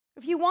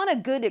If you want a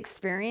good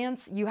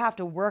experience, you have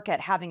to work at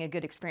having a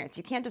good experience.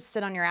 You can't just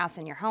sit on your ass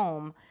in your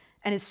home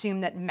and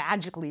assume that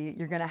magically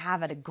you're going to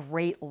have a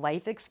great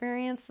life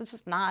experience. That's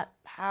just not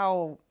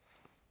how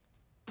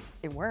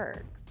it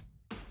works.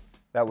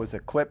 That was a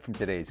clip from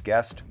today's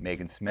guest,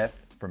 Meghan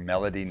Smith, from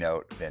Melody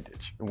Note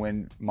Vintage.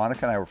 When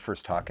Monica and I were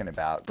first talking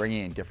about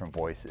bringing in different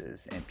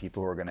voices and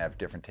people who are going to have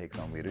different takes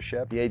on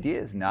leadership, the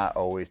idea is not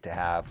always to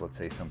have, let's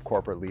say, some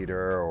corporate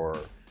leader or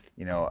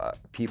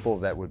people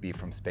that would be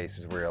from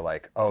spaces where you're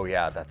like, oh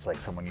yeah, that's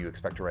like someone you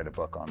expect to write a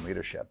book on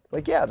leadership.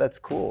 Like, yeah, that's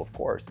cool, of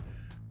course.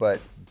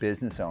 But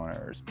business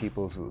owners,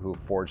 people who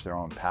forge their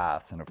own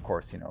paths, and of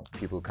course,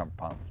 people who come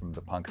from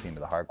the punk scene to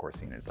the hardcore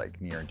scene is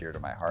like near and dear to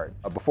my heart.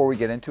 Before we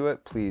get into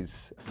it,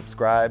 please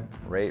subscribe,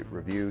 rate,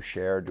 review,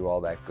 share, do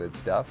all that good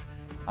stuff.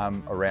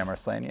 I'm Aram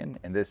Arslanian,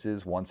 and this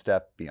is One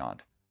Step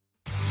Beyond.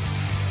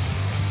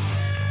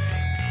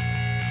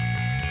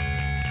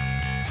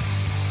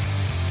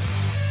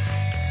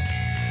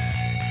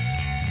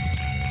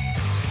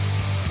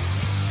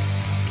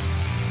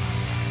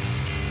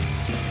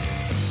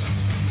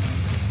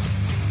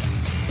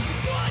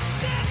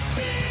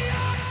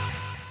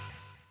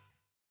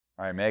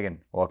 All right, Meghan,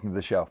 welcome to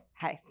the show.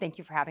 Hi, thank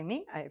you for having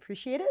me. I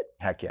appreciate it.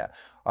 Heck yeah.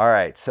 All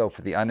right, so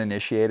for the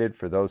uninitiated,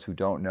 for those who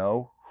don't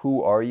know,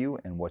 who are you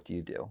and what do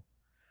you do?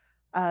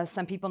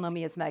 Some people know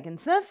me as Meghan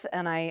Smith,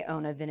 and I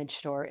own a vintage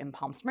store in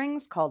Palm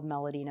Springs called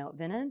Melody Note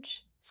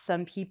Vintage.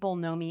 Some people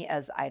know me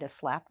as Ida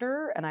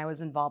Slapter, and I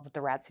was involved with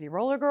the Rat City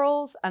Roller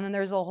Girls. And then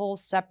there's a whole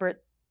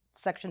separate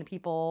section of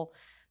people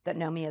that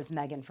know me as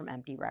Meghan from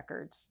Empty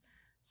Records.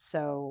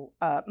 So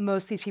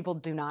most of these people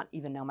do not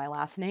even know my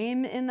last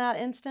name in that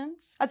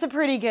instance. That's a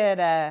pretty good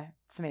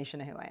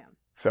summation of who I am.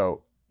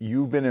 So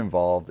you've been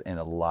involved in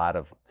a lot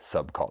of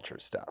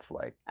subculture stuff.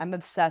 I'm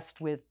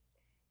obsessed with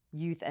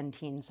youth and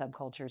teen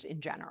subcultures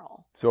in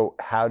general. So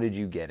how did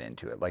you get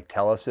into it?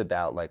 Tell us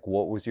about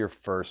what was your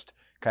first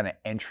kind of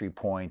entry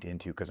point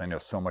into, because I know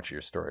so much of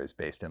your story is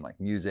based in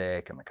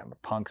music and kind of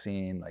the punk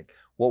scene.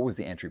 What was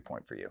the entry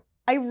point for you?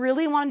 I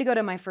really wanted to go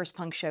to my first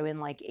punk show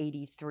in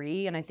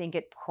 '83, and I think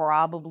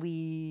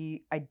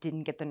I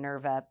didn't get the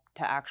nerve up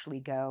to actually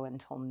go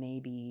until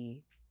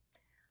maybe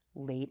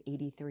late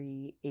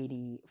 '83,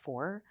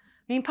 '84.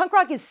 I mean, punk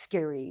rock is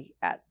scary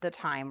at the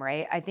time,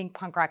 right? I think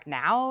punk rock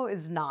now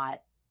is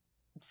not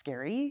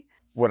scary.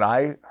 When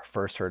I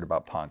first heard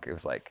about punk, it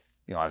was I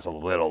was a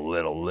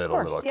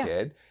little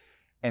kid.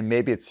 And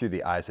maybe it's through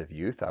the eyes of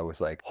youth. I was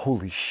like,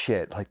 holy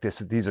shit,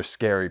 these are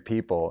scary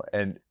people.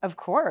 And of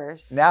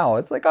course. Now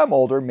it's I'm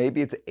older.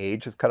 Maybe it's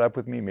age has caught up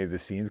with me. Maybe the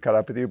scene's caught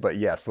up with you. But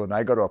yes, when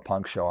I go to a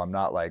punk show, I'm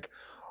not like,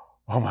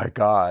 oh my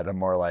God. I'm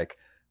more like,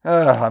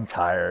 I'm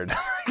tired.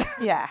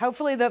 Yeah,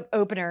 hopefully the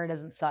opener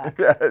doesn't suck.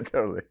 Yeah,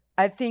 totally.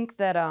 I think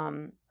that,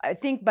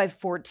 by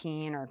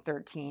 14 or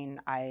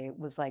 13, I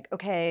was like,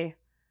 okay,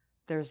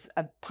 there's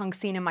a punk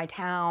scene in my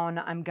town.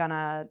 I'm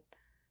gonna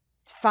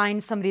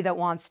find somebody that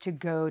wants to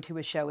go to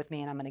a show with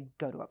me, and I'm going to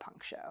go to a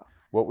punk show.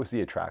 What was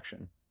the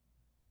attraction?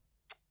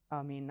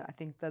 I mean, I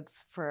think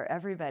that's for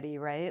everybody,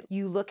 right?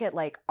 You look at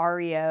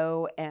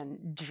REO and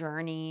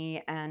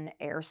Journey and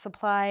Air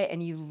Supply,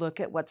 and you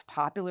look at what's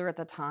popular at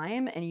the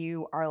time, and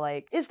you are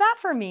like, is that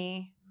for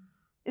me?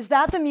 Is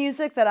that the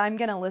music that I'm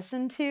going to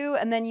listen to?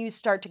 And then you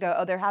start to go,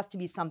 oh, there has to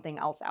be something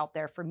else out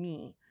there for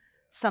me.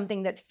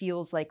 Something that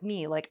feels like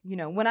me.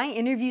 When I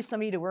interview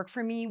somebody to work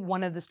for me,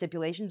 one of the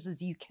stipulations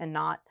is you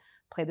cannot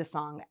play the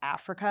song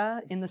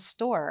Africa in the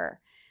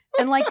store.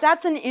 And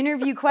that's an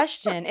interview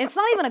question. It's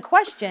not even a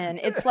question.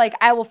 It's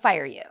I will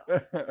fire you.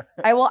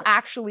 I will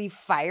actually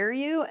fire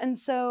you. And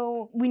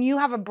so when you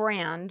have a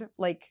brand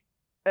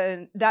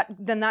then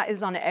that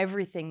is on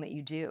everything that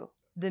you do.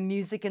 The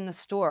music in the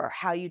store,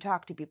 how you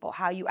talk to people,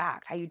 how you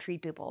act, how you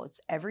treat people. It's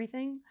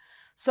everything.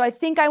 So I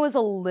think I was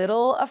a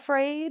little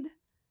afraid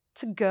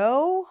to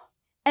go.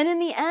 And in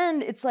the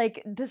end, it's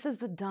this is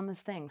the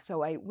dumbest thing.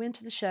 So I went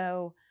to the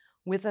show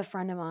with a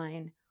friend of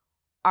mine.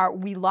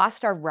 We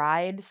lost our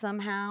ride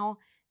somehow.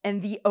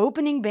 And the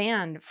opening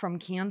band from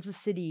Kansas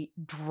City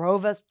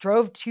drove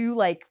two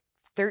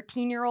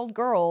 13-year-old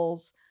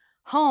girls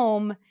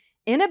home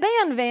in a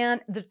band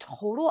van, the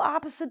total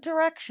opposite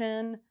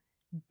direction,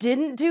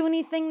 didn't do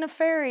anything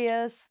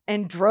nefarious,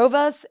 and drove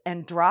us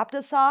and dropped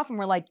us off. And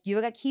we're like, you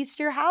got keys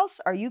to your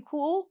house? Are you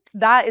cool?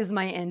 That is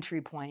my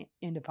entry point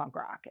into punk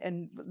rock.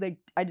 And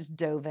I just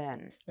dove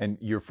in. And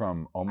you're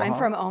from Omaha? I'm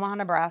from Omaha,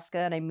 Nebraska,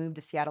 and I moved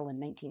to Seattle in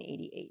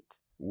 1988.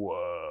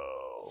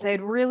 Whoa. So I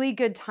had really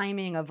good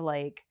timing of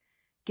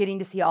getting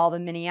to see all the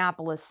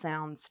Minneapolis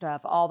sound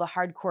stuff, all the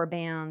hardcore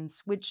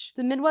bands, which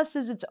the Midwest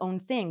is its own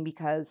thing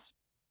because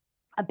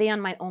a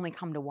band might only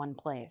come to one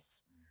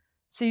place.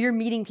 So you're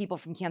meeting people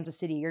from Kansas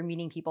City, you're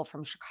meeting people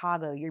from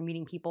Chicago, you're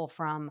meeting people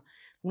from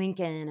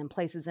Lincoln and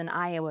places in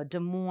Iowa, Des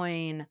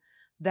Moines,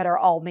 that are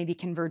all maybe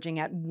converging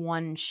at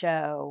one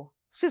show.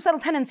 Suicidal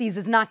Tendencies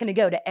is not going to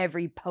go to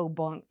every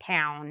po-bunk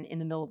town in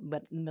the middle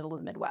of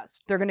the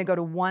Midwest. They're going to go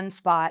to one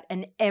spot,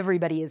 and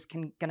everybody is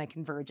going to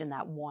converge in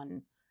that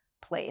one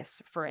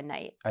place for a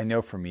night. I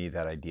know for me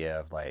that idea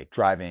of like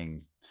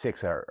driving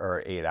 6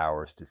 or 8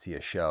 hours to see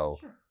a show,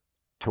 Sure.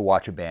 to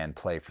watch a band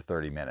play for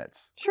 30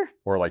 minutes Sure.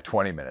 or like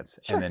 20 minutes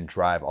Sure. and then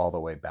drive all the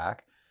way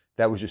back.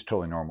 That was just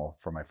totally normal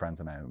for my friends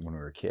and I when we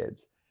were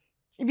kids.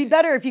 It'd be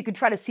better if you could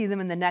try to see them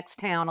in the next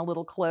town a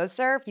little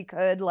closer, if you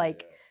could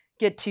like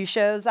get 2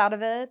 shows out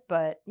of it,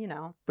 but you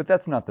know. But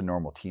that's not the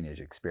normal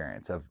teenage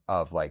experience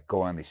of like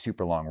going on these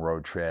super long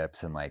road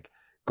trips and like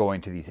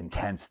going to these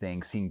intense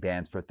things, seeing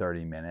bands for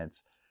 30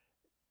 minutes.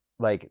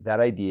 Like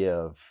that idea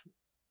of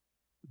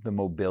the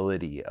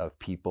mobility of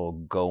people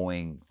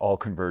going, all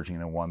converging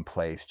in one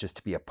place just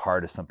to be a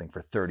part of something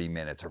for 30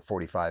 minutes or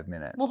 45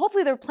 minutes. Well,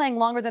 hopefully they're playing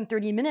longer than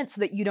 30 minutes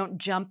so that you don't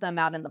jump them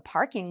out in the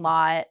parking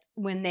lot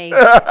when they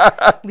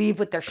leave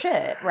with their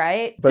shit,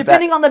 right? But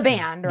depending on the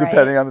band, right?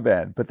 Depending on the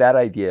band. But that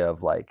idea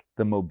of like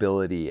the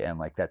mobility and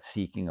like that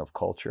seeking of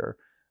culture,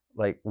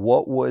 like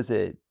what was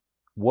it,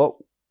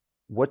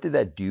 what did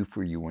that do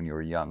for you when you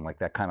were young? Like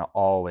that kind of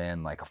all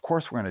in, like, of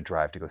course we're going to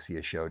drive to go see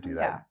a show, do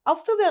that. Yeah. I'll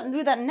still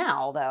do that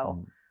now, though.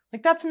 Mm.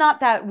 Like, that's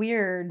not that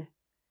weird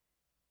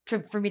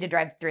for me to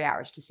drive 3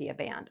 hours to see a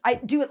band. I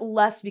do it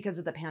less because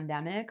of the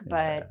pandemic,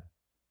 but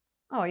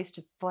I used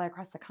to fly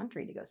across the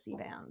country to go see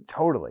bands.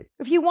 Totally.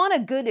 If you want a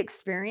good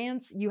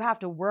experience, you have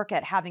to work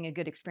at having a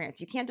good experience.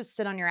 You can't just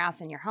sit on your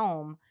ass in your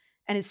home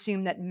and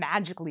assume that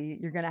magically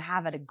you're going to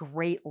have a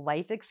great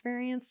life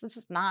experience. That's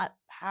just not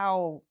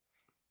how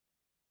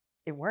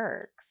it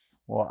works.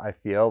 Well, I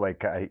feel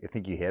like I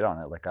think you hit on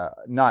it. Like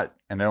not,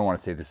 and I don't want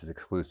to say this is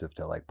exclusive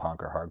to like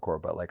punk or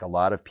hardcore, but like a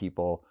lot of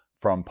people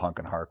from punk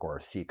and hardcore are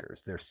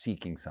seekers. They're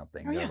seeking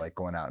something. They're like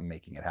going out and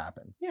making it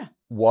happen. Yeah.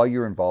 While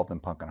you're involved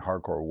in punk and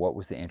hardcore, what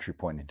was the entry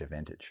point into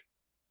vintage?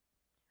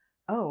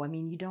 Oh, I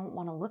mean, you don't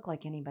want to look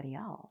like anybody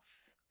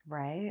else,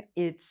 right?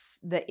 It's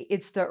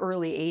the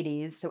early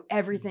 80s, so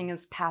everything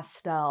is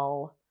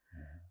pastel.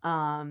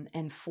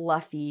 And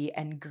fluffy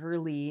and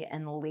girly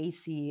and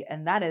lacy,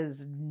 and that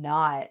is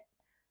not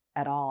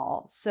at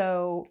all.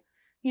 So,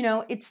 you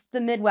know, it's the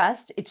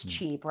Midwest, it's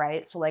cheap,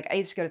 right? So like I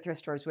used to go to thrift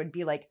stores, would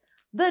be like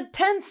the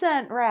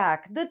 10-cent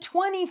rack, the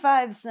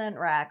 25-cent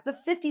rack, the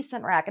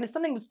 50-cent rack. And if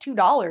something was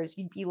 $2,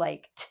 you'd be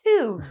like,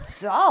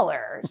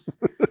 $2?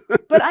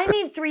 But I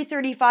made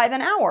 $3.35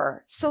 an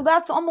hour. So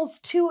that's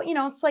almost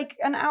it's like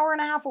an hour and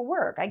a half of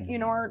work,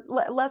 or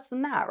less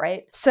than that,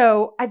 right?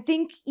 So I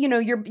think, you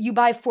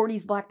buy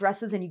 40s black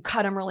dresses and you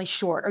cut them really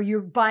short, or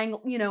you're buying,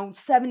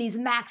 70s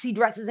maxi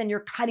dresses and you're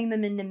cutting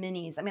them into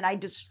minis. I mean, I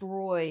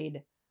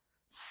destroyed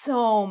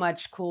so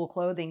much cool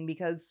clothing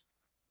because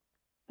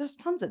there's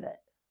tons of it.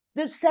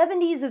 The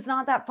 70s is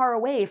not that far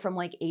away from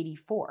like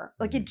 84.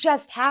 Like it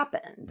just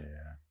happened.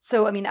 Yeah.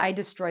 So, I mean, I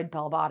destroyed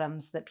bell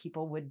bottoms that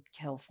people would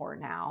kill for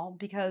now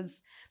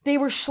because they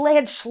had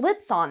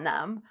schlitz on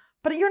them.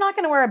 But you're not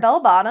going to wear a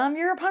bell bottom.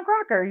 You're a punk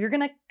rocker. You're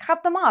going to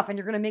cut them off and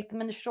you're going to make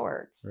them into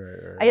shorts.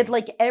 Right. I had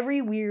like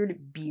every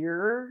weird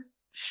beer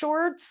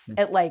shorts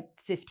at like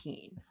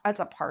 15. That's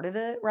a part of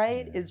it,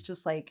 right? Yeah. Is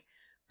just like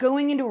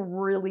going into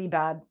really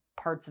bad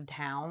parts of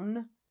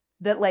town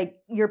that like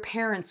your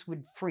parents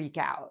would freak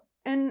out.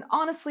 And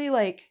honestly,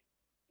 like,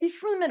 if you're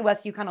from the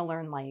Midwest, you kind of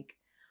learn, like,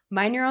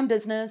 mind your own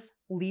business,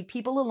 leave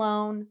people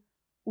alone,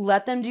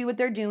 let them do what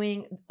they're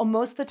doing.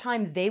 Most of the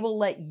time, they will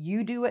let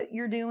you do what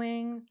you're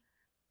doing,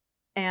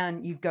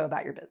 and you go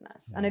about your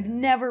business. Yeah. And I've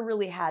never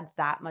really had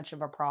that much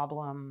of a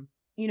problem.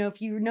 If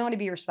you know how to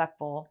be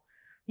respectful,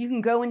 you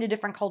can go into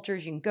different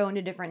cultures, you can go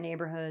into different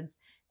neighborhoods,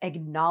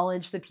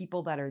 acknowledge the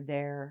people that are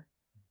there,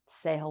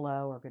 say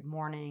hello or good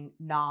morning,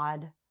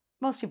 nod.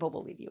 Most people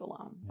will leave you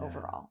alone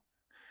overall.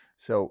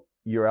 So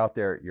you're out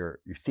there, you're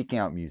seeking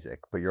out music,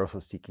 but you're also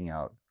seeking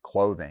out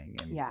clothing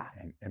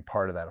and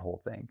part of that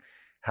whole thing.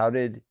 How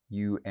did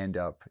you end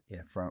up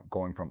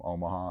going from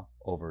Omaha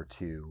over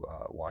to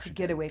Washington?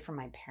 To get away from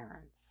my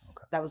parents.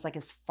 Okay. That was like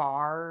as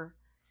far,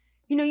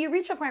 you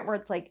reach a point where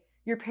it's like,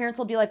 your parents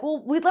will be like,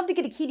 well, we'd love to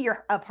get a key to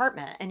your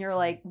apartment. And you're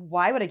like,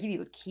 why would I give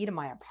you a key to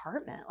my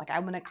apartment? Like,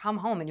 I'm going to come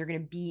home and you're going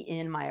to be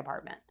in my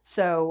apartment.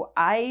 So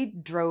I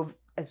drove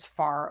as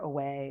far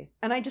away.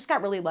 And I just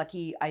got really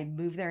lucky. I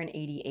moved there in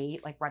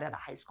 88, like right out of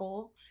high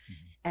school.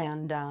 Mm-hmm.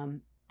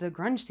 And the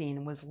grunge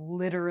scene was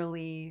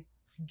literally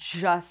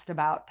just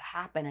about to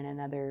happen in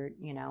another,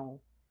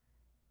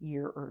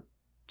 year or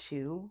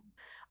two.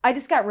 I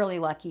just got really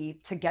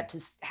lucky to get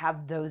to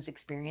have those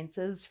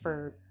experiences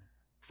for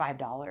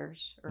 $5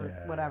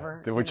 or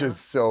whatever. Which is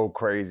so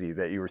crazy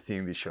that you were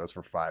seeing these shows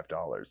for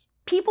 $5.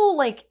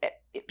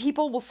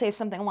 People will say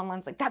something along the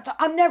lines like,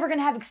 I'm never going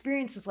to have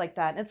experiences like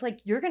that. And it's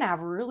like, you're going to have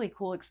really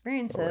cool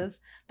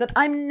experiences that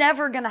I'm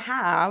never going to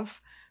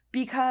have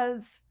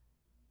because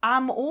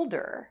I'm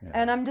older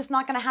and I'm just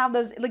not going to have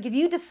those. Like, if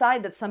you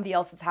decide that somebody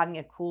else is having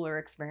a cooler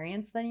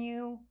experience than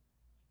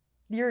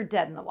you're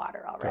dead in the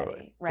water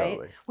already, right?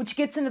 Totally. Which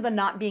gets into the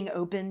not being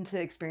open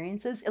to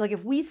experiences. Like,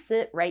 if we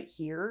sit right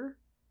here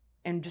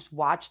and just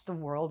watch the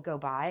world go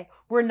by,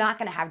 we're not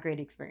going to have great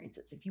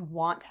experiences. If you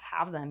want to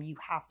have them, you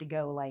have to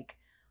go like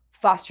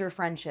foster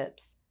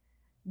friendships,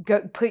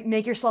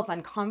 make yourself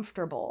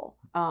uncomfortable.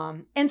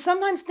 And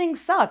sometimes things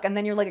suck, and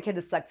then you're like, okay,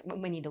 this sucks.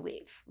 We need to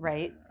leave,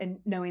 right? And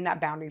knowing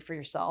that boundary for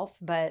yourself.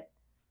 But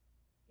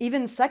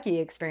even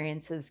sucky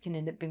experiences can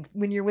end up being,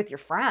 when you're with your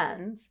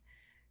friends,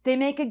 they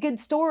make a good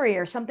story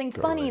or something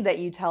funny that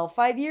you tell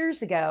 5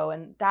 years ago,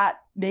 and that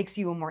makes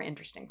you a more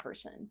interesting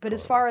person. But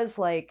as far as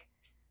like,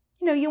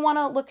 you want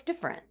to look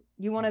different,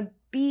 you want to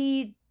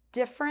be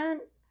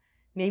different.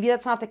 Maybe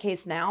that's not the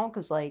case now,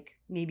 because like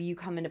maybe you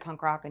come into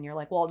punk rock and you're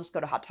like, well, I'll just go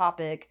to Hot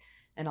Topic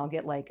and I'll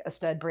get like a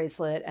stud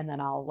bracelet and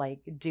then I'll like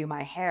do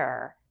my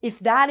hair. If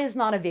that is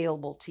not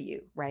available to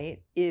you,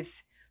 right?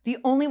 If the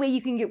only way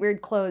you can get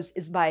weird clothes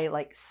is by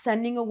like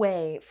sending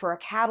away for a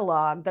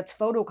catalog that's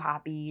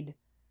photocopied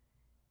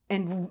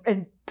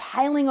and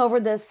piling over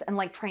this and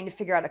like trying to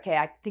figure out, okay,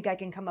 I think I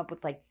can come up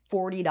with like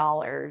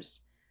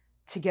 $40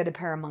 to get a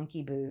pair of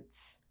monkey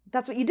boots.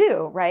 That's what you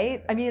do,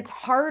 right? I mean, it's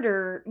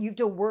harder. You have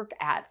to work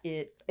at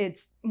it.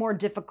 It's more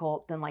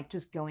difficult than like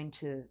just going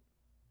to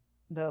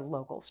the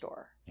local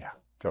store. Yeah,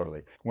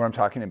 totally. When I'm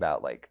talking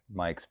about like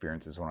my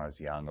experiences when I was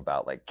young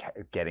about like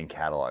getting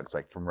catalogs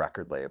like from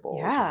record labels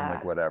or from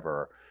like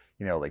whatever,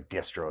 like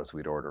distros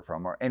we'd order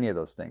from or any of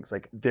those things.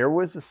 Like there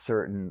was a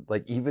certain,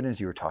 like even as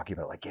you were talking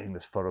about like getting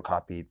this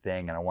photocopied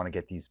thing and I want to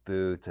get these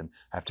boots and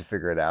I have to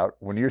figure it out.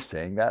 When you're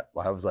saying that,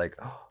 I was like,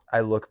 oh,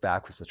 I look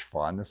back with such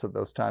fondness of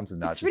those times and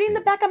not it's just reading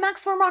the back of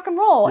Maximum Rock and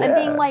Roll and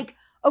being like,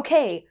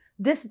 okay,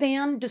 this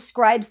band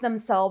describes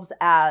themselves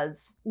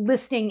as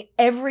listing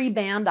every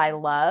band I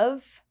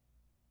love,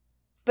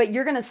 but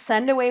you're going to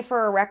send away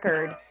for a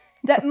record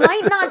that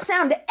might not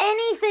sound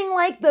anything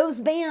like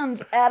those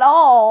bands at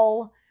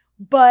all.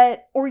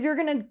 Or you're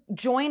going to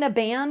join a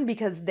band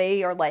because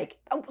they are like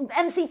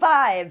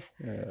MC5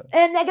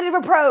 and Negative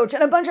Approach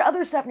and a bunch of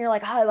other stuff. And you're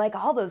like, oh, I like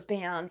all those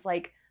bands.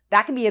 Like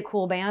that could be a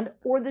cool band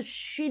or the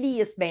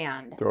shittiest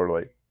band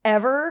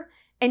ever.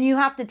 And you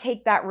have to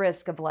take that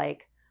risk of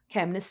like,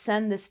 okay, I'm going to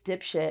send this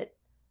dipshit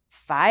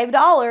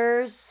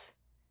 $5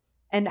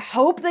 and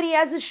hope that he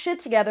has his shit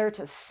together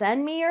to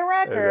send me a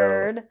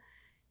record,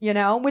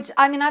 which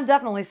I mean, I've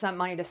definitely sent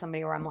money to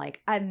somebody where I'm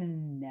like,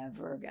 I'm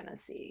never going to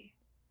see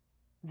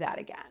that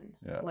again.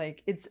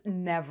 Like it's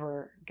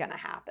never gonna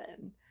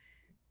happen.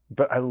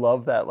 But I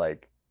love that,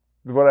 like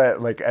what I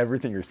like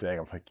everything you're saying.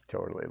 I'm like,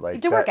 totally. Like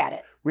you have to work at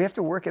it. We have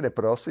to work at it,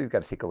 but also you've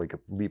got to take a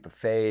leap of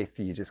faith.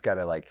 You just got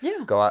to like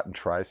go out and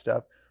try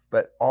stuff.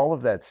 But all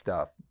of that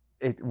stuff,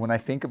 when I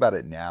think about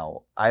it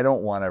now, I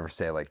don't want to ever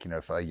say like,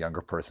 if a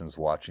younger person's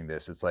watching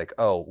this, it's like,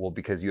 oh, well,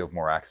 because you have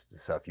more access to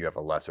stuff, you have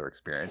a lesser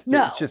experience.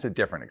 No. It's just a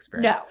different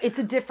experience. No, it's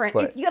a different,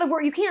 you got to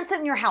work. You can't sit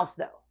in your house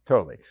though.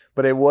 Totally.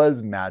 But it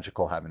was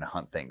magical having to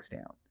hunt things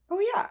down. Oh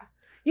yeah.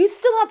 You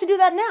still have to do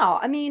that now.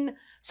 I mean,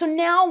 so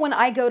now when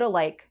I go to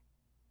like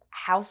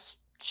house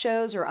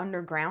shows or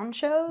underground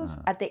shows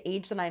at the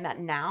age that I'm at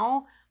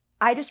now,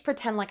 I just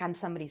pretend like I'm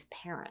somebody's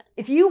parent.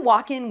 If you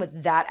walk in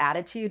with that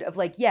attitude of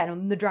like, yeah,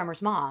 I'm the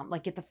drummer's mom,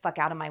 like get the fuck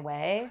out of my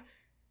way.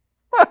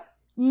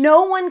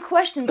 No one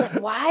questions like,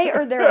 why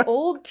are there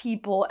old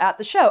people at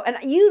the show? And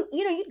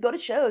you'd go to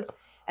shows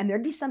and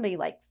there'd be somebody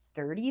like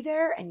 30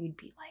 there and you'd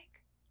be like,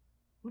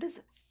 what is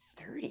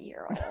a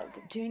 30-year-old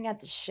doing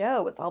at the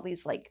show with all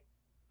these like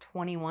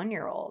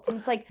 21-year-olds? And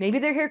it's like, maybe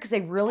they're here because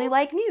they really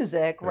like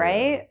music,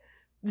 right?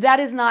 That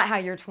is not how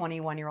your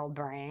 21-year-old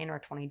brain or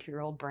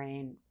 22-year-old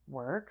brain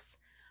works.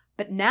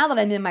 But now that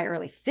I'm in my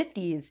early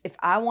 50s, if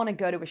I want to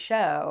go to a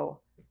show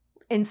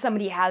and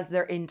somebody has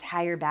their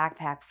entire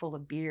backpack full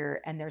of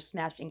beer and they're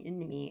smashing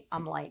into me,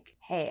 I'm like,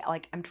 hey,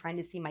 like I'm trying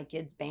to see my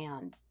kid's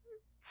band.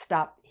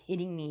 Stop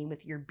hitting me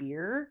with your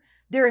beer.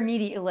 They're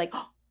immediately like,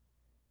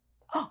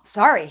 oh,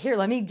 sorry, here,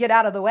 let me get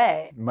out of the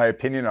way. My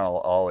opinion on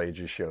all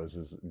ages shows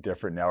is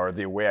different now, or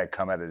the way I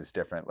come at it is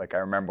different. Like I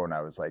remember when I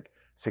was like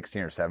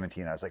 16 or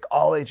 17, I was like,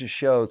 all ages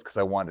shows because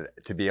I wanted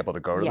to be able to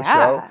go to the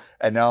show.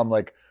 And now I'm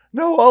like,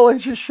 no, all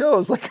ages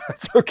shows. Like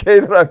it's okay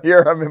that I'm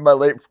here. I'm in my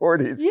late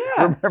 40s.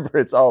 Yeah. Remember,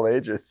 it's all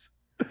ages.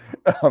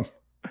 But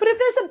if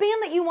there's a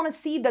band that you want to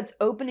see that's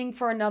opening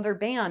for another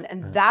band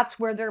and that's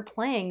where they're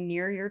playing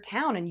near your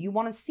town and you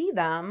want to see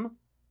them,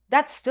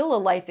 that's still a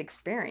life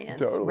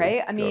experience,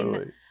 right? I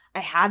mean, I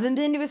haven't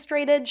been to a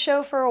straight edge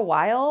show for a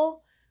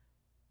while,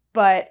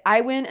 but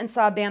I went and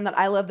saw a band that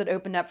I love that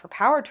opened up for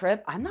Power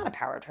Trip. I'm not a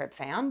Power Trip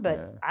fan,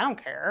 but I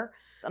don't care.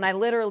 And I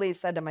literally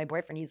said to my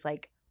boyfriend, he's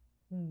like,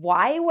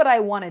 why would I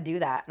want to do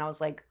that? And I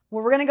was like,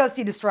 well, we're going to go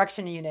see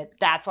Destruction Unit.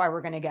 That's why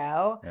we're going to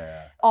go.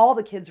 All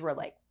the kids were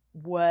like,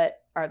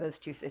 what are those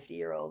two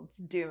 50-year-olds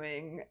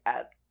doing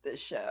at this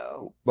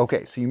show?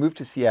 Okay, so you moved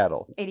to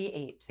Seattle.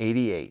 88.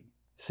 88.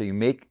 So you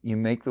make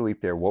the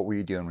leap there. What were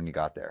you doing when you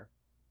got there?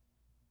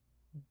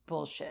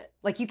 Bullshit.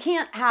 Like you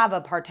can't have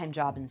a part-time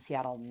job in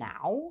Seattle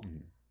now,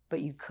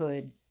 but you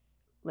could,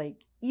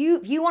 like,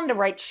 if you wanted to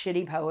write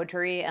shitty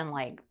poetry and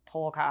like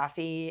pull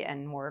coffee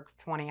and work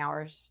 20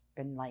 hours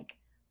and like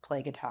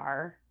play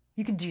guitar,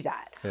 you could do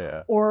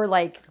that. Or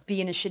like be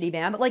in a shitty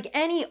band, but like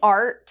any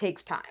art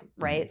takes time,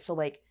 right? So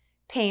like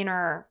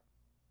painter,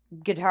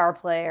 guitar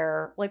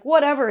player, like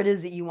whatever it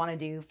is that you want to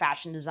do,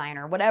 fashion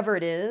designer, whatever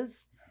it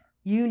is,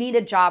 You need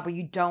a job where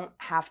you don't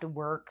have to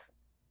work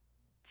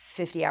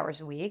 50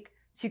 hours a week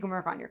so you can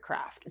work on your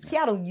craft. Yeah.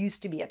 Seattle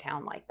used to be a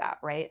town like that,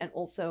 right? And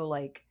also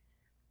like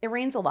it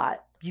rains a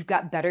lot. You've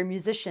got better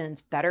musicians,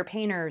 better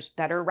painters,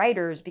 better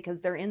writers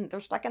because they're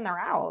stuck in their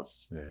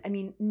house. Yeah. I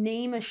mean,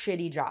 name a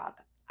shitty job.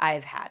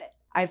 I've had it.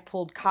 I've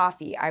pulled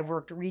coffee. I've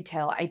worked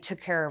retail. I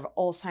took care of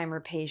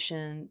Alzheimer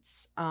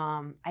patients.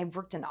 I've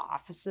worked in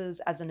offices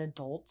as an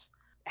adult.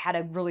 Had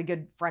a really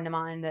good friend of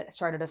mine that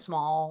started a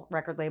small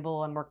record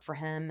label and worked for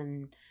him,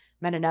 and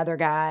met another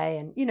guy.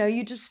 And, you know,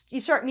 you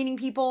start meeting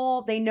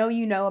people. They know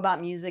you know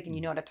about music and you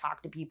know how to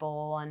talk to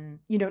people. And,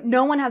 you know,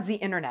 no one has the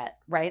internet,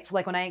 right? So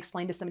like when I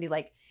explain to somebody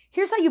like,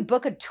 here's how you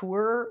book a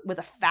tour with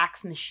a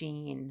fax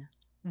machine,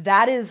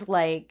 that is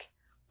like,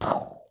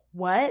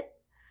 what?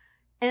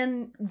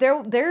 And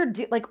they're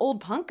like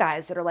old punk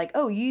guys that are like,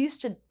 oh, you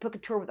used to book a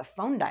tour with a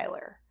phone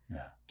dialer.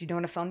 Yeah. Do you know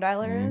what a phone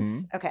dialer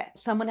is? Okay.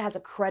 Someone has a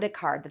credit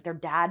card that their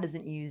dad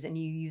doesn't use and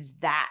you use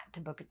that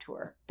to book a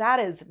tour. That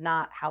is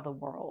not how the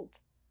world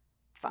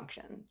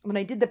functions. When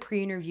I did the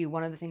pre-interview,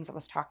 one of the things I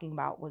was talking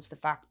about was the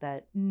fact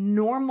that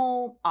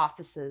normal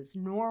offices,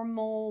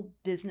 normal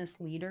business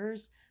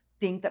leaders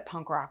think that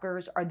punk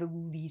rockers are the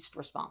least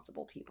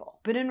responsible people.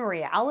 But in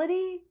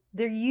reality,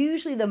 they're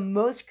usually the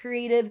most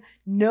creative,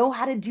 know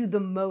how to do the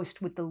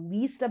most with the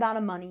least amount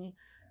of money,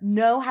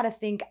 know how to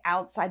think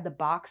outside the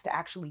box to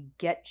actually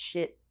get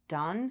shit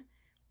done.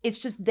 It's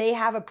just they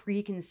have a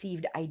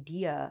preconceived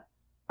idea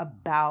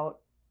about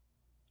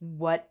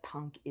what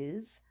punk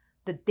is,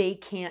 that they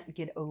can't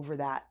get over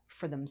that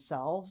for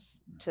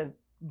themselves to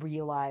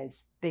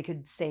realize they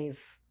could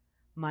save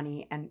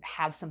money and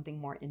have something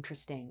more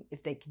interesting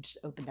if they could just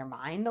open their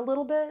mind a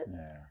little bit.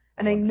 Yeah.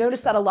 And I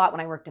noticed that a lot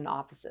when I worked in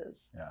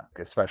offices. Yeah,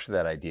 especially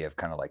that idea of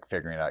kind of like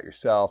figuring it out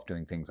yourself,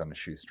 doing things on a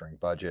shoestring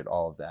budget,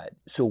 all of that.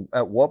 So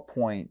at what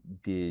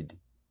point did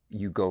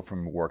you go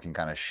from working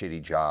kind of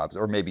shitty jobs,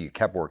 or maybe you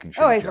kept working shitty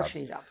jobs? Oh, I worked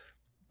shitty jobs.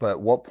 But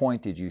what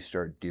point did you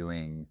start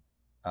doing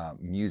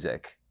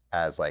music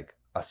as like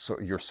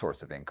your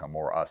source of income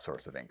or a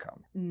source of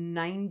income?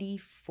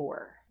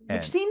 94,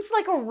 which seems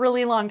like a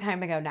really long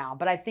time ago now,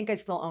 but I think I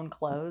still own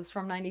clothes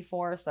from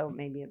 94, so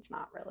maybe it's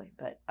not really.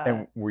 But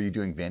and were you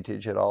doing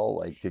vintage at all?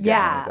 Like, did you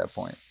at that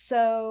point?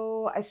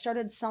 So I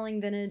started selling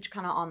vintage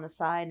kind of on the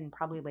side in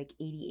probably like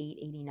 88,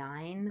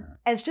 89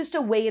 as just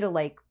a way to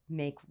like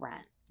make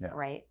rent,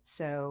 right?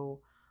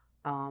 So,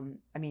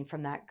 I mean,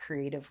 from that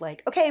creative,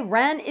 like, okay,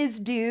 rent is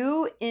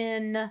due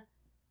in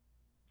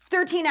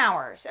 13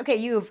 hours. Okay,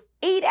 you have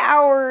 8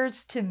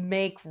 hours to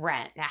make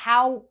rent. Now,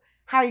 how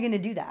are you going to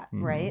do that,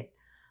 right?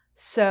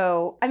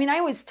 So, I mean, I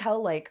always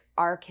tell like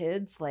our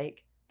kids,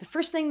 like the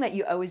first thing that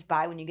you always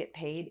buy when you get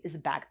paid is a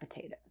bag of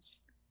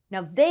potatoes.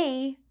 Now,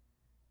 they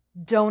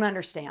don't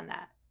understand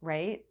that,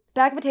 right?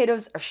 Bag of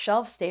potatoes are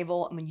shelf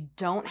stable, and when you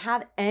don't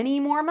have any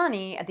more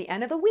money at the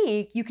end of the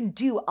week, you can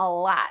do a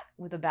lot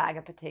with a bag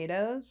of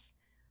potatoes,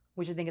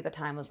 which I think at the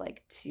time was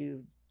like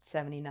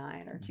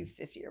 $2.79 or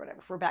 $2.50 or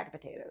whatever for a bag of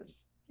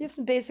potatoes. You have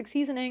some basic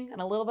seasoning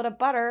and a little bit of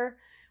butter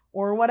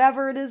or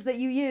whatever it is that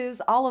you use,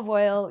 olive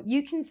oil,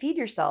 you can feed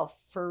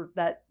yourself for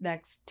that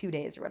next 2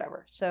 days or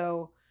whatever.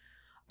 So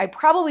I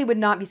probably would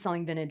not be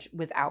selling vintage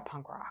without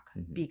punk rock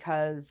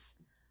because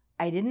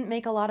I didn't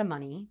make a lot of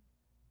money.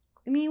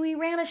 I mean, we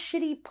ran a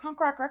shitty punk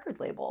rock record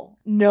label.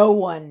 No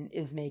one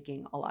is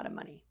making a lot of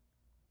money,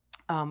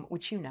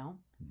 which you know.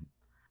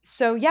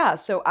 So yeah,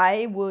 so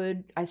I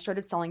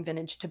started selling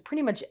vintage to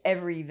pretty much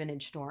every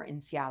vintage store in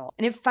Seattle.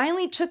 And it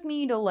finally took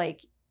me to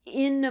like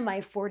into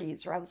my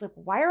 40s where I was like,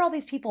 why are all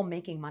these people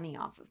making money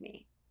off of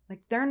me?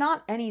 Like, they're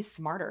not any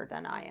smarter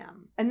than I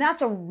am. And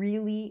that's a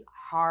really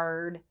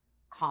hard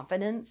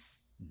confidence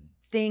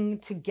thing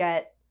to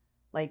get.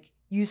 Like,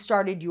 you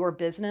started your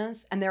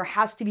business and there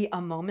has to be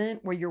a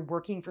moment where you're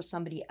working for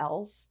somebody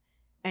else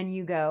and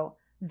you go,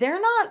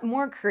 they're not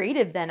more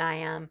creative than I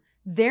am.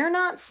 They're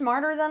not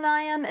smarter than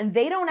I am. And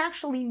they don't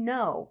actually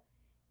know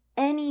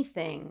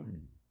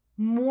anything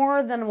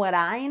more than what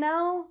I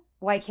know.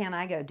 Why can't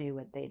I go do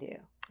what they do?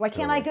 Why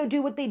can't I go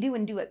do what they do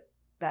and do it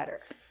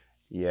better?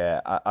 Yeah,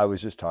 I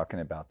was just talking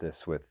about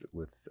this with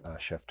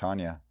Chef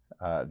Tanya,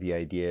 the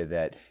idea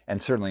that, and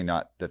certainly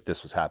not that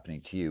this was happening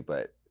to you,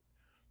 but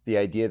the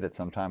idea that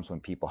sometimes when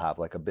people have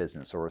like a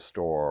business or a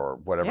store or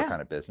whatever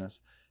kind of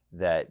business,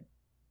 that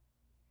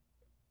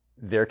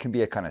there can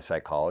be a kind of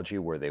psychology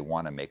where they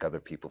want to make other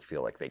people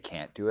feel like they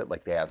can't do it,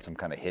 like they have some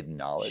kind of hidden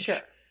knowledge.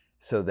 Sure.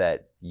 So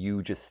that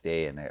you just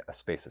stay in a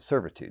space of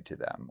servitude to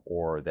them,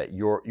 or that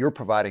you're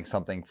providing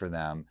something for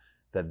them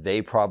that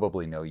they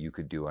probably know you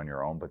could do on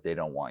your own, but they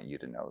don't want you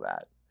to know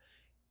that.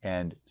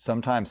 And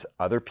sometimes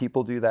other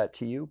people do that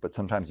to you, but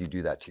sometimes you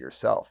do that to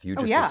yourself. You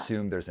just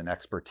assume there's an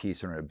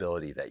expertise or an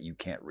ability that you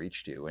can't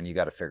reach to, and you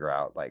got to figure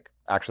out like,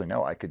 actually,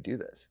 no, I could do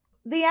this.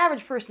 The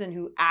average person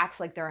who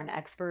acts like they're an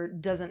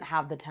expert doesn't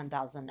have the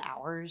 10,000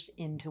 hours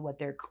into what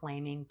they're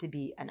claiming to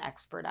be an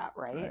expert at,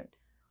 right?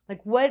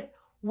 Like, what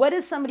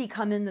does somebody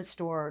come in the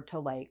store to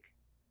like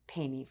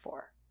pay me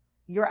for?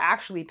 You're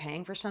actually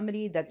paying for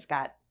somebody that's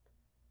got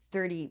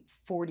 30,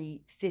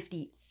 40,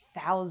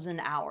 50,000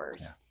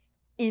 hours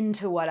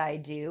into what I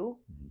do,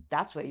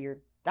 that's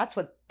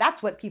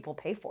what people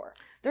pay for.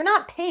 They're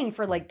not paying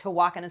for like to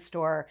walk in a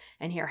store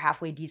and hear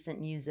halfway decent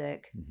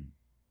music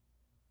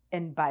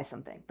and buy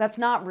something. That's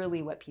not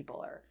really what people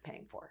are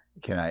paying for.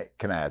 Can I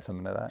add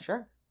something to that?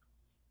 Sure.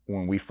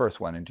 When we first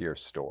went into your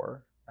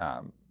store,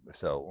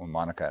 so when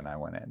Monica and I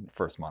went in,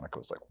 first Monica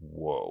was like,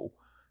 whoa,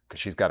 because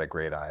she's got a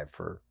great eye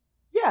for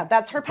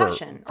that's her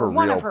passion, or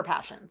one of her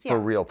passions. For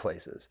real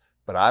places.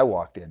 But I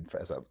walked in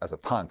as a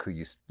punk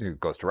who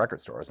goes to record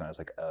stores, and I was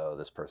like, oh,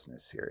 this person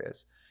is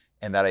serious.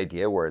 And that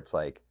idea where it's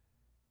like,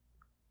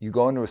 you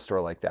go into a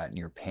store like that and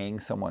you're paying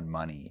someone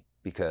money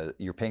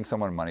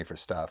for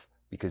stuff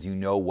because you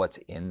know what's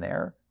in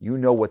there, you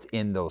know what's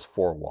in those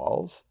four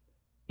walls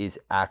is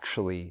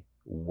actually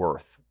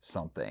worth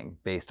something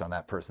based on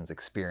that person's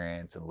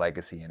experience and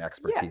legacy and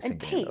expertise and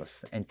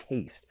taste. And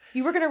taste.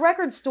 You work at a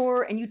record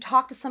store and you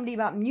talk to somebody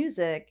about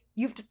music,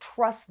 you have to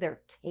trust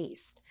their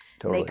taste.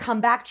 Totally. They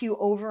come back to you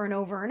over and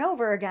over and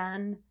over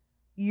again.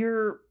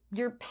 You're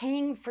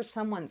paying for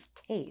someone's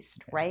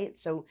taste, right?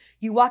 So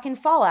you walk in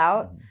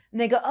Fallout and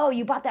they go, oh,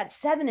 you bought that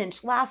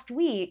 7-inch last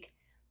week.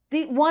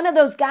 One of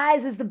those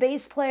guys is the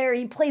bass player.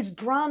 He plays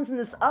drums in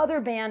this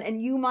other band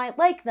and you might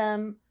like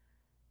them.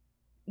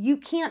 You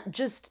can't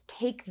just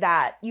take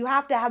that. You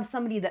have to have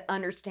somebody that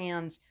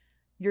understands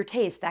your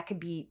taste. That could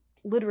be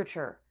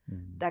literature.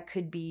 That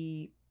could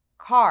be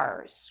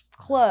cars,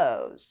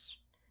 clothes,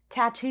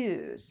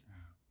 tattoos,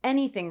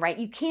 anything, right?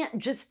 You can't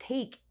just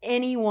take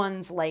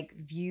anyone's like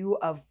view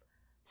of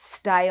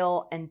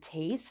style and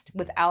taste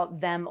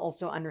without them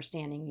also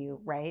understanding you,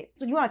 right?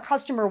 So you want a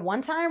customer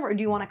one time or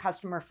do you want a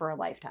customer for a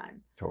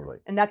lifetime? Totally.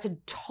 And that's a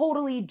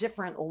totally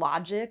different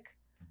logic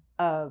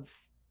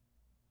of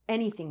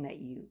anything that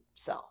you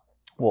sell.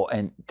 Well,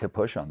 and to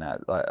push on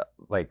that,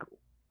 like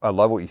I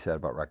love what you said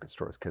about record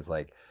stores, because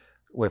like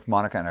if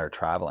Monica and I are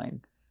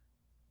traveling,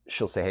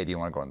 she'll say, hey, do you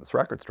want to go in this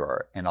record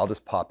store? And I'll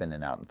just pop in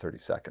and out in 30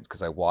 seconds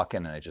because I walk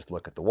in and I just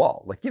look at the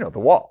wall, like, the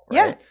wall, right?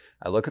 Yeah.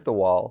 I look at the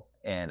wall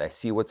and I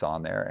see what's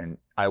on there and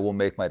I will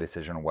make my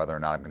decision on whether or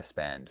not I'm going to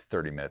spend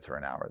 30 minutes or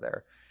an hour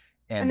there.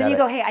 And then you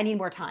go, hey, I need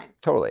more time.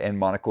 Totally. And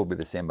Monica will be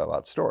the same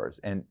about stores.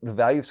 And the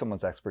value of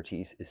someone's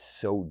expertise is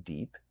so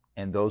deep.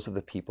 And those are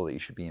the people that you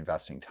should be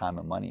investing time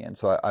and money in.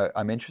 So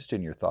I'm interested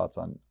in your thoughts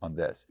on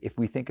this. If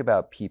we think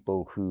about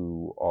people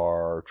who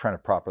are trying to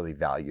properly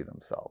value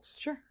themselves,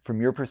 sure.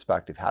 From your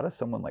perspective, how does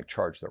someone like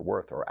charge their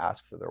worth or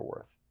ask for their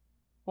worth?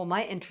 Well,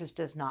 my interest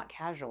is not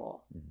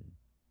casual.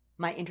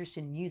 My interest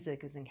in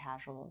music isn't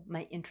casual.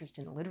 My interest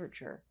in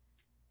literature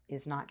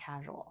is not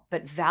casual.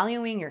 But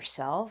valuing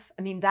yourself,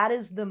 I mean, that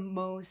is the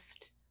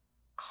most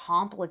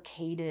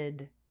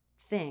complicated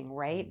thing,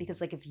 right? Because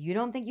like if you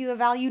don't think you have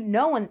value,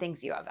 no one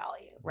thinks you have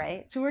value,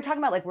 right? So we were talking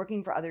about like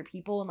working for other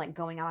people and like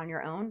going out on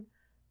your own.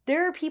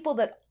 There are people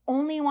that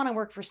only want to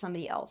work for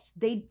somebody else.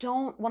 They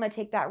don't want to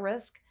take that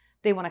risk.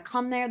 They want to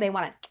come there, they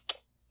want to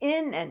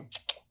in and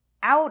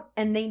out,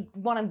 and they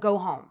want to go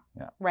home,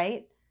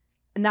 right?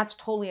 And that's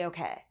totally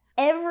okay.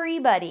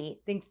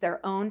 Everybody thinks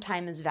their own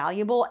time is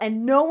valuable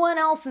and no one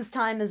else's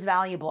time is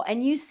valuable.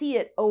 And you see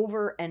it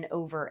over and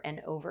over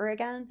and over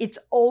again. It's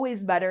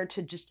always better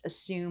to just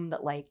assume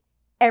that like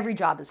every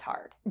job is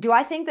hard. Do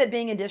I think that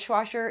being a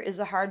dishwasher is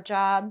a hard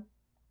job?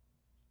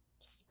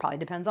 Probably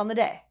depends on the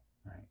day.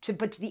 Right.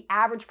 But to the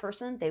average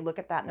person, they look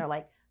at that and they're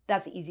like,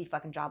 that's an easy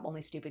fucking job.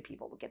 Only stupid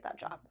people would get that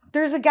job.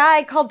 There's a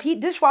guy called Pete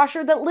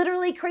Dishwasher that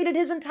literally created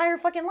his entire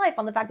fucking life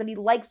on the fact that he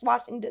likes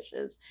washing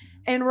dishes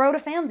and wrote a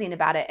fanzine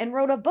about it and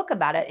wrote a book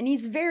about it. And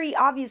he's very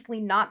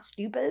obviously not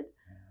stupid.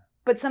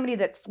 But somebody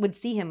that would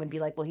see him would be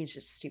like, well, he's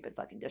just a stupid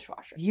fucking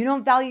dishwasher. If you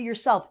don't value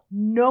yourself,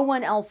 no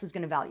one else is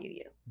going to value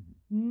you.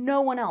 No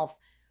one else.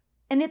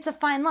 And it's a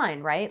fine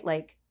line, right?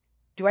 Like,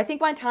 do I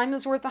think my time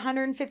is worth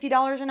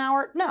 $150 an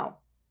hour? No.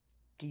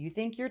 Do you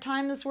think your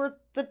time is worth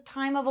the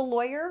time of a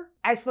lawyer?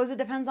 I suppose it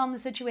depends on the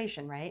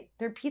situation, right?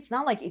 It's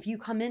not like if you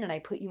come in and I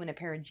put you in a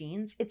pair of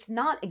jeans, it's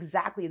not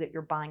exactly that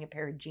you're buying a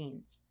pair of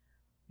jeans.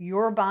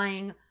 You're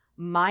buying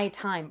my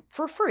time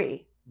for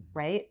free,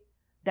 right?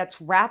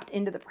 That's wrapped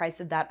into the price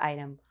of that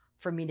item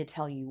for me to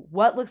tell you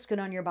what looks good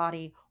on your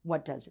body,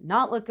 what does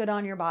not look good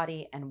on your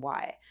body, and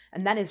why.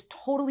 And that is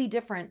totally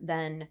different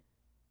than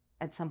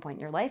at some point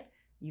in your life,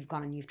 you've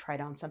gone and you've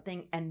tried on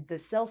something and the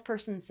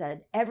salesperson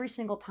said every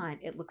single time,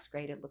 it looks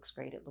great, it looks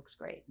great, it looks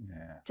great.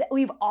 Yeah.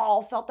 We've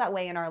all felt that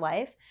way in our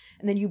life.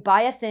 And then you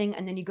buy a thing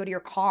and then you go to your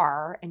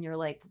car and you're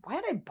like, why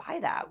did I buy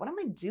that? What am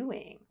I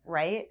doing,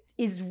 right?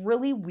 It's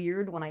really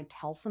weird when I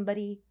tell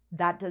somebody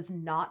that does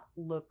not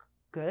look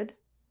good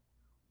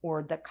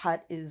or the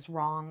cut is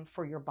wrong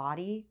for your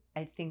body.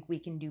 I think we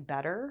can do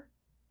better.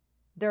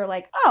 They're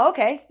like, oh,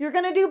 okay, you're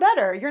going to do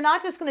better. You're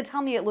not just going to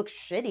tell me it looks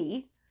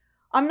shitty.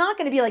 I'm not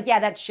going to be like, yeah,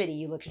 that's shitty.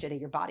 You look shitty.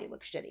 Your body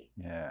looks shitty.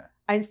 Yeah.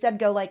 I instead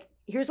go like,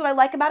 here's what I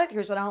like about it.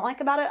 Here's what I don't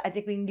like about it. I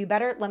think we can do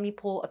better. Let me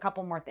pull a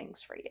couple more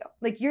things for you.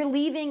 Like you're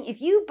leaving,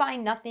 if you buy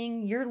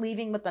nothing, you're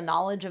leaving with the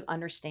knowledge of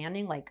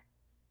understanding like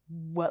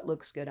what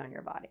looks good on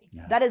your body.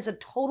 Yeah. That is a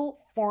total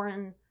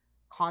foreign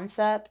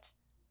concept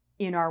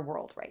in our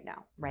world right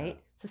now, right?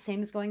 Yeah. It's the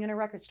same as going in a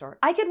record store.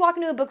 I could walk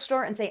into a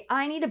bookstore and say,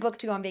 I need a book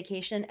to go on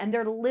vacation, and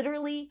they're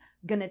literally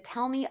gonna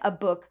tell me a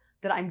book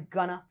that I'm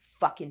gonna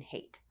fucking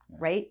hate,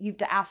 right? You have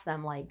to ask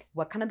them, like,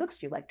 what kind of books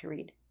do you like to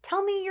read?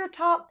 Tell me your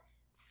top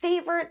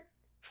favorite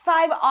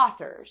 5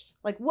 authors.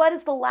 Like, what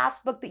is the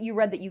last book that you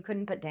read that you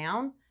couldn't put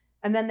down?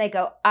 And then they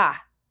go,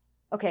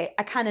 okay,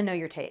 I kind of know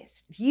your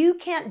taste. If you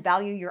can't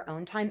value your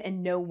own time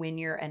and know when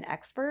you're an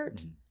expert,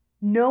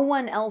 no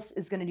one else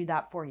is gonna do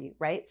that for you,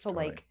 right? So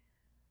like,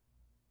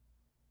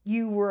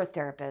 you were a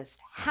therapist.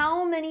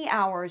 How many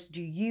hours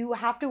do you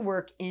have to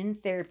work in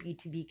therapy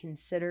to be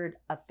considered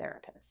a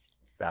therapist?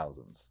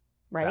 Thousands.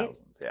 Right?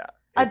 Thousands, yeah.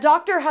 A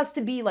doctor has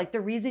to be like, the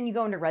reason you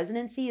go into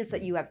residency is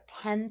that you have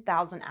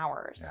 10,000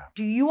 hours. Yeah.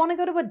 Do you want to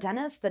go to a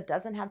dentist that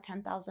doesn't have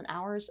 10,000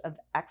 hours of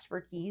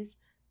expertise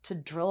to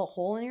drill a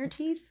hole in your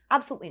teeth?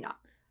 Absolutely not.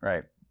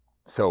 Right.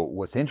 So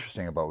what's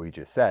interesting about what you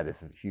just said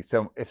is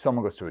if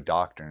someone goes to a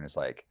doctor and is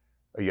like,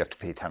 oh, you have to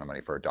pay a ton of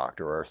money for a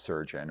doctor or a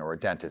surgeon or a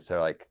dentist,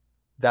 they're like,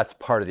 that's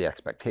part of the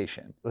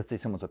expectation. Let's say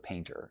someone's a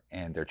painter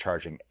and they're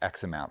charging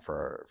X amount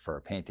for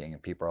a painting,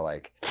 and people are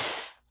like,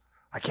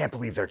 I can't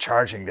believe they're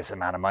charging this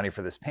amount of money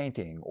for this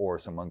painting. Or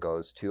someone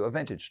goes to a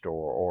vintage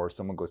store, or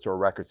someone goes to a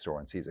record store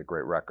and sees a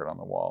great record on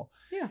the wall.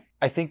 Yeah.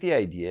 I think the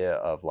idea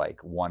of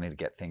like wanting to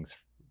get things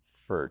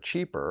for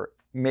cheaper,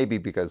 maybe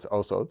because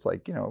also it's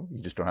like, you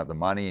just don't have the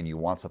money and you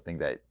want something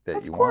that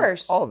you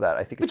want. All of that,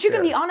 I think But you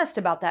can be honest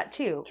about that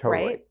too,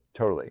 right?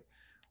 Totally.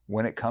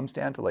 When it comes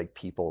down to like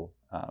people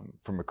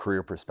from a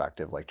career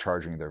perspective, like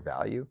charging their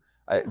value,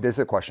 this is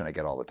a question I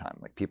get all the time.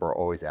 Like people are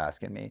always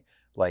asking me,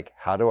 like,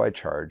 how do I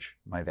charge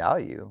my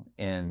value?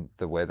 And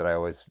the way that I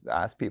always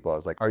ask people, I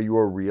was like, are you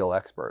a real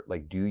expert?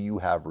 Like, do you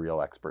have real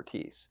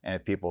expertise? And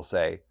if people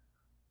say,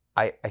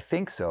 I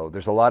think so,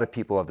 there's a lot of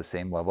people who have the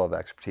same level of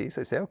expertise.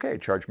 I say, okay,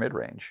 charge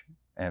mid-range.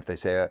 And if they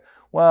say,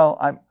 well,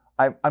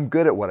 I'm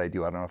good at what I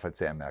do, I don't know if I'd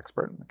say I'm an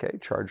expert. Okay,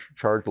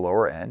 charge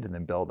lower end and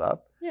then build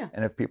up. Yeah.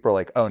 And if people are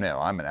like, oh no,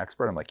 I'm an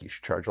expert, I'm like, you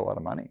should charge a lot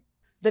of money.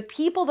 The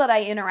people that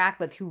I interact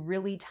with who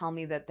really tell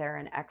me that they're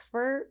an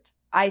expert,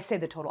 I say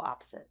the total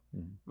opposite.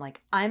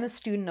 Like, I'm a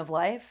student of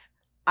life.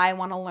 I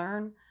want to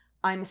learn.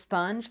 I'm a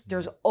sponge.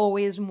 There's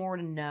always more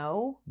to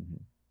know.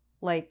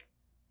 Like,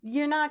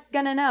 you're not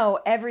going to know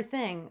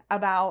everything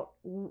about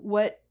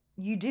what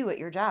you do at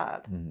your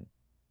job,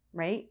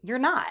 right? You're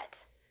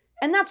not.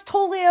 And that's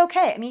totally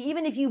okay. I mean,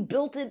 even if you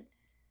built it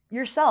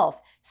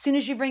yourself, as soon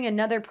as you bring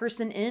another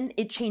person in,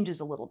 it changes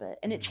a little bit,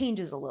 and it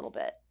changes a little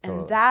bit. Totally.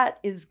 And that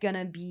is going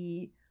to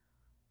be,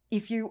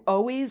 if you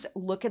always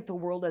look at the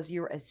world as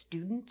you're a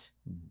student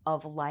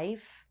of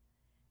life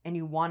and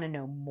you want to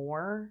know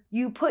more,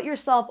 you put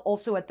yourself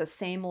also at the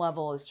same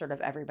level as sort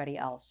of everybody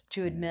else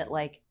to admit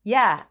like,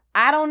 yeah,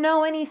 I don't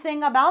know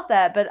anything about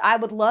that, but I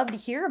would love to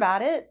hear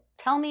about it.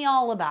 Tell me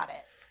all about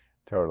it.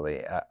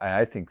 Totally.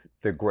 I think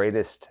the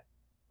greatest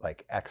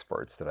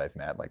experts that I've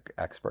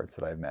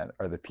met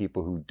are the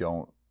people who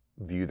don't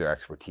view their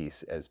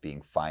expertise as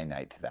being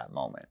finite to that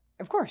moment.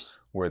 Of course.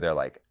 Where they're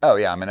like, oh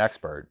yeah, I'm an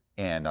expert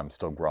and I'm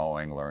still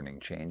growing, learning,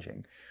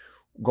 changing.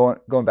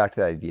 Going back to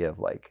that idea of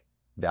like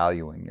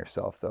valuing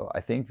yourself though, I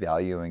think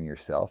valuing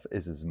yourself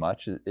is as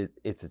much as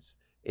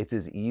it's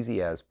as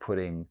easy as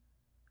putting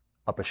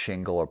up a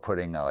shingle or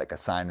putting a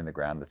sign in the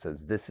ground that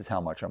says, this is how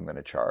much I'm going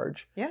to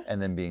charge. Yeah.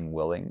 And then being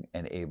willing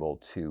and able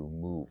to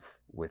move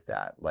with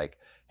that. Like,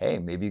 hey,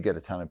 maybe you get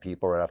a ton of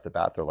people right off the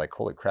bat. They're like,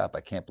 holy crap,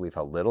 I can't believe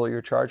how little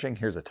you're charging.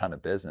 Here's a ton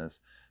of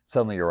business.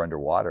 Suddenly you're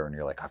underwater and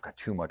you're like, I've got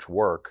too much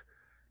work.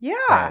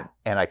 Yeah.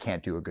 And I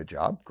can't do a good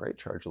job. Great,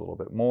 charge a little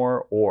bit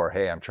more. Or,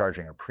 hey, I'm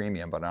charging a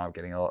premium, but now I'm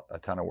getting a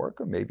ton of work.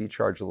 Or maybe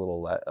charge a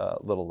little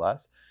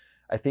less.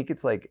 I think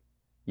it's like,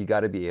 you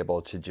got to be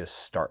able to just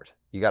start.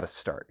 You got to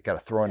start. You got to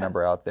throw a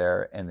number out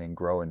there and then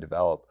grow and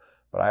develop.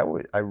 But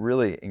I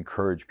really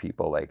encourage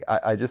people. Like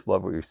I just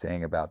love what you're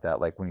saying about that.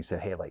 Like when you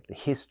said, hey, like the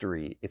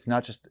history, it's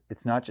not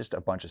just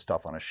a bunch of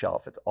stuff on a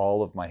shelf. It's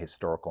all of my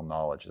historical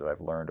knowledge that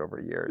I've learned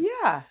over years.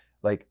 Yeah.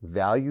 Like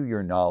value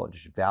your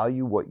knowledge,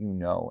 value what you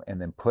know, and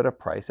then put a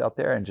price out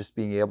there and just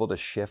being able to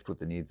shift with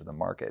the needs of the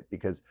market,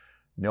 because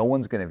no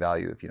one's going to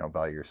value if you don't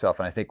value yourself.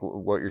 And I think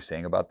what you're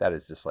saying about that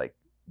is just like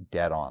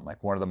dead on,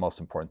 like one of the most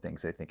important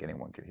things I think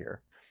anyone could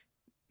hear.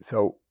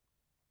 So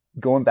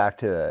going back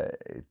to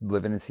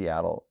living in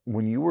Seattle,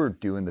 when you were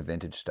doing the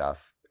vintage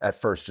stuff at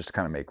first, just to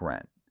kind of make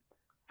rent,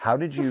 how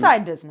did you? It's a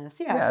side business,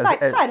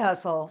 side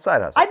hustle.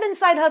 Side hustle. I've been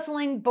side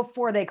hustling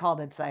before they called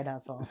it side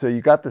hustle. So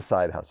you got the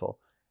side hustle.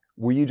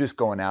 Were you just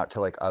going out to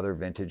like other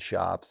vintage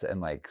shops and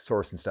like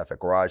sourcing stuff at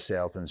garage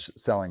sales and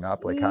selling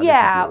up? Like, how did you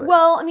do it?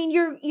 Well, I mean,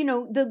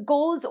 the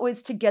goal is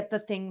always to get the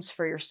things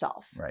for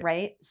yourself,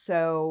 right?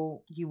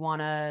 So you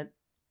want to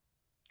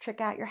trick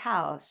out your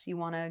house. You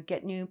want to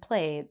get new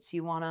plates.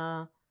 You want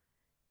to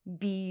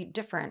be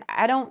different.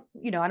 I don't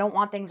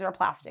want things that are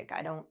plastic.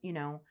 I don't,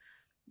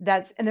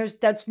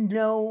 that's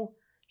no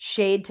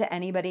shade to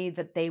anybody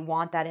that they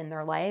want that in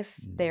their life.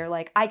 Mm-hmm. They're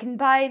like, I can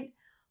buy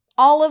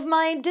all of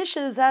my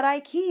dishes at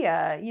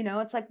IKEA.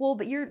 It's like, well,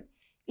 but you're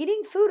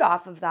eating food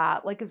off of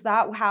that. Like, is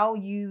that how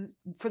you,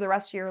 for the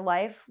rest of your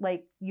life,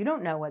 like, you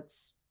don't know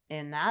what's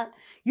in that.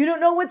 You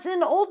don't know what's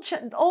in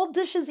old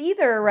dishes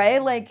either,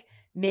 right? Like,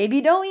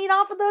 maybe don't eat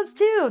off of those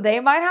too. They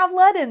might have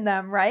lead in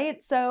them,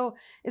 right? So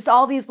it's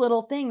all these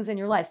little things in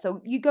your life.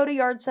 So you go to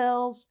yard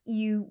sales,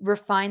 you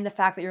refine the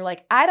fact that you're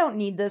like, I don't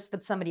need this,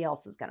 but somebody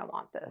else is going to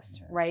want this,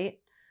 Yeah. right?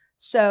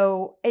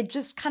 So it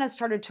just kind of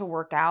started to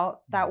work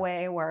out that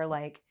way where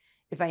like,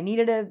 if I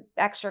needed an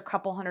extra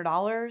couple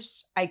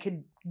 $100s, I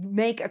could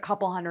make a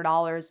couple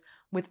 $100s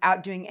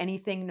without doing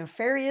anything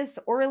nefarious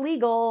or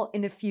illegal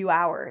in a few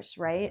hours,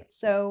 right?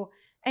 So,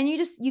 and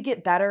you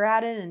get better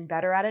at it and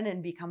better at it, and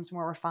it becomes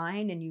more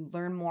refined, and you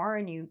learn more,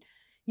 and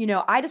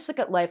I just look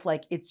at life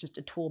like it's just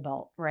a tool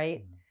belt,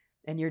 right?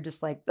 And you're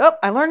just like, oh,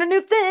 I learned a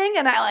new thing,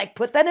 and I like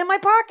put that in my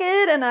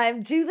pocket, and I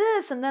do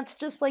this, and that's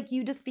just like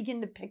you just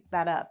begin to pick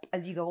that up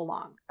as you go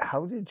along.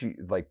 How did you,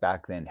 like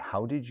back then,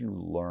 how did you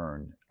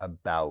learn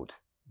about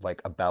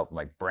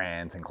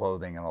brands and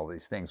clothing and all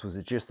these things? Was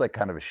it just like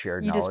kind of a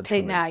shared You knowledge?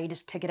 you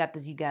just pick it up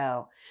as you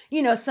go.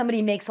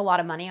 Somebody makes a lot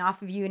of money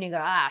off of you, and you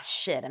go,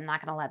 shit, I'm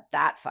not going to let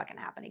that fucking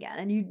happen again.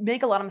 And you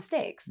make a lot of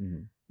mistakes,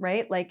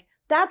 right? Like,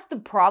 that's the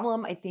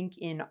problem, I think,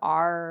 in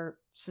our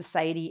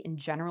society in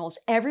general, is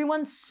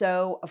everyone's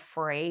so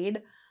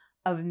afraid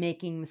of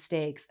making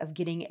mistakes, of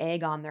getting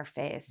egg on their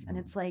face. And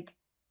it's like,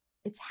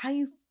 it's how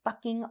you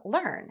fucking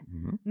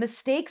learn.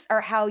 Mistakes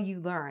are how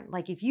you learn.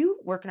 Like, if you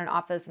work in an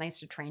office, and I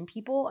used to train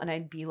people, and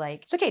I'd be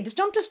like, it's okay, just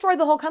don't destroy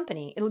the whole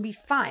company. It'll be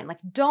fine. Like,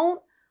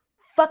 don't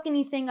fuck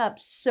anything up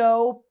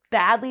so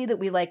badly that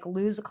we like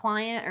lose a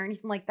client or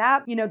anything like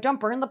that.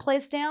 Don't burn the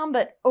place down.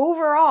 But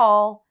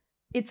overall,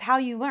 it's how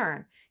you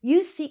learn.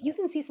 You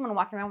can see someone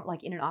walking around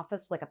like in an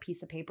office with like a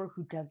piece of paper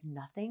who does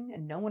nothing,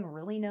 and no one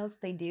really knows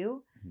what they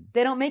do.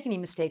 They don't make any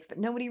mistakes,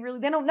 but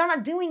they're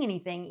not doing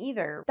anything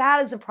either.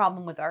 That is a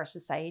problem with our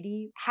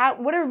society.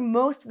 What are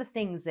most of the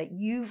things that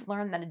you've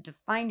learned that have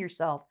defined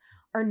yourself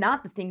are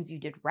not the things you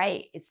did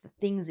right. It's the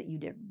things that you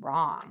did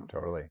wrong.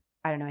 Totally.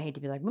 I don't know. I hate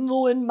to be like,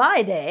 well, in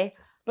my day,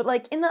 but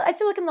like I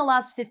feel like in the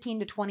last 15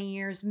 to 20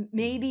 years,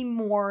 maybe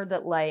more,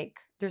 that like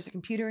there's a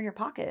computer in your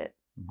pocket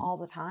all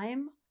the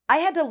time. I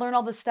had to learn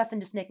all this stuff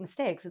and just make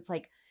mistakes. It's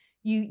like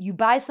you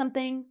buy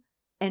something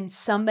and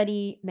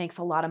somebody makes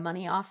a lot of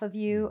money off of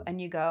you,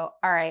 and you go,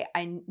 all right,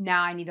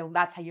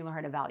 that's how you learn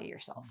how to value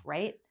yourself,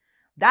 right?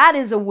 That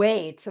is a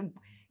way to,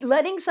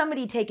 letting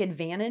somebody take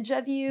advantage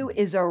of you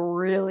is a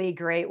really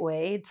great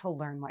way to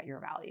learn what your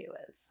value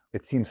is.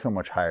 It seems so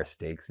much higher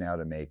stakes now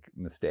to make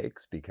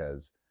mistakes,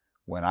 because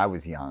when I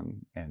was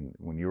young and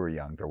when you were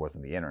young, there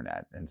wasn't the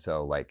internet. And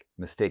so like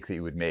mistakes that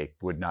you would make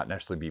would not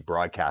necessarily be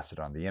broadcasted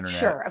on the internet.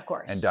 Sure, of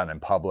course. And done in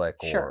public,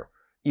 or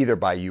either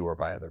by you or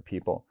by other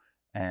people.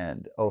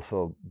 And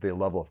also the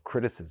level of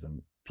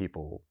criticism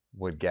people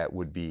would get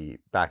would be,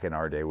 back in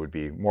our day, would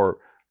be more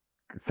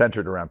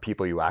centered around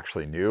people you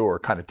actually knew or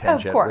kind of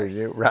tangentially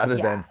knew, rather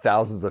than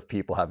thousands of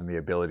people having the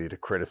ability to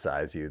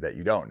criticize you that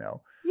you don't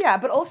know. Yeah,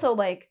 but also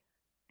like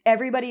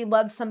everybody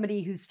loves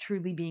somebody who's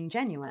truly being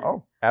genuine.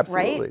 Oh,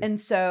 absolutely. Right? And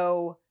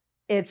so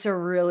it's a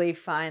really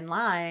fine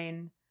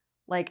line.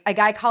 Like, a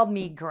guy called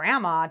me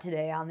grandma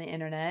today on the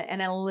internet,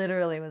 and I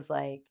literally was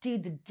like,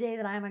 dude, the day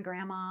that I'm a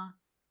grandma,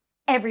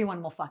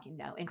 everyone will fucking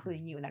know,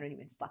 including you, and I don't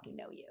even fucking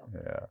know you.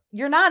 Yeah.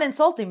 You're not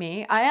insulting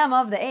me. I am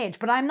of the age,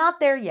 but I'm not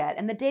there yet.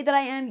 And the day that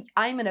I am,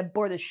 I'm going to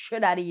bore the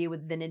shit out of you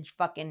with vintage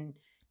fucking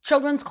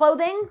children's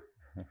clothing.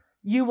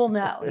 You will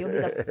know. You'll be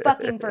the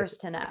fucking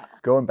first to know.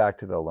 Going back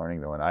to the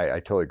learning though, and I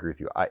totally agree with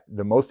you.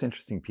 The most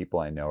interesting people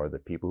I know are the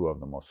people who have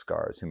the most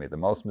scars, who made the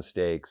most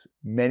mistakes.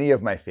 Many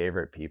of my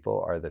favorite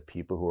people are the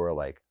people who are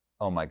like,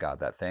 oh my God,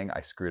 that thing,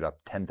 I screwed up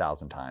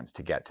 10,000 times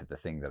to get to the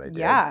thing that I did.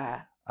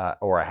 Yeah.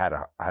 Or I had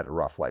a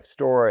rough life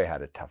story, I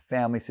had a tough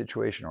family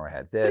situation, or I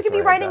had this. But it could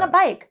be riding a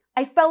bike.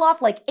 I fell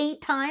off like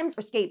 8 times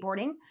for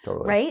skateboarding,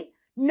 right?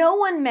 No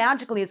one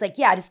magically is like,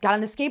 yeah, I just got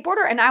on a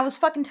skateboarder and I was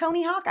fucking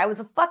Tony Hawk. I was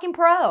a fucking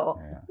pro.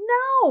 Yeah.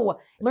 No.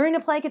 Learning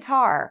to play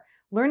guitar,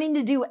 learning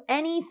to do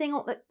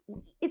anything.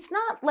 It's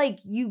not like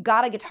you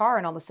got a guitar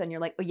and all of a sudden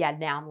you're like, oh yeah,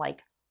 now I'm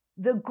like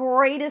the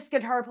greatest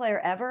guitar player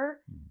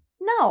ever.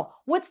 No.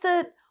 What's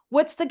the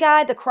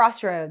guy, the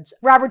Crossroads?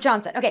 Robert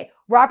Johnson. Okay,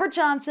 Robert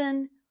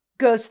Johnson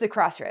goes to the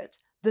Crossroads.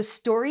 The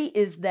story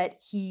is that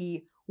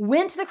he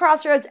went to the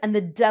Crossroads and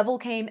the devil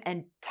came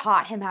and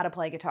taught him how to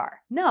play guitar.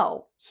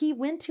 No, he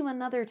went to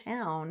another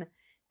town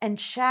and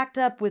shacked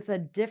up with a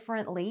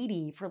different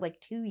lady for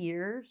like 2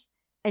 years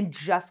and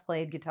just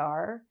played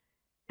guitar.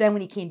 Then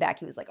when he came back,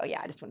 he was like, oh yeah,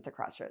 I just went to the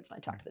Crossroads and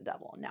I talked to the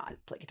devil and now I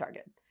play guitar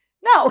good.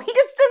 No, he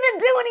just didn't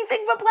do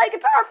anything but play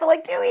guitar for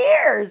like 2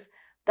 years.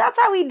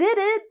 That's how he did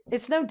it.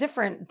 It's no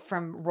different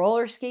from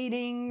roller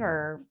skating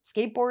or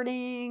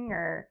skateboarding,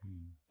 or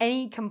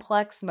any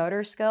complex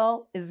motor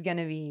skill is going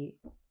to be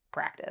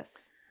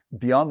practice.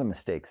 Beyond the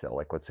mistakes though,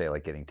 like let's say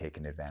like getting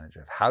taken advantage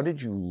of, how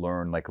did you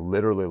learn, like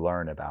literally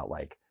learn about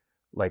like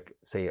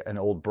say an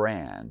old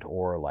brand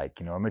or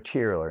like, a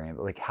material or anything?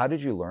 Like how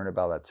did you learn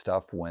about that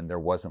stuff when there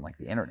wasn't like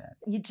the internet?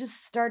 You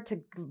just start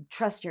to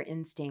trust your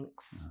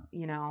instincts.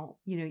 You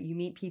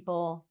meet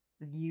people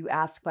You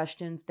ask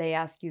questions, they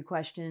ask you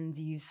questions,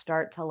 you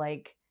start to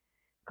like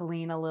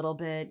glean a little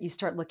bit. You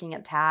start looking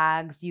at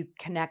tags, you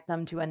connect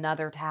them to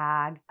another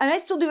tag. And I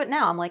still do it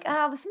now. I'm like,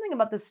 there's something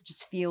about this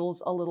just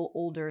feels a little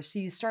older. So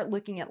you start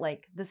looking at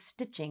like the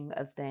stitching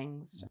of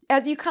things.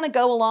 As you kind of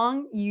go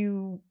along,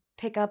 you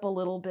pick up a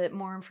little bit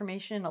more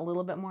information, a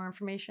little bit more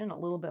information, a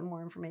little bit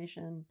more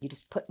information. You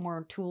just put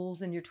more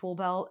tools in your tool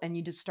belt and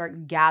you just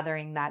start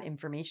gathering that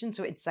information.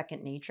 So it's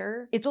second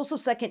nature. It's also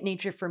second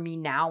nature for me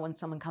now when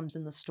someone comes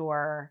in the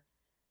store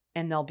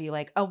and they'll be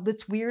like, oh,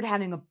 it's weird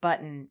having a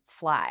button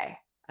fly.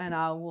 And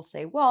I will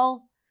say,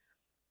 well,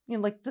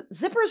 like the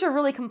zippers are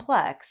really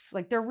complex.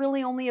 Like they're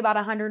really only about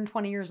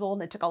 120 years old.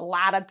 And it took a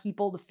lot of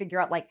people to figure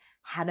out like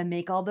how to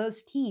make all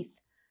those teeth.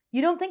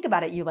 You don't think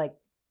about it. You like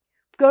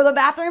go to the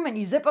bathroom and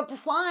you zip up the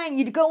flying,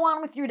 you go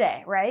on with your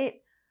day, right?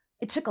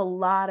 It took a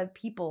lot of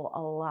people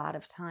a lot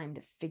of time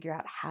to figure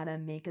out how to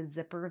make a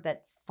zipper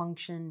that's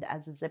functioned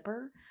as a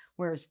zipper,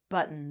 whereas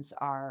buttons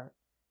are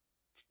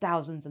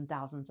thousands and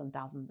thousands and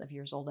thousands of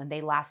years old and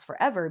they last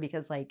forever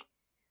because like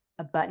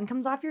a button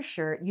comes off your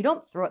shirt, you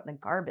don't throw it in the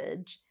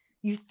garbage.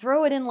 You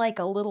throw it in like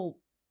a little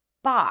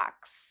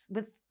box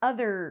with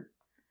other,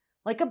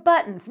 like a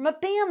button from a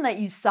band that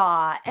you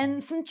saw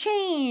and some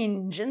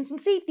change and some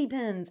safety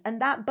pins.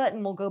 And that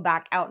button will go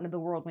back out into the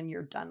world when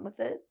you're done with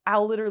it.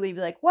 I'll literally be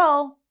like,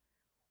 well,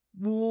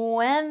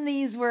 when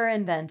these were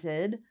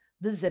invented,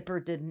 the zipper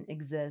didn't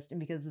exist. And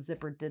because the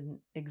zipper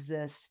didn't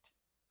exist,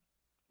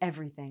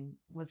 everything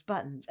was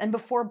buttons. And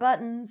before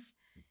buttons,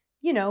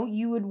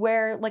 you would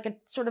wear like a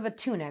sort of a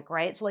tunic,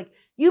 right? So like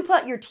you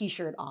put your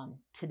t-shirt on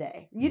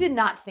today. You did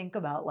not think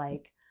about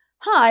like,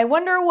 I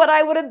wonder what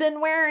I would have been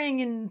wearing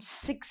in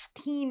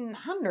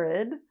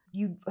 1600.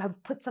 You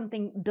have put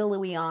something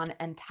billowy on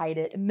and tied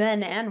it.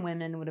 Men and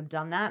women would have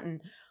done that.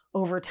 And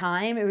over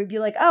time, it would be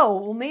like, oh,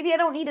 well, maybe I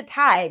don't need a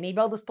tie. Maybe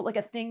I'll just put like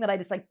a thing that I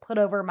just like put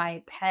over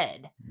my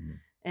head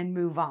and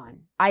move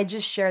on. I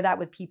just share that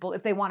with people.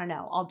 If they want to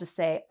know, I'll just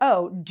say,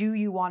 oh, do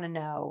you want to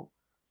know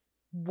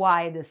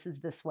why this is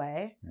this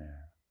way? Yeah.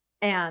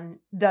 And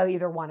they'll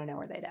either want to know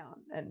or they don't.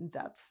 And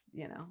that's,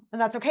 and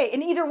that's okay.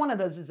 And either one of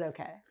those is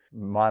okay.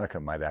 Monica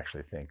might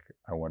actually think,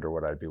 I wonder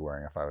what I'd be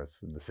wearing if I was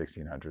in the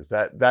 1600s.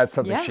 That's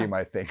something she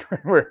might think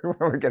when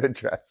we get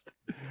dressed.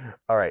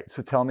 All right.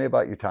 So tell me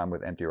about your time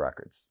with Empty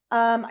Records.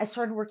 I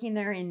started working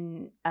there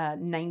in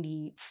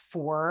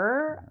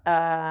 94.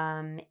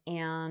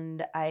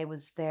 And I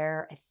was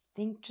there, I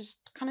think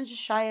just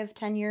shy of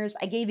 10 years.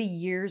 I gave a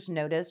year's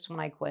notice when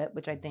I quit,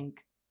 which I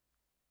think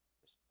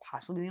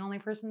possibly the only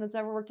person that's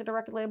ever worked at a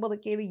record label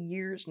that gave a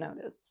year's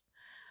notice.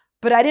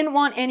 But I didn't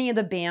want any of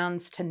the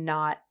bands to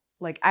not,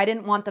 like, I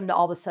didn't want them to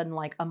all of a sudden,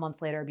 like a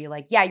month later, be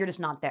like, yeah, you're just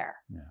not there.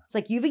 Yeah. It's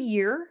like, you have a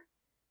year,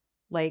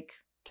 like,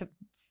 to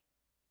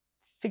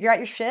figure out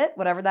your shit,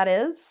 whatever that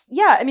is.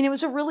 Yeah, I mean, it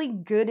was a really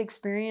good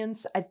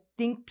experience. I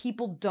think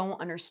people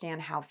don't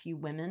understand how few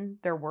women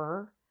there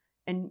were.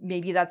 And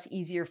maybe that's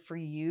easier for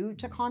you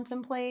to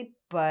contemplate,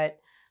 but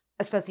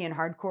especially in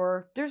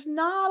hardcore, there's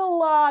not a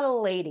lot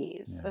of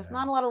ladies. Yeah. There's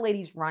not a lot of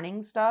ladies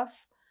running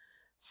stuff.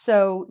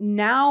 So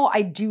now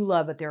I do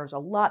love that there's a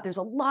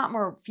lot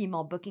more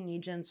female booking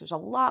agents. There's a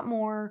lot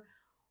more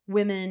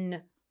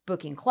women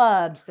booking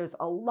clubs. There's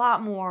a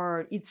lot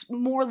more, it's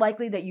more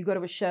likely that you go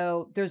to a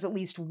show, there's at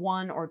least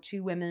one or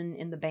two women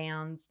in the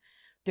bands.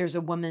 There's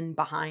a woman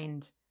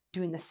behind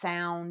doing the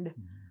sound.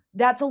 Mm-hmm.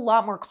 That's a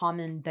lot more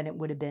common than it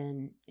would have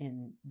been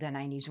in the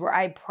 90s, where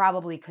I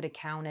probably could have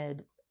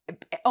counted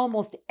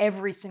almost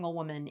every single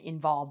woman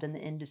involved in the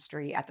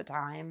industry at the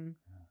time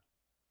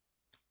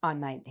on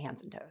my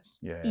hands and toes.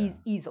 Yeah.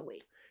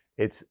 Easily.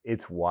 It's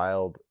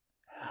wild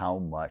how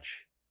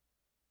much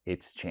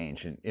it's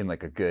changed in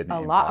like a good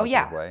and lot.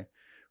 Positive way.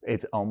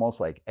 It's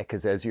almost like,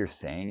 because as you're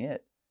saying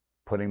it,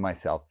 putting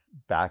myself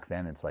back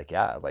then, it's like,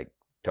 yeah, like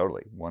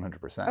totally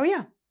 100%. Oh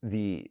yeah.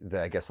 The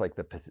I guess like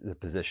the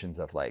positions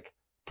of like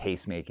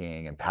taste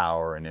making and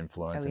power and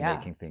influence and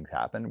making things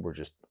happen were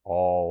just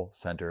all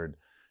centered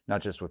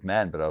not just with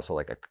men, but also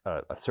like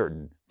a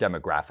certain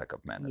demographic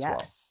of men as well.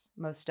 Yes,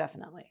 most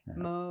definitely. Yeah.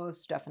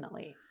 Most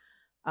definitely.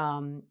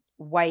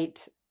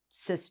 White,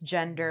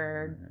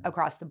 cisgendered,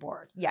 across the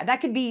board. Yeah,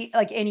 that could be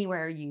like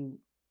anywhere you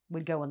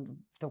would go in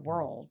the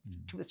world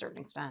to a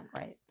certain extent,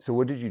 right? So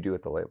what did you do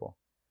at the label?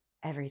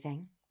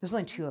 Everything. There's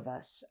only two of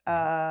us.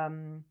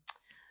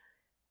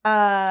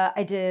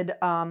 I did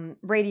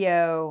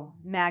radio,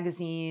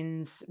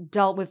 magazines,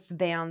 dealt with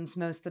bands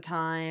most of the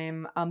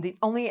time. The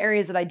only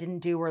areas that I didn't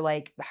do were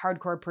like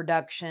hardcore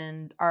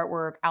production,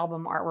 artwork,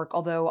 album artwork,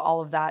 although all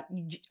of that,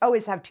 you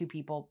always have two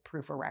people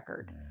proof a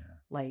record. Yeah.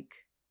 Like,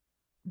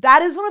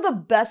 that is one of the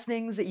best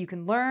things that you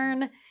can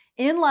learn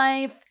in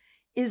life,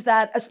 is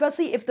that,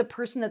 especially if the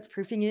person that's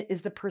proofing it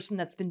is the person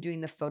that's been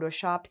doing the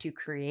Photoshop to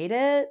create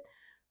it,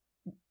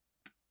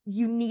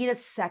 you need a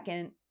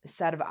second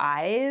set of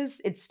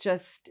eyes. It's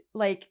just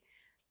like,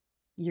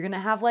 you're going to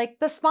have like,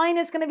 the spine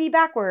is going to be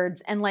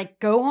backwards, and like,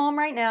 go home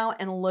right now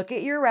and look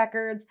at your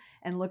records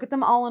and look at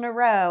them all in a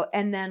row.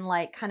 And then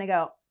like kind of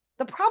go,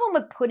 the problem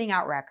with putting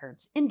out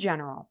records in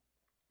general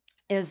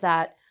is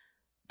that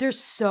There's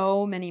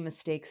so many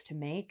mistakes to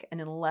make, and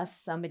unless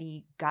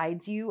somebody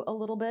guides you a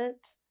little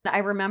bit. I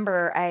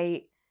remember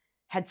I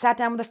had sat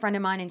down with a friend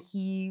of mine, and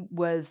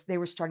they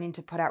were starting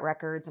to put out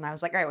records, and I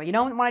was like, all right, well, you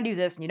don't want to do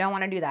this, and you don't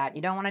want to do that,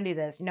 you don't want to do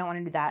this, you don't want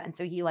to do that. And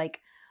so he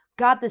like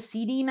got the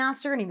CD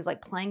master, and he was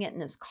like playing it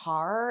in his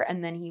car,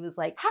 and then he was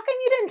like, how come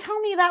you didn't tell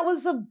me that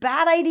was a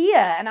bad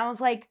idea? And I was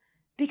like,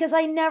 because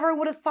I never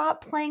would have thought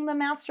playing the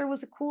master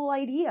was a cool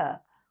idea.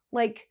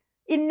 Like,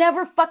 it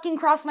never fucking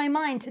crossed my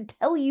mind to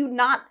tell you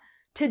not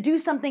to do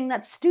something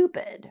that's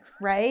stupid,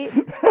 right?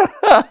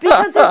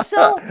 because there's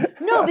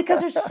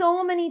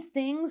so many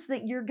things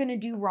that you're going to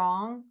do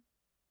wrong.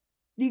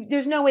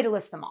 There's no way to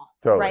list them all,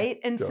 Totally, right?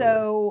 And totally.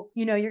 so,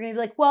 you're going to be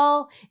like,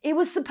 well, it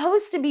was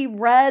supposed to be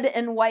red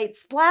and white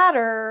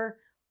splatter,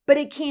 but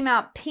it came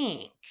out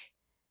pink.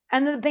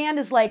 And the band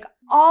is like,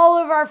 all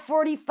of our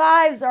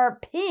 45s are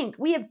pink.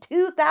 We have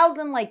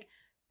 2,000 like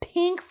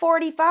pink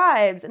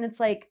 45s. And it's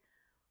like,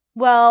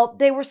 well,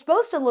 they were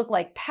supposed to look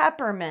like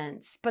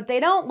peppermints, but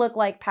they don't look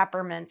like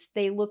peppermints.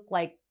 They look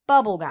like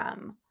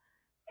bubblegum.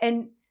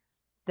 And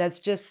that's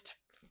just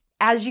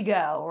as you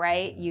go,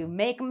 right? You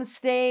make a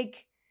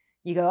mistake.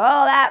 You go,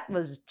 oh, that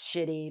was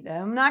shitty.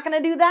 I'm not going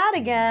to do that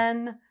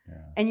again. Yeah.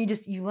 And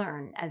you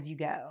learn as you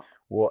go.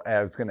 Well,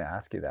 I was going to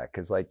ask you that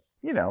because, like,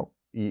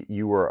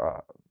 you were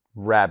a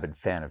rabid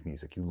fan of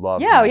music. You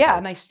loved music. Yeah.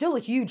 I'm still a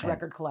huge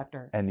record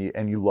collector. And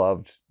you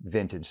loved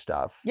vintage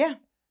stuff. Yeah.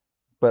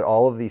 But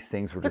all of these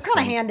things were they're kind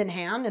of hand in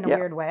hand in a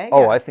weird way.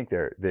 Oh, yeah. I think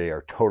they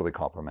are totally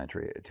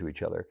complementary to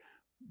each other.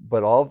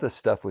 But all of this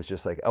stuff was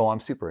just like, oh, I'm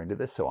super into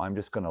this, so I'm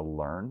just going to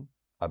learn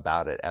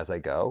about it as I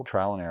go.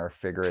 Trial and error,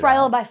 figure it out.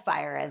 Trial by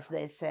fire, as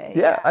they say.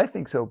 Yeah, I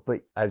think so.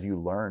 But as you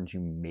learned, you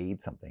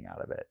made something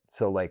out of it.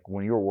 So like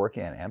when you were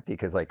working on Empty,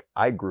 because like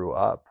I grew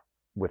up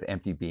with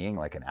Empty being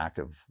like an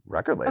active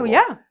record label.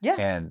 Oh, yeah.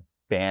 And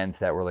bands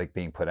that were like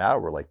being put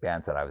out were like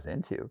bands that I was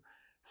into.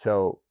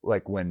 So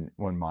like when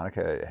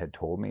Monica had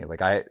told me,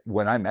 like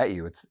when I met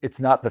you, it's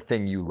not the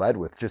thing you led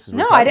with, just as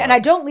and I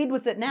don't lead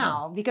with it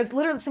now because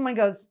literally someone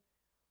goes,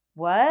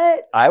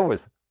 "What?" I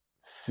was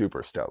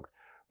super stoked,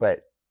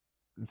 but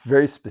it's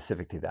very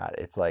specific to that.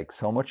 It's like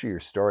so much of your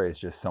story is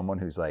just someone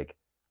who's like,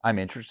 I'm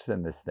interested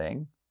in this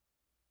thing,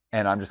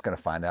 and I'm just going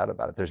to find out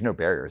about it. There's no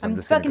barriers. I'm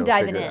just fucking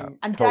gonna diving in.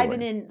 I'm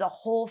diving in the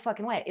whole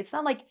fucking way. It's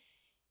not like.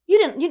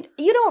 You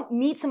don't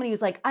meet somebody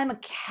who's like, I'm a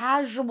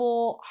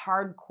casual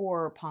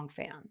hardcore punk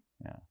fan.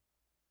 Yeah.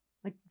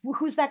 Like,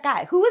 who's that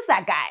guy? Who is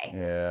that guy?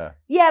 Yeah.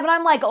 Yeah, but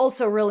I'm like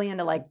also really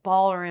into like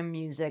ballroom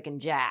music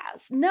and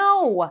jazz.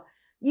 No,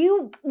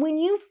 when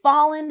you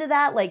fall into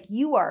that, like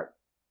you are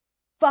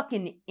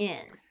fucking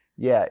in.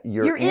 Yeah,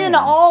 you're in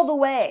all the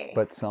way.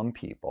 But some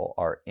people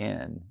are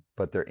in,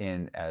 but they're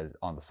in as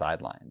on the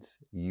sidelines.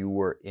 You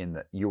were in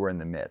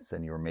the midst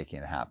and you were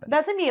making it happen.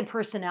 That's gonna be a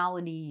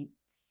personality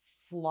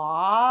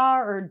flaw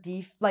or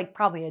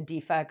probably a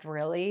defect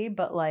really,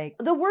 but like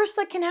the worst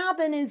that can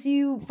happen is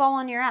you fall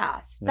on your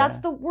ass. Yeah. That's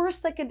the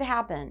worst that could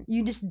happen.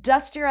 You just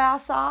dust your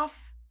ass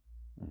off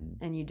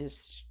and you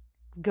just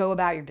go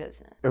about your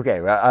business.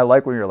 Okay, I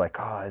like when you're like,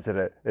 oh, is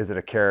it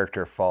a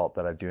character fault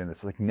that I'm doing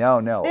this? Like, no.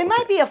 It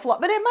might be a flaw,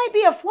 but it might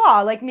be a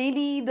flaw. Like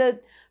maybe the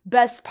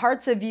best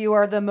parts of you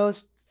are the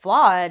most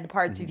flawed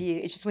parts of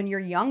you. It's just when you're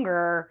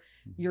younger,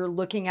 you're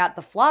looking at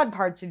the flawed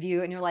parts of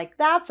you and you're like,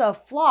 that's a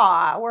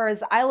flaw.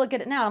 Whereas I look at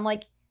it now, I'm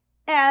like,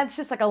 it's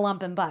just like a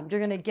lump and bump. You're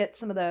going to get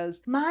some of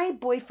those. My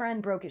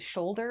boyfriend broke his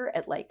shoulder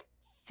at like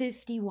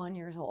 51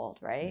 years old,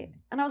 right?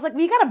 And I was like,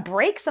 well, you got to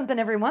break something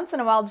every once in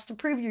a while just to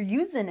prove you're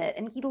using it.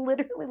 And he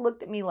literally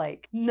looked at me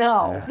like,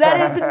 no,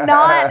 that is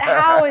not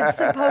how it's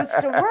supposed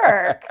to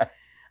work. And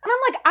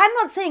I'm like, I'm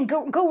not saying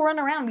go run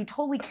around and be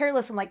totally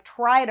careless and like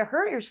try to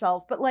hurt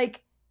yourself, but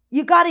like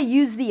you got to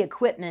use the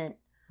equipment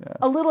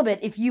a little bit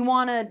if you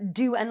want to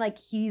do, and like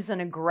he's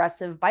an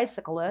aggressive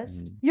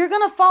bicyclist, you're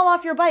going to fall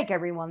off your bike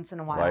every once in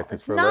a while.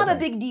 It's not a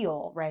big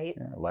deal, right?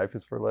 Yeah, life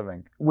is for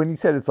living. When you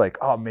said it's like,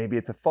 oh, maybe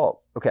it's a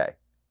fault. Okay.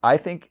 I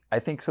think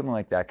something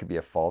like that could be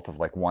a fault of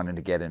like wanting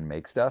to get in and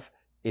make stuff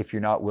if you're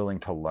not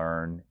willing to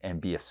learn and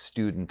be a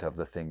student of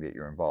the thing that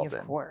you're involved in.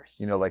 Of course.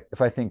 Like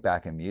if I think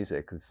back in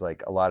music, it's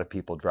like a lot of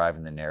people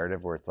driving the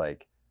narrative where it's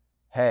like,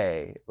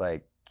 hey,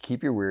 like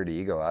keep your weird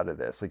ego out of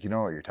this. Like, you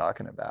know what you're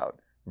talking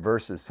about.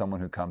 Versus someone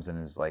who comes in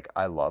and is like,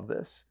 I love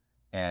this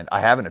and I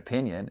have an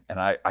opinion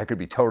and I could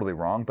be totally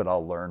wrong, but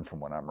I'll learn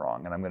from when I'm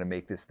wrong and I'm going to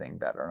make this thing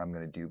better and I'm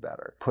going to do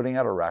better. Putting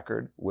out a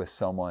record with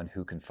someone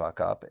who can fuck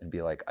up and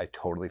be like, I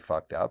totally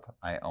fucked up,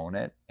 I own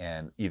it,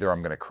 and either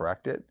I'm going to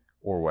correct it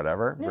or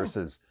whatever,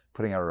 versus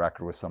putting out a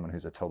record with someone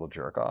who's a total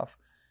jerk off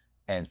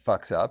and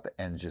fucks up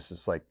and just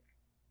is like,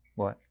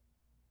 what?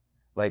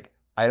 Like,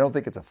 I don't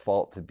think it's a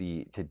fault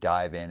to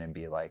dive in and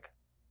be like,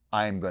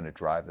 I'm going to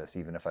drive this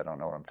even if I don't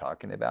know what I'm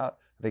talking about.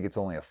 I think it's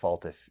only a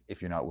fault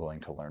if you're not willing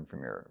to learn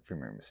from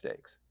your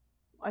mistakes.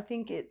 I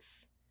think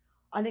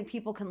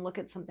people can look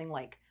at something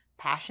like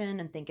passion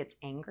and think it's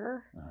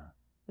anger.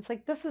 It's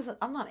like,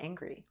 I'm not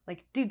angry.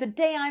 Like, dude, the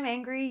day I'm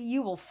angry,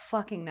 you will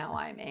fucking know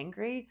I'm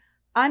angry.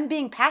 I'm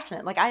being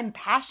passionate. Like, I'm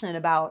passionate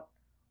about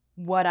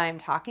what I'm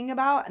talking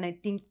about. And I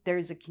think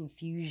there's a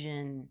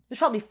confusion. There's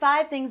probably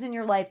 5 things in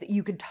your life that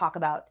you could talk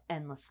about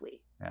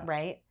endlessly,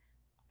 right?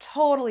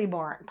 Totally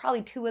boring.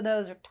 Probably 2 of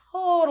those are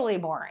totally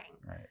boring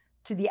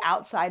to the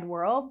outside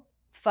world.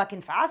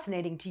 Fucking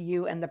fascinating to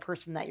you and the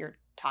person that you're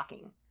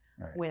talking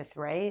with,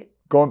 right?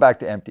 Going back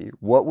to Empty,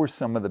 what were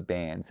some of the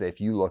bands that,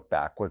 if you look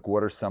back, like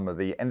what are some of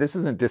the, and this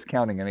isn't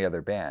discounting any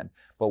other band,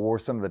 but what were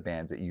some of the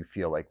bands that you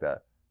feel like the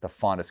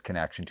fondest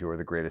connection to, or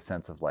the greatest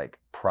sense of like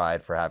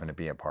pride for having to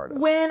be a part of?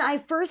 When I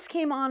first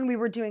came on, we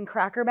were doing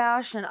Cracker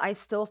Bash, and I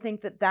still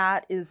think that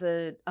that is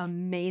an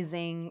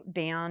amazing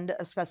band,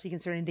 especially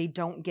considering they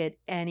don't get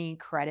any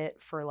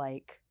credit for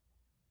like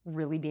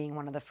really being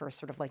one of the first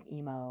sort of like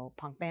emo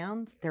punk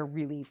bands. They're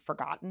really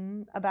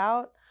forgotten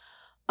about.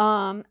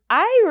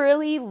 I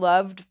really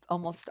loved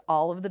almost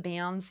all of the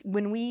bands.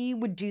 When we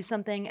would do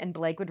something and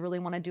Blake would really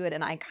want to do it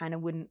and I kind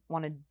of wouldn't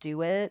want to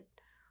do it,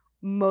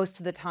 most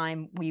of the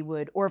time we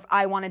would, or if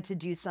I wanted to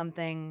do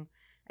something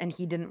and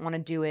he didn't want to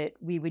do it,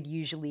 we would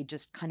usually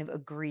just kind of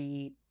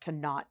agree to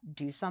not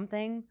do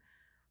something,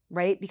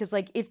 right? Because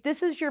like, if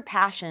this is your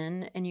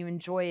passion and you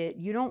enjoy it,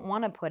 you don't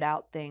want to put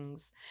out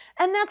things.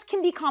 And that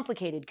can be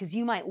complicated because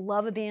you might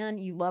love a band,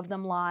 you love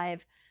them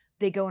live,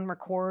 they go and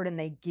record and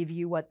they give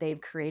you what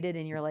they've created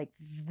and you're like,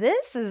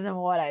 this isn't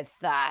what I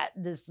thought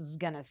this was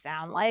going to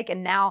sound like.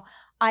 And now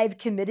I've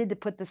committed to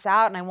put this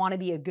out and I want to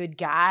be a good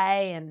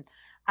guy and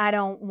I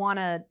don't want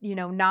to,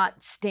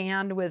 not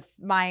stand with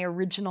my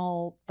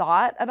original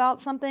thought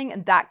about something.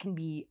 And that can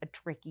be a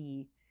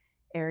tricky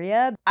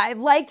area. I've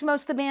liked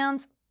most of the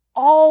bands,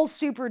 all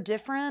super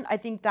different. I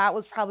think that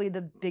was probably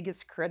the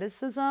biggest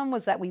criticism,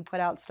 was that we put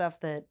out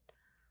stuff that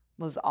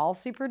was all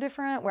super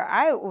different, where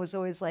I was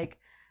always like,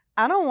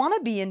 I don't want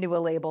to be into a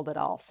label that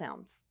all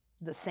sounds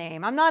the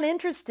same. I'm not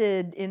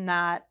interested in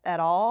that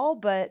at all.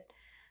 But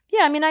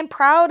yeah, I mean, I'm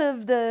proud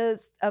of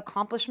the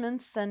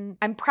accomplishments, and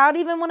I'm proud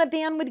even when a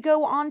band would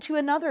go on to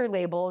another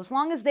label, as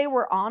long as they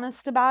were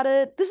honest about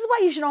it. This is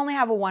why you should only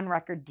have a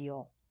 1-record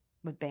deal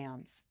with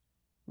bands,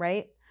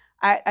 right?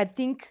 I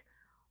think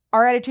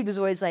our attitude was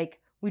always like,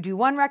 we do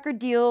 1-record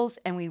deals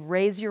and we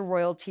raise your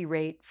royalty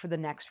rate for the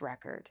next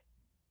record,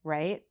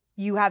 right?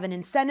 You have an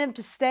incentive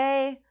to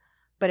stay,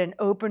 but an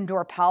open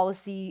door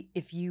policy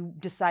if you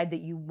decide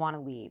that you want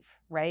to leave,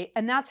 right?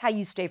 And that's how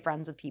you stay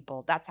friends with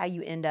people. That's how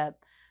you end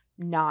up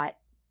not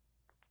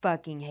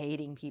fucking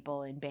hating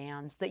people in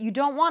bands that you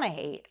don't want to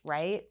hate,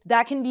 right?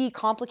 That can be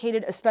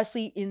complicated,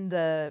 especially in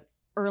the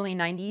early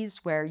 90s,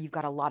 where you've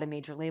got a lot of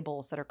major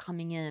labels that are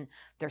coming in,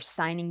 they're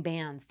signing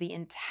bands, the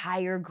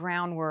entire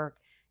groundwork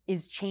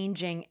is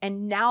changing.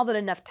 And now that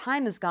enough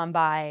time has gone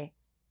by,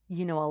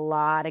 a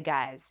lot of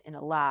guys in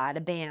a lot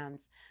of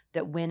bands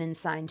that went and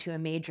signed to a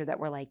major that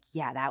were like,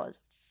 yeah, that was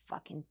a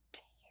fucking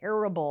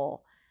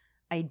terrible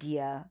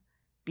idea,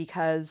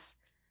 because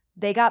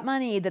they got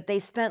money that they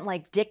spent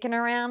like dicking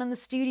around in the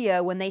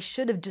studio when they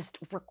should have just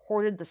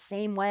recorded the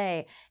same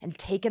way and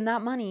taken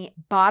that money,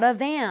 bought a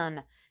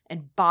van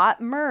and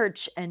bought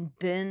merch and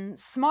been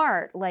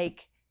smart.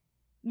 Like,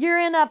 you're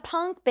in a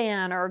punk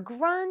band or a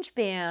grunge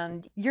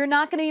band. You're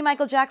not going to be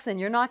Michael Jackson.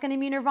 You're not going to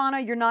be Nirvana.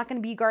 You're not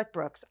going to be Garth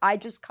Brooks. I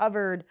just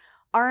covered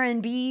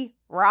R&B,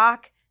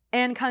 rock,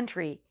 and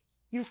country.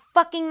 You're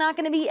fucking not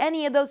going to be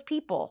any of those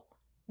people.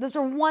 Those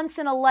are once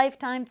in a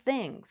lifetime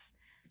things.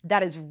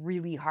 That is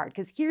really hard,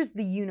 because here's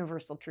the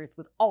universal truth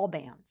with all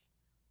bands.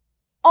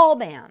 All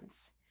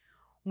bands.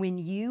 When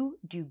you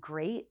do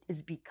great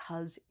is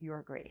because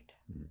you're great.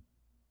 Mm-hmm.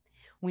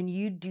 When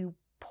you do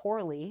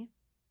poorly,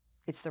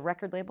 it's the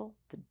record label,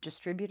 the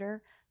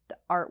distributor, the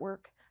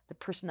artwork, the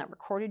person that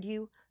recorded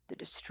you, the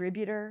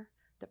distributor,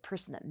 the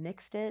person that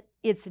mixed it.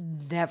 It's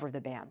never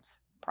the band's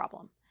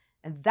problem.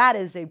 And that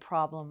is a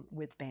problem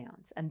with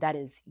bands. And that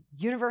is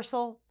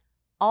universal.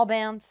 All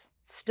bands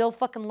still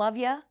fucking love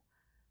you.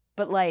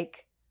 But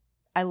like,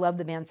 I love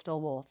the band Still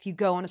Wool. If you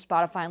go on to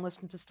Spotify and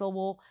listen to Still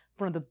Wool,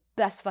 one of the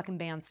best fucking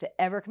bands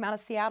to ever come out of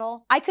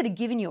Seattle. I could have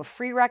given you a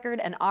free record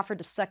and offered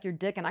to suck your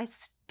dick, and I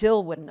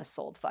still wouldn't have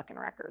sold fucking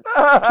records.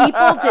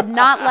 People did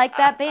not like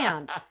that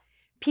band.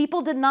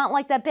 People did not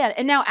like that band.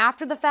 And now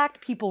after the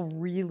fact, people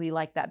really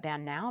like that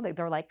band now.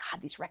 They're like,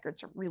 God, these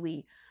records are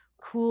really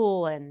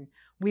cool and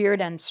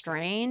weird and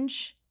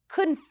strange.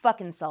 Couldn't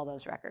fucking sell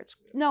those records.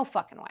 No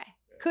fucking way.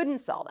 Couldn't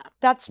sell them.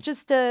 That's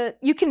just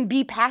you can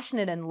be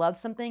passionate and love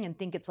something and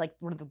think it's like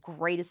one of the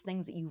greatest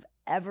things that you've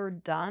ever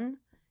done.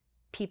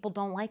 People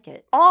don't like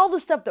it. All the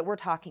stuff that we're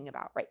talking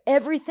about, right?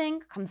 Everything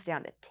comes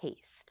down to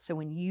taste. So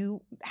when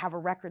you have a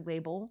record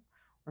label,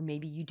 or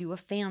maybe you do a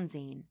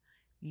fanzine,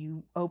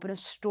 you open a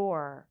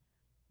store,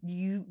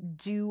 you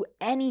do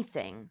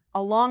anything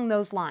along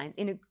those lines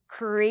in a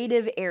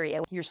creative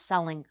area, you're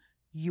selling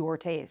your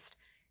taste.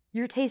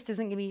 Your taste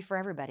isn't going to be for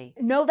everybody.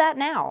 Know that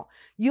now.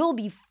 You'll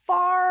be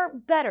far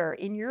better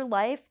in your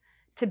life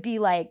to be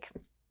like,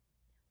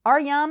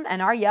 our yum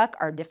and our yuck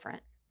are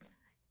different.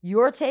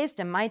 Your taste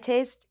and my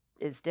taste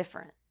is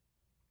different.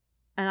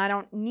 And I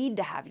don't need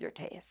to have your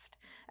taste.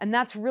 And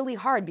that's really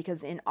hard,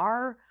 because in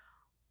our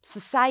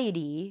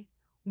society,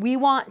 We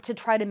want to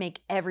try to make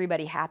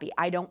everybody happy.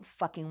 I don't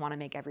fucking want to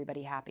make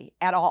everybody happy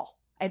at all.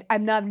 I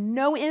have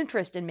no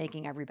interest in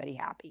making everybody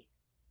happy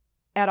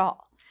at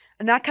all.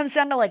 And that comes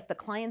down to like the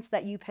clients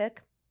that you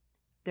pick.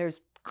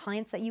 There's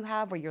clients that you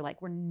have where you're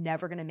like, we're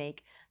never going to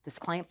make this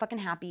client fucking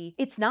happy.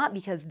 It's not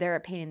because they're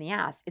a pain in the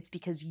ass. It's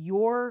because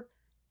your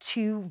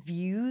two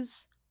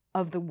views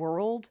of the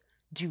world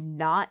do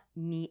not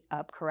meet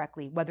up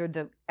correctly, whether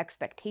the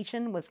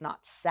expectation was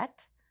not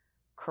set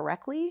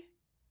correctly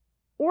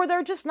or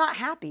they're just not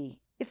happy.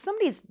 If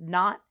somebody's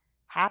not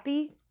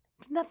happy,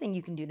 there's nothing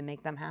you can do to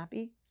make them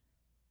happy.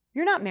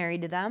 You're not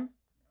married to them.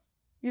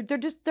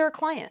 They're a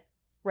client,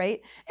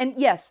 right? And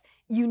yes,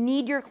 you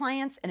need your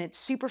clients and it's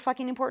super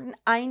fucking important.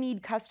 I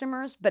need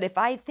customers, but if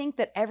I think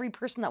that every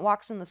person that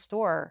walks in the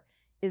store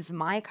is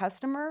my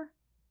customer,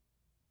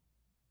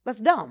 that's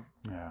dumb.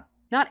 Yeah.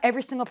 Not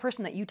every single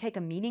person that you take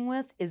a meeting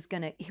with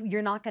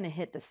you're not gonna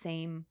hit the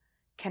same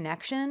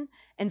connection.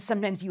 And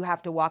sometimes you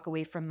have to walk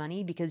away from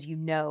money because you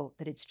know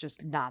that it's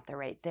just not the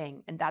right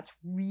thing. And that's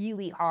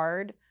really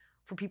hard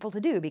for people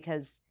to do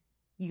because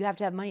you have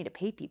to have money to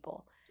pay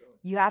people.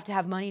 You have to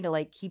have money to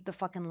like keep the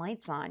fucking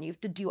lights on. You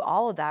have to do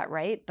all of that,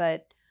 right?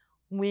 But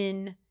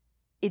when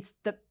it's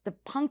the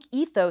punk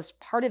ethos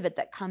part of it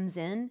that comes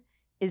in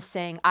is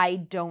saying, I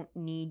don't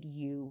need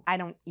you. I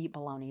don't eat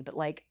bologna, but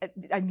like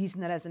I'm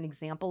using that as an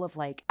example of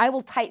like, I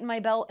will tighten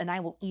my belt and I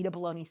will eat a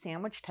bologna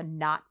sandwich to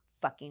not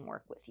fucking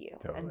work with you.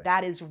 Totally. And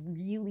that is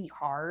really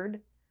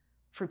hard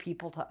for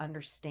people to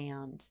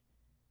understand.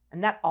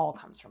 And that all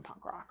comes from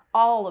punk rock.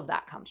 All of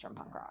that comes from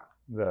punk rock.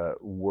 The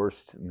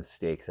worst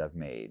mistakes I've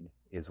made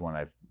is when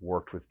I've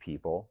worked with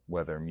people,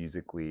 whether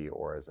musically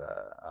or as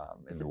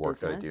in the work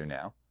that I do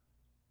now,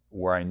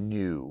 where I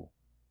knew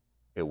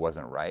it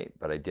wasn't right,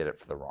 but I did it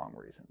for the wrong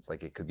reasons.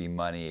 Like it could be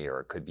money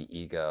or it could be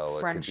ego,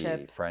 friendship. It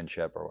could be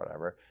friendship or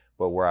whatever.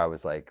 But where I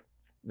was like,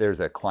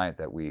 there's a client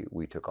that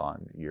we took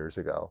on years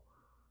ago.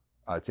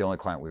 It's the only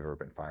client we've ever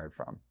been fired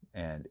from.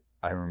 And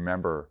I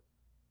remember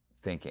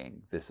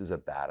thinking, this is a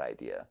bad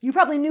idea. You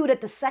probably knew it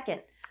at the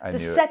second.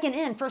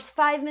 First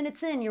 5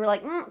 minutes in, you were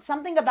like,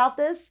 something about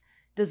this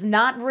does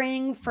not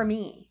ring for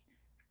me.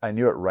 I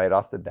knew it right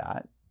off the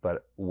bat,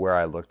 but where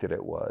I looked at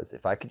it was,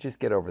 if I could just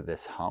get over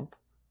this hump,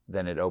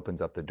 then it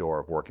opens up the door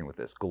of working with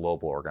this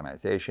global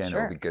organization. Sure.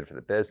 It'll be good for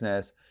the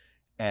business.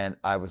 And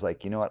I was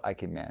like, you know what, I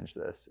can manage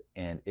this.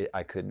 And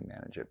I couldn't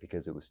manage it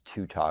because it was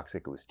too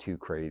toxic. It was too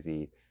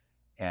crazy.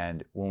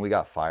 And when we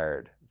got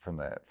fired from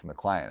the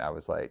client, I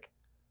was like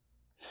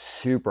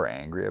super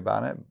angry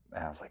about it.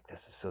 And I was like,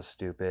 this is so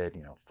stupid.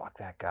 Fuck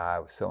that guy. I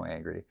was so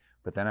angry.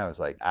 But then I was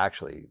like,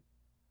 actually,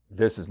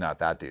 this is not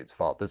that dude's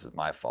fault. This is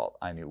my fault.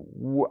 I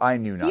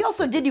knew not. He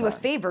also did you a on.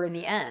 favor in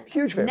the end.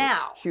 Huge favor.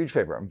 Now. Huge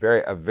favor. I'm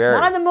very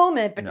not in the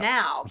moment, but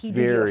now he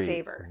did you a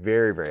favor.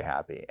 Very, very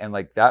happy. And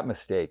like that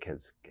mistake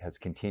has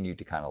continued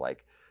to kind of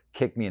like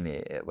kick me a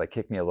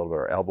little bit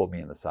or elbow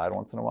me in the side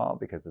once in a while,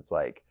 because it's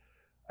like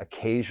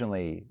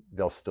occasionally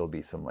there'll still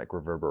be some like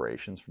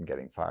reverberations from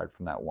getting fired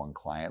from that one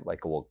client.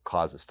 Like it will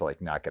cause us to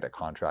like not get a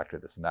contract or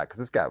this and that, because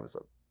this guy was a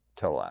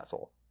total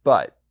asshole.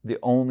 But the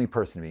only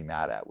person to be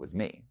mad at was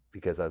me,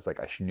 because I was like,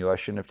 I knew I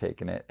shouldn't have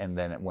taken it. And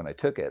then when I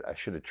took it, I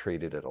should have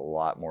treated it a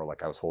lot more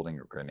like I was holding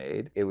a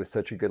grenade. It was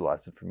such a good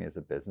lesson for me as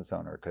a business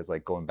owner, because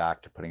like going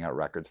back to putting out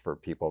records for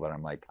people that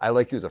I'm like, I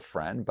like you as a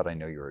friend, but I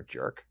know you're a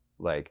jerk.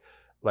 Like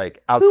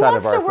outside Who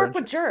wants of our to work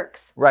with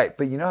jerks? Right.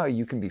 But you know how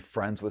you can be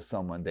friends with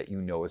someone that you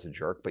know is a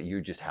jerk, but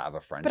you just have a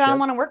friendship? But I don't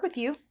want to work with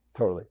you.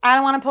 Totally. I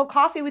don't want to pull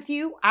coffee with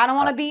you. I don't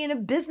want to be in a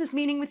business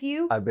meeting with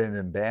you. I've been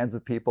in bands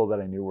with people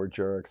that I knew were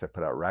jerks. I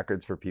put out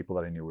records for people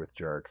that I knew were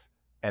jerks.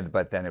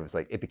 But then it was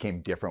like, it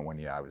became different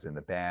when I was in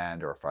the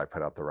band, or if I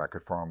put out the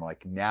record for them.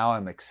 Like now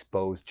I'm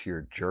exposed to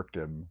your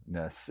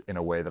jerkdomness in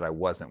a way that I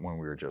wasn't when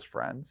we were just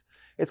friends.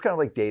 It's kind of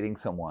like dating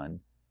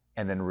someone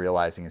and then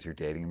realizing as you're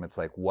dating them, it's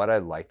like what I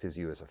liked as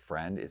you as a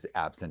friend is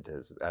absent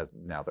as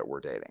now that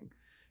we're dating.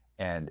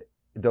 And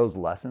those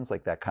lessons,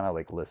 like that kind of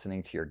like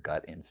listening to your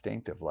gut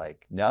instinct of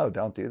like, no,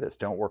 don't do this.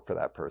 Don't work for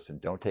that person.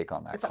 Don't take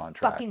on that contract.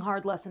 It's a fucking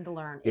hard lesson to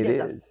learn. It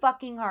is a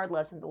fucking hard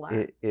lesson to learn.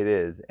 It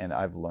is. And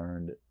I've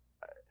learned,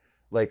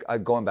 like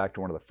going back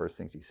to one of the first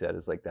things you said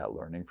is like that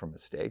learning from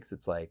mistakes.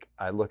 It's like,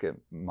 I look at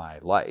my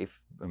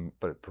life,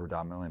 but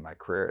predominantly my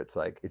career, it's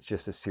like, it's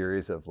just a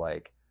series of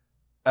like,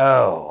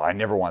 oh, I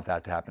never want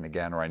that to happen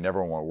again, or I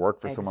never want to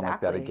work for someone like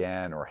that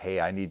again, or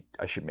hey,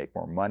 I should make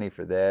more money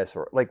for this,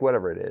 or like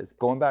whatever it is.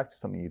 Going back to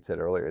something you'd said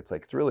earlier, it's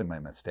like, it's really my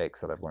mistakes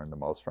that I've learned the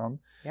most from.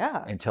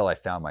 Yeah. Until I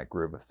found my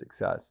groove of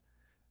success.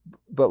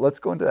 But let's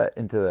go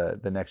into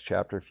the next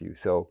chapter for you.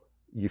 So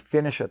you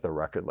finish at the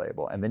record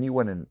label, and then you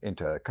went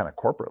into kind of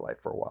corporate life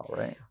for a while,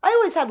 right? I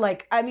always had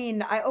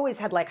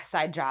like a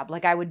side job.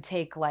 Like I'd be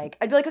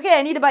like, okay,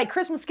 I need to buy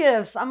Christmas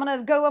gifts. I'm going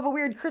to go have a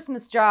weird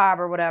Christmas job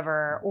or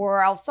whatever,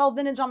 or I'll sell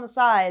vintage on the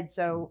side.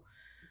 So,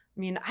 I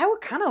mean, I would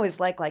kind of always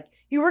like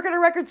you work at a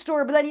record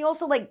store, but then you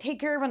also like take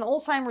care of an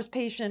Alzheimer's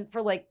patient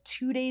for like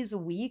 2 days a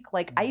week.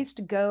 Like I used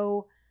to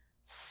go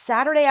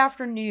Saturday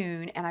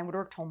afternoon and I would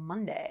work till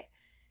Monday.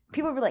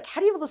 people would be like,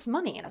 how do you have all this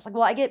money? And I was like,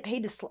 well, I get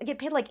paid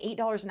like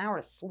 $8 an hour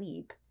to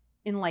sleep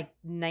in like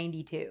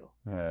 92.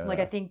 Like,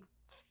 I think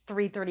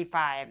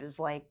 $3.35 is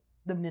like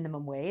the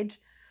minimum wage.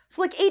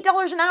 So like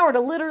 $8 an hour to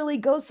literally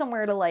go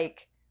somewhere to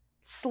like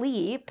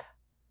sleep,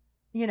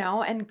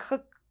 and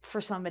cook for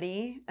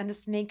somebody and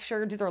just make sure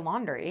to do their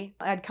laundry.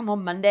 I'd come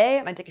home Monday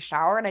and I'd take a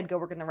shower and I'd go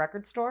work in the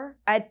record store.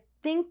 I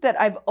think that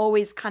I've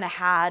always kind of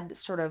had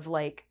sort of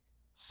like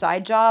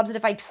side jobs. And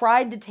if I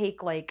tried to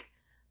take like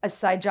a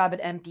side job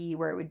at Empty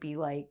where it would be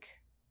like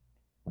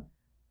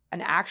an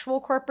actual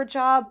corporate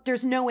job,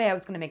 there's no way I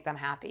was going to make them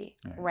happy.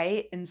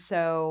 Right. And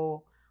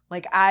so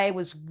like I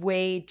was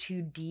way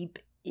too deep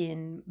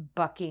in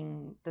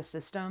bucking the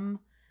system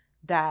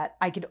that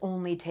I could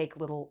only take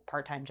little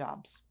part-time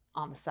jobs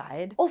on the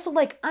side. Also,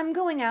 like, I'm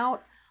going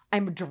out,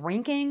 I'm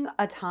drinking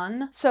a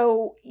ton.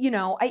 So,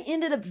 I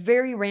ended up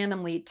very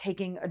randomly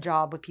taking a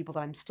job with people that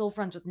I'm still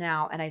friends with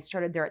now. And I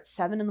started there at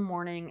 7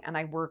 a.m. and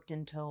I worked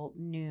until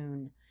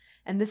noon.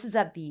 And this is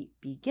at the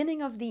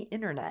beginning of the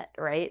internet,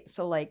 right?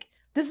 So like,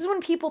 this is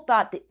when people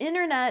thought the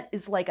internet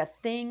is like a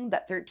thing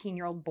that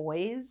 13-year-old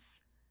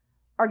boys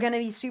are going to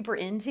be super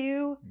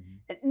into.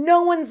 Mm-hmm.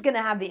 No one's going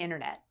to have the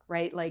internet,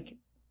 right? Like,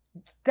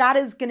 that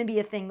is going to be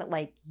a thing that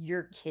like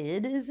your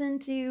kid is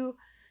into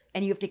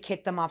and you have to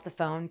kick them off the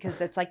phone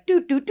because it's like,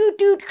 doot, doot, doot,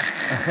 doot,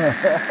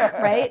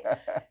 right?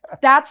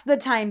 That's the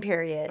time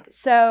period.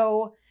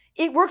 So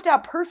it worked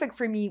out perfect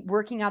for me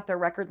working out their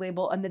record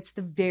label. And it's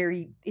the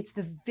very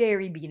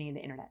beginning of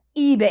the internet.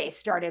 eBay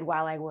started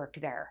while I worked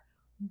there.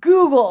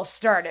 Google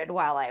started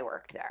while I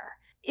worked there.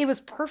 It was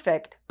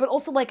perfect. But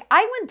also like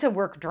I went to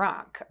work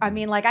drunk. I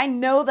mean, like I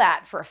know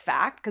that for a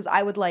fact because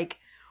I would like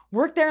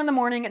work there in the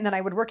morning and then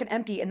I would work at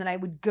Empty and then I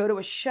would go to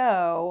a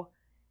show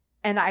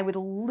and I would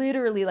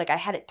literally like I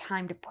had it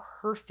timed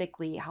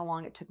perfectly how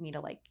long it took me to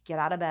like get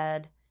out of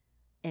bed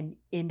and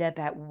end up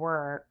at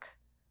work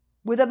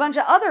with a bunch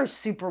of other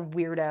super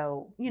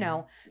weirdo,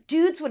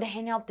 dudes would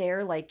hang out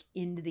there like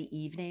into the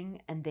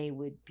evening and they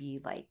would be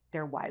like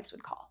their wives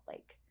would call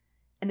like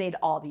and they'd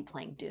all be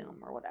playing Doom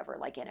or whatever,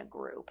 like in a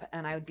group.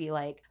 And I would be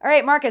like, all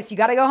right, Marcus, you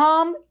got to go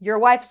home. Your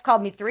wife's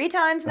called me 3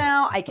 times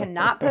now. I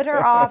cannot put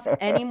her off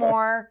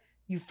anymore.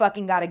 You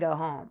fucking got to go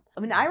home. I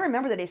mean, I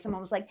remember the day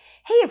someone was like,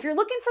 hey, if you're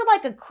looking for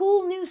like a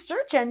cool new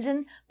search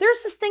engine,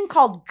 there's this thing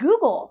called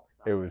Google.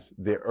 It was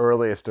the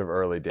earliest of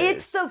early days.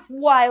 It's the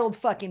wild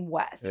fucking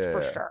West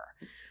for sure.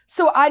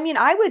 So, I mean,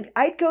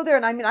 I'd go there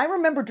and I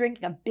remember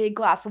drinking a big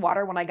glass of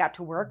water when I got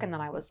to work. And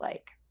then I was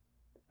like,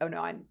 oh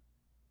no,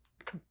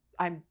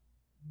 I'm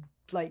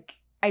like,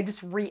 I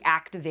just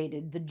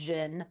reactivated the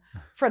gin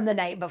from the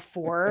night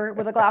before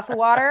with a glass of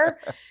water.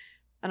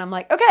 And I'm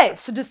like, okay,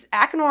 so just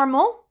act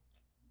normal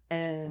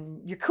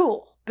and you're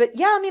cool. But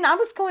yeah, I mean, I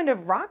was going to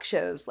rock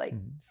shows like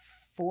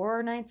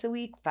 4 nights a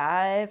week,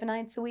 5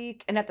 nights a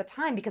week. And at the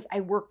time, because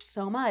I worked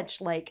so much,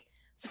 like,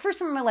 it's the first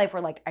time in my life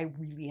where like I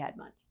really had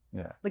money.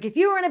 Yeah. Like if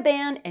you were in a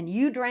band and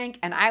you drank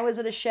and I was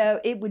at a show,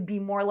 it would be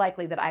more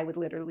likely that I would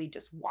literally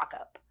just walk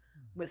up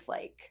with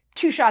like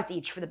 2 shots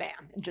each for the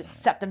band and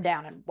just set them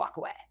down and walk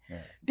away.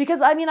 Yeah.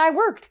 Because I mean, I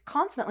worked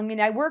constantly. I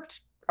mean, I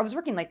was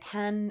working like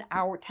 10,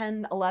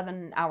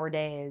 11 hour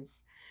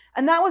days.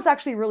 And that was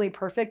actually really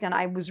perfect. And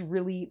I was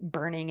really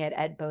burning it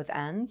at both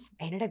ends.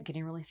 I ended up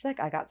getting really sick.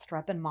 I got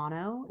strep and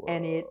mono. Whoa.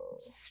 And it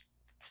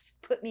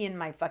put me in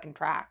my fucking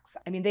tracks.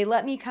 I mean, they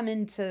let me come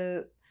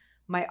into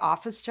my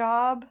office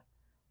job.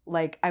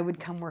 Like I would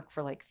come work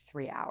for like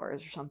 3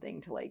 hours or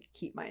something to like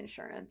keep my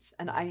insurance.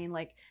 And I mean,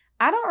 like,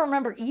 I don't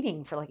remember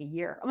eating for like a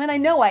year. I mean, I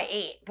know I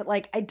ate, but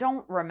like, I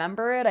don't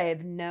remember it. I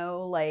have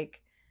no,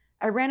 like,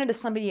 I ran into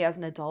somebody as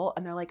an adult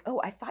and they're like,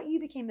 oh, I thought you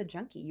became a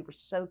junkie. You were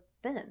so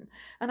thin.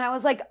 And I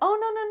was like,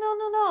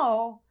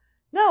 oh,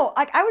 no.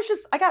 Like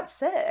I got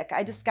sick.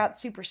 I just got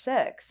super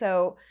sick.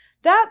 So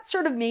that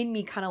sort of made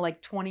me kind of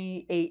like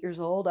 28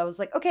 years old. I was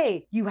like,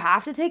 okay, you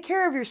have to take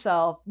care of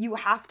yourself. You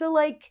have to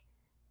like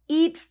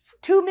eat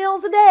 2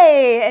 meals a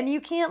day and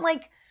you can't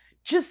like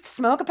just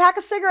smoke a pack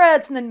of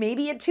cigarettes and then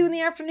maybe at 2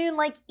 p.m,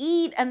 like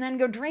eat and then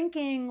go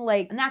drinking.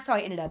 Like, and that's how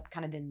I ended up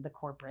kind of in the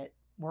corporate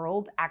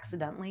world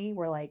accidentally,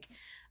 where like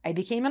I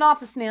became an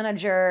office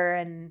manager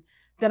and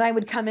then I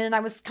would come in and I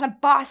was kind of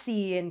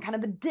bossy and kind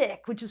of a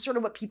dick, which is sort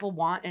of what people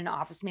want in an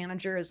office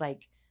manager, is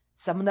like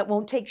someone that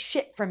won't take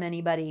shit from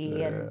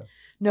anybody and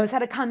knows how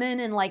to come in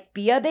and like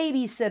be a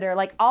babysitter.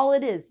 Like all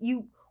it is,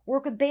 you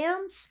work with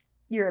bands,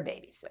 you're a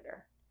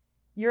babysitter.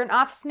 You're an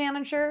office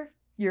manager,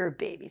 you're a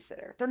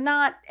babysitter. They're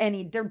not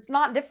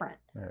different.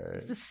 Right.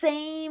 It's the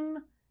same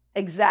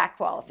exact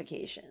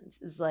qualifications.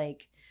 It's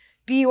like,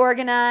 be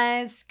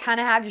organized, kind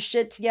of have your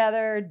shit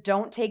together,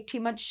 don't take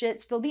too much shit,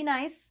 still be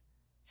nice,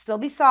 still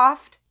be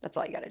soft. That's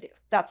all you got to do.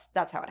 That's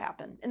how it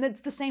happened. And it's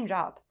the same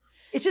job.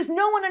 It's just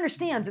no one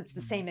understands it's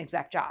the same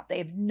exact job. They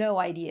have no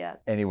idea.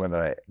 Anyone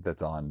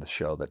that's on the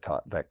show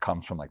that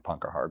comes from like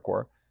punk or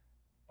hardcore,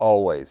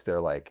 always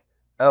they're like,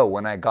 oh,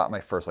 when I got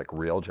my first like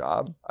real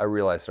job, I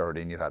realized I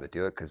already knew how to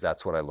do it because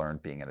that's what I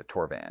learned being in a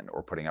tour van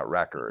or putting out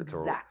records.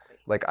 Exactly.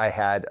 Like I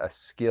had a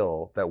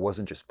skill that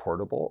wasn't just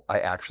portable. I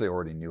actually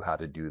already knew how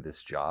to do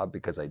this job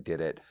because I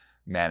did it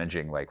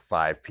managing like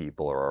 5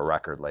 people or a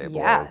record label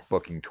or Yes.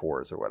 booking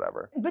tours or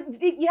whatever.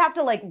 But you have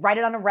to like write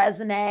it on a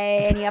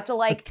resume and you have to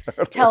like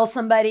Totally. tell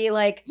somebody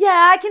like,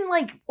 yeah, I can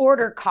like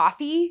order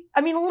coffee.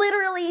 I mean,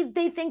 literally,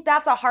 they think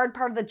that's a hard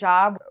part of the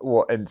job.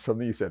 Well, and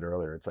something you said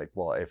earlier, it's like,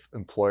 well, if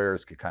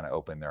employers could kind of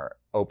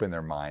open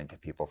their mind to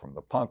people from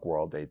the punk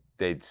world,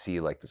 they'd see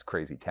like this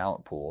crazy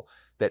talent pool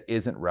that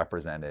isn't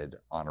represented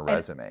on a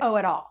resume.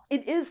 At all.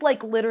 It is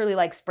like literally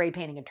like spray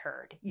painting a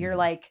turd. You're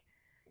like,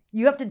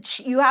 you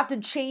have to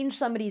change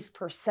somebody's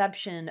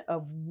perception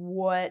of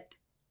what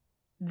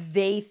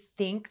they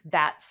think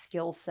that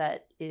skill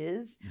set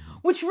is,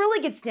 which really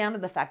gets down to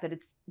the fact that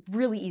it's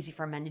really easy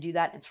for men to do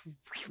that. And it's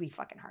really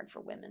fucking hard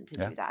for women to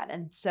do that.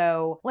 And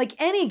so like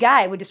any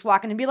guy would just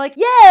walk in and be like,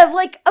 yeah,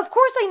 like, of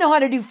course I know how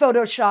to do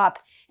Photoshop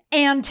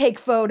and take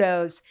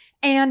photos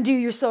and do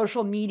your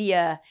social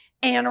media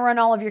and run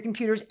all of your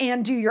computers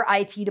and do your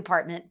IT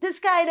department. This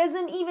guy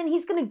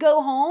he's going to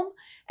go home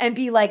and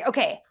be like,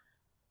 okay,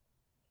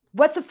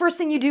 what's the first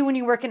thing you do when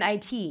you work in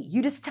IT?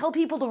 You just tell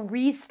people to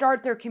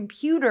restart their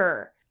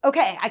computer.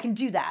 Okay, I can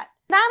do that.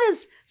 That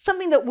is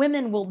something that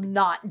women will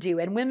not do.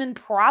 And women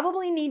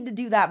probably need to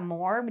do that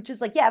more, which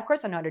is like, yeah, of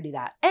course I know how to do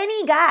that.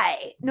 Any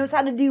guy knows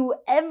how to do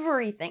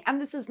everything.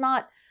 And this is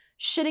not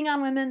shitting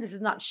on women. This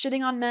is not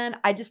shitting on men.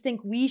 I just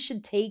think we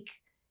should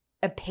take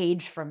a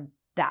page from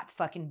that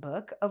fucking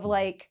book of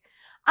like,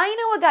 I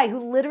know a guy who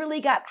literally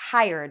got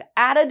hired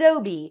at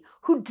Adobe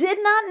who did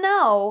not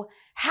know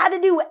how to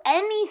do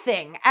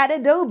anything at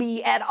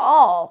Adobe at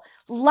all,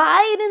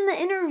 lied in the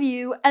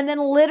interview, and then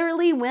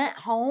literally went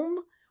home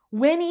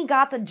when he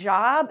got the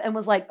job and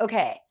was like,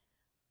 okay,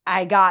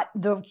 I got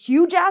the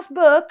huge ass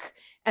book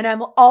and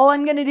all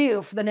I'm going to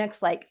do for the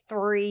next like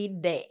 3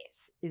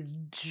 days is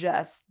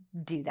just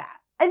do that.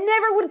 It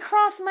never would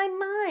cross my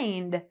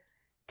mind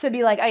to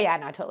be like, oh yeah,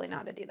 no, I totally know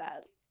how to do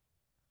that.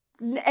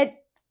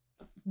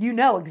 You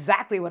know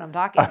exactly what I'm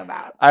talking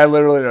about. I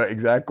literally know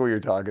exactly what you're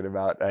talking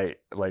about.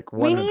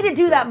 We need to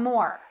do that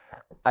more.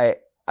 I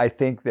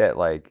think that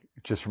like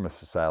just from a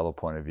societal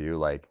point of view,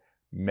 like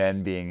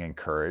men being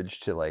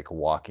encouraged to like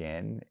walk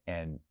in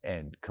and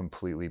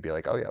completely be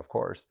like, oh yeah, of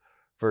course,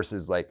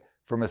 versus like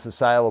from a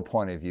societal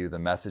point of view, the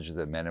messages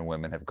that men and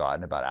women have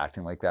gotten about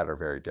acting like that are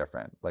very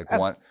different. Like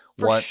one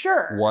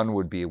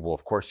would be, well,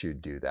 of course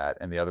you'd do that,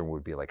 and the other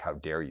would be like, how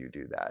dare you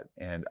do that?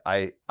 And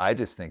I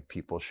just think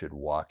people should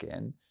walk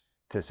in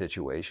to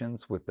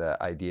situations with the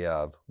idea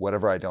of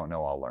whatever I don't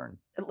know, I'll learn.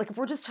 Like if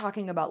we're just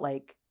talking about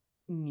like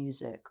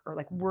music or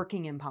like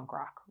working in punk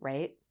rock,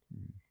 right?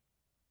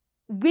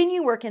 When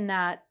you work in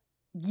that,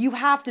 you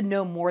have to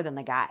know more than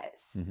the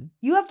guys.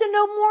 You have to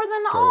know more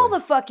than all the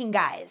fucking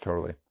guys.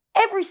 Totally.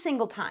 Every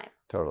single time.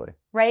 Totally.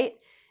 Right?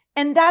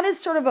 And that is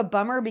sort of a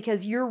bummer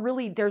because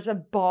there's a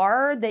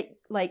bar that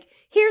like,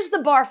 here's the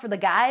bar for the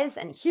guys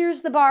and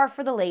here's the bar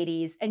for the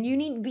ladies. And you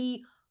need to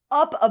be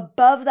up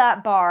above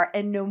that bar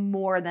and know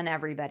more than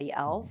everybody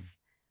else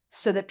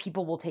so that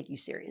people will take you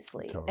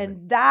seriously. Totally.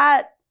 And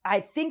that,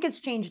 I think it's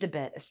changed a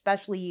bit,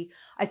 especially,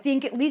 I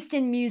think at least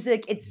in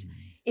music,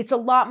 it's a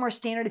lot more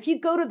standard. If you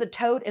go to the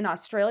Tote in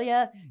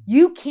Australia,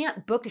 you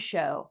can't book a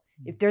show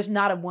if there's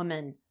not a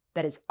woman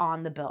that is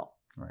on the bill.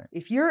 Right.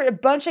 If you're a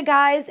bunch of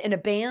guys in a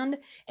band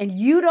and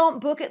you don't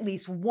book at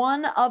least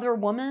one other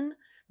woman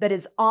that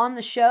is on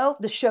the show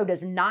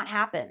does not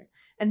happen.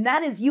 And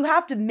that is, you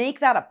have to make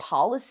that a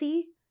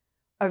policy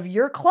of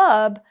your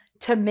club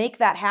to make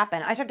that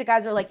happen. I talk to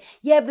guys who are like,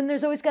 yeah, but then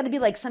there's always got to be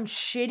like some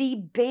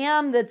shitty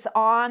band that's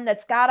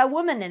got a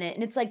woman in it.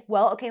 And it's like,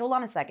 well, okay, hold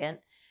on a second.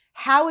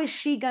 How is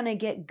she going to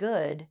get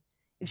good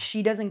if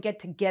she doesn't get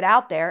to get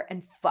out there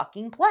and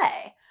fucking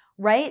play?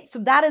 Right? So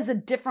that is a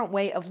different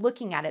way of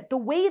looking at it. The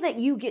way that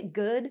you get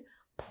good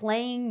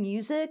playing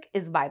music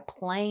is by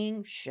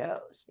playing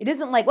shows. It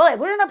isn't like, well, I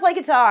learned how to play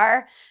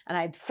guitar and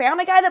I found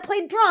a guy that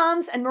played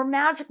drums and we're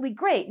magically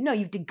great. No,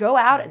 you have to go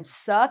out and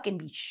suck and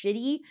be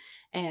shitty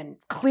and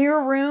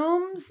clear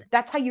rooms.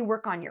 That's how you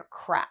work on your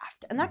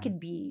craft. And that could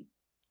be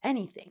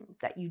anything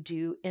that you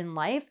do in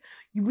life.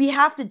 We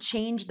have to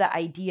change the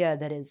idea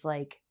that is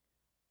like,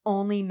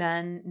 only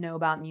men know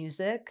about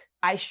music.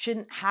 I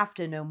shouldn't have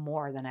to know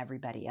more than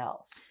everybody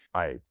else.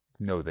 I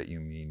know that you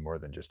mean more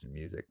than just in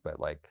music, but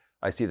like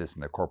I see this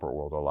in the corporate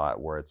world a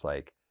lot where it's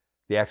like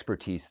the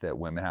expertise that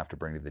women have to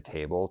bring to the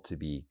table to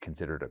be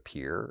considered a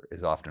peer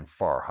is often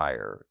far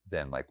higher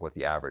than like what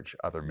the average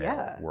other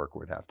male work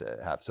would have to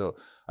have. So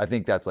I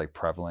think that's like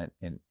prevalent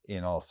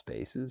in all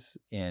spaces.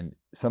 And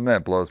something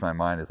that blows my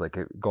mind is like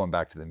going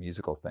back to the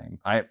musical thing.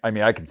 I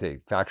mean, I can say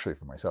factually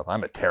for myself,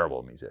 I'm a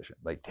terrible musician,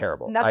 like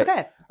terrible. And that's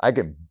okay. I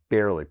can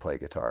barely play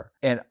guitar.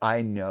 And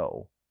I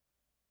know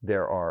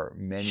there are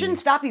many... Shouldn't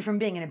stop you from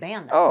being in a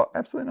band though. Oh,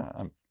 absolutely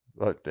not.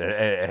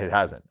 It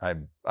hasn't.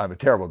 I'm a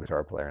terrible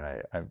guitar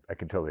player and I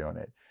can totally own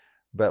it.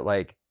 But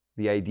like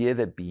the idea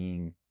that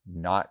being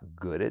not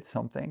good at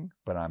something,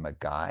 but I'm a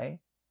guy,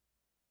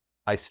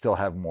 I still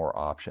have more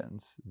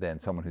options than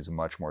someone who's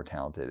much more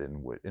talented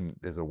and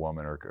is a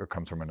woman or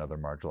comes from another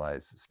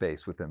marginalized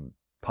space within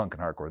punk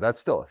and hardcore. That's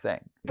still a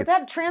thing. But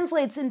that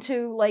translates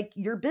into like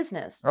your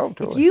business. Oh, If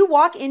totally. you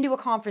walk into a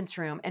conference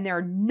room and there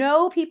are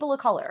no people of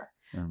color,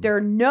 there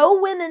are no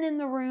women in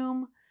the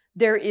room,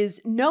 there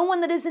is no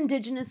one that is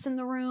indigenous in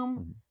the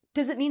room,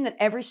 does it mean that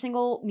every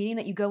single meeting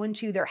that you go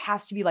into, there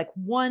has to be like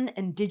one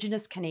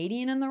indigenous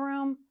Canadian in the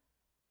room?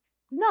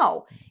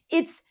 No.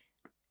 It's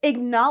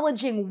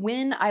acknowledging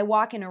when I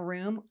walk in a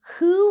room,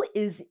 who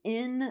is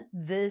in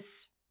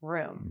this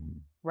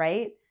room,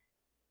 right?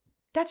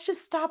 That's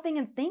just stopping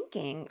and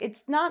thinking.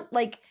 It's not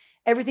like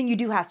everything you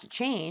do has to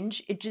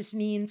change. It just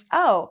means,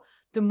 oh,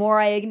 the more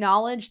I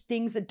acknowledge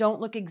things that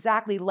don't look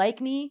exactly like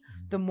me,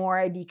 the more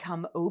I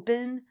become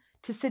open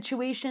to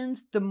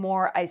situations, the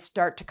more I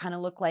start to kind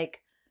of look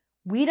like,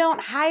 we don't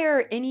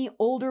hire any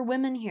older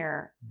women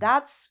here.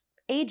 That's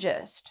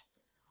ageist.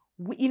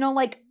 You know,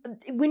 like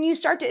when you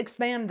start to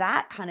expand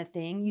that kind of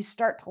thing, you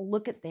start to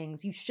look at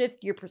things, you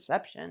shift your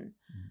perception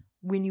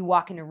when you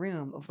walk in a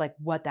room of like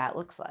what that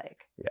looks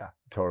like. Yeah,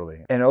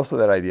 totally. And also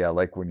that idea,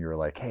 like when you were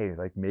like, hey,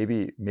 like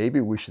maybe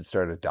we should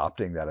start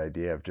adopting that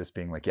idea of just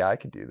being like, yeah, I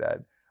can do that.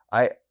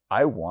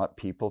 I want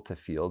people to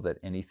feel that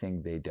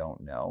anything they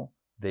don't know,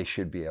 they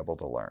should be able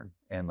to learn.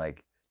 And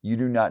like, you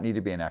do not need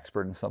to be an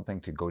expert in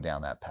something to go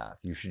down that path.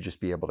 You should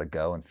just be able to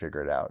go and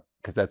figure it out.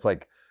 Because that's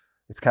like,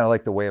 it's kind of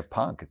like the way of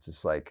punk. It's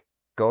just like,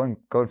 go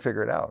and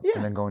figure it out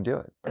and then go and do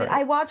it. Right?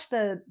 I watched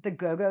the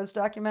Go-Go's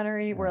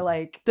documentary where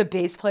like the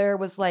bass player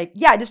was like,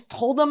 yeah, I just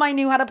told them I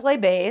knew how to play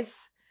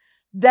bass.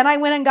 Then I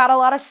went and got a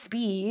lot of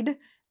speed.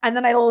 And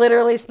then I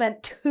literally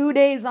spent 2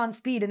 days on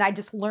speed and I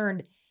just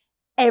learned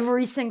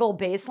every single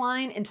bass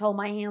line until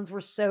my hands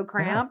were so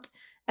cramped.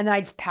 And then I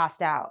just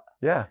passed out.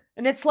 Yeah.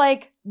 And it's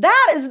like,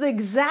 that is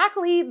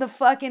exactly the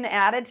fucking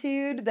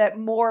attitude that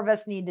more of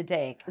us need to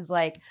take. Is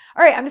like,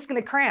 all right, I'm just going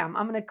to cram.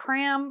 I'm going to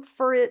cram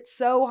for it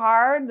so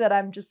hard that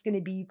I'm just going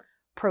to be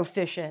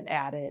proficient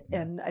at it.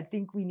 And I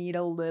think we need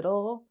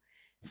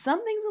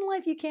some things in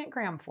life you can't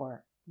cram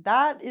for.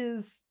 That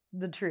is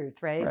the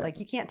truth, right? Like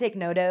you can't take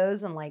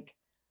no-dos and like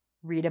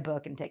read a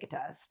book and take a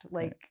test.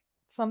 Like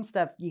some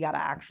stuff you got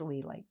to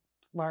actually like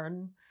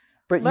learn.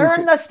 But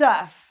learn the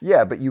stuff.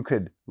 Yeah, but you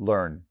could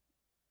learn.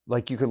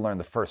 Like you could learn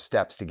the first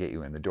steps to get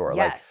you in the door.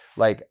 Yes.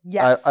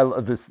 Yes. I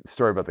love this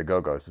story about the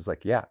Go-Go's. It's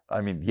like, yeah, I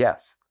mean,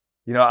 yes.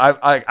 You know,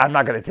 I'm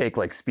not going to take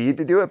like speed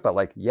to do it, but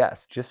like,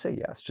 yes, just say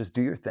yes. Just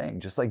do your thing.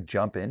 Just like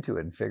jump into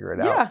it and figure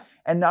it out.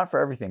 And not for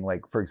everything.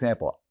 Like, for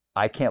example,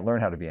 I can't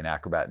learn how to be an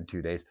acrobat in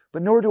 2 days,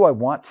 but nor do I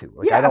want to.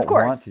 Like, I don't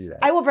want to do that.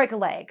 I will break a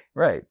leg.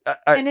 Right.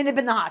 And end up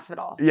in the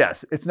hospital.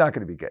 Yes. It's not going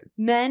to be good.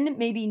 Men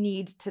maybe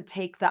need to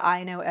take the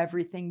I know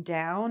everything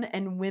down,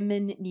 and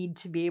women need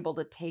to be able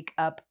to take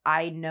up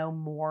I know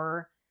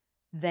more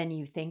than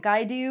you think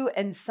I do.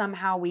 And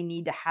somehow we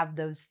need to have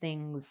those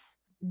things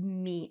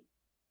meet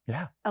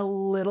a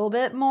little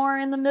bit more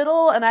in the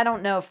middle. And I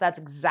don't know if that's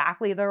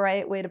exactly the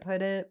right way to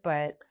put it,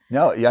 but.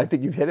 No, yeah, I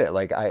think you've hit it.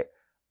 Like,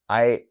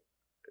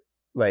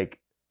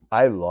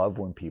 I love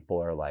when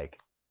people are like,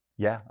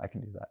 yeah, I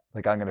can do that.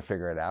 Like, I'm going to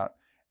figure it out.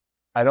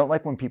 I don't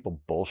like when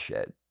people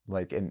bullshit.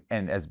 Like, and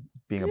as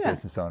being a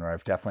business owner,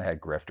 I've definitely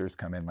had grifters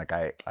come in. Like,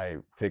 I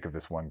think of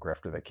this one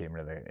grifter that came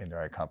into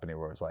our company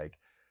where it was like,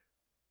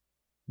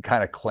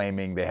 kind of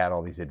claiming they had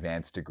all these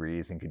advanced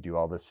degrees and could do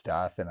all this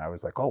stuff. And I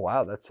was like, oh,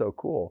 wow, that's so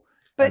cool.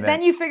 But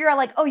then you figure out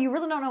like, oh, you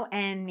really don't know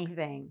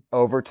anything.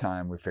 Over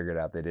time, we figured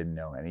out they didn't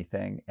know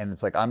anything. And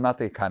it's like, I'm not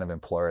the kind of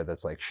employer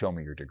that's like, show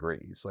me your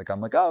degrees. Like,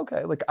 I'm like, oh,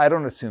 okay. Like, I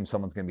don't assume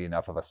someone's going to be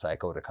enough of a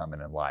psycho to come in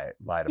and lie to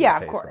my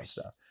face about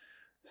stuff.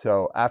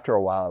 So after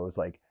a while, I was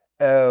like,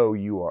 oh,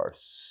 you are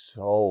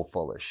so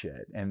full of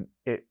shit. And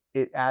it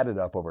added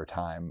up over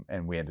time.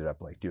 And we ended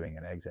up like doing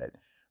an exit.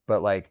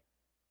 But like,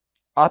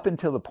 up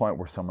until the point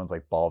where someone's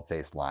like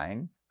bald-faced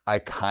lying, I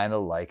kind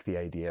of like the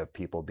idea of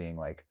people being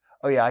like,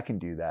 oh yeah, I can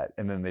do that.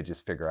 And then they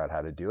just figure out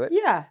how to do it.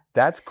 Yeah.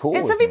 That's cool.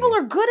 And some people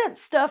are good at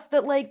stuff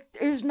that like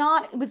is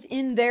not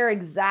within their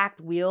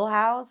exact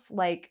wheelhouse.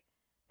 Like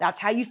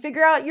that's how you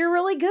figure out you're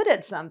really good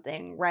at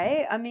something,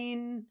 right? I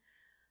mean,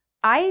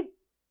 I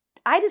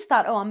just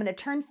thought, oh, I'm going to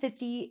turn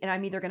 50 and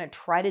I'm either going to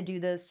try to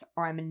do this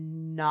or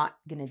I'm not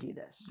going to do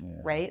this,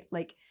 right?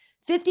 Like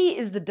 50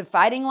 is the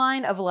dividing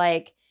line of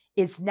like,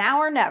 it's now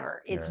or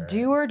never. It's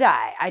do or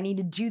die. I need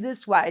to do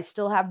this while I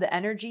still have the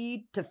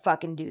energy to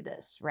fucking do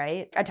this,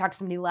 right? I talked to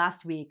somebody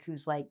last week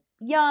who's like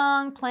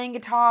young, playing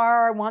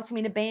guitar, wants to be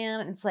in a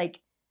band. And it's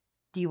like,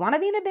 do you want to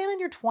be in a band in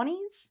your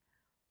 20s?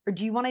 Or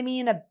do you want to be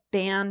in a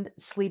band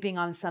sleeping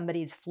on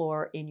somebody's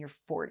floor in your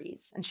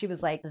 40s? And she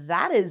was like,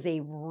 that is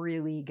a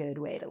really good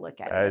way to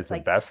look at it. That is the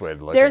best way to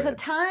look at it. There's a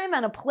time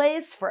and a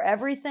place for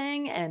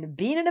everything. And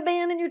being in a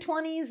band in your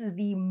 20s is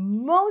the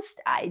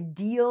most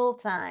ideal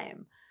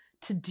time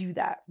to do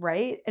that,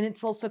 right? And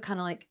it's also kind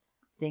of like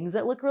things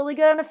that look really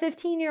good on a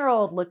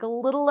 15-year-old look a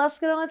little less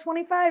good on a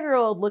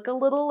 25-year-old, look a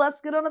little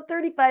less good on a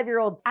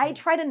 35-year-old. I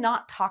try to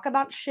not talk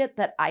about shit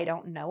that I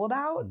don't know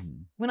about.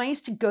 When I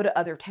used to go to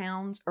other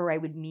towns or I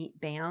would meet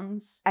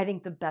bands, I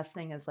think the best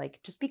thing is like,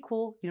 just be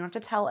cool. You don't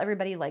have to tell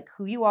everybody like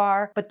who you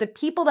are. But the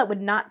people that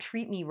would not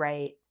treat me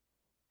right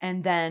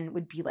and then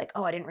would be like,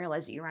 oh, I didn't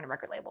realize that you ran a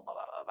record label, blah,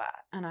 blah, blah, blah.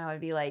 And I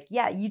would be like,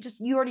 yeah,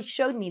 you already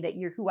showed me that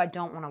you're who I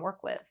don't want to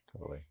work with.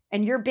 Totally.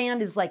 And your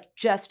band is like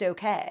just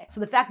okay. So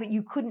the fact that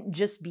you couldn't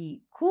just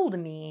be cool to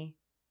me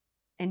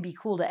and be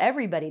cool to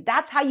everybody,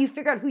 that's how you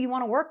figure out who you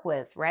want to work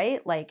with,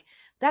 right? Like,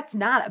 that's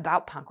not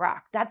about punk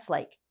rock. That's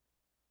like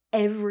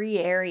every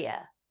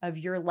area of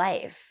your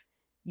life.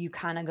 You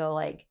kind of go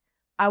like,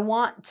 I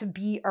want to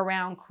be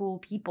around cool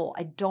people.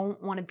 I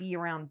don't want to be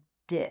around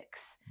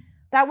dicks.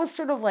 That was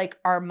sort of like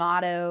our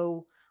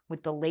motto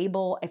with the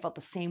label. I felt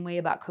the same way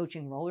about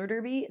coaching roller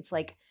derby. It's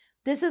like,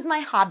 this is my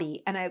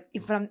hobby. And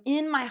if I'm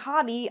in my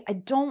hobby, I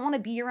don't want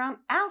to be around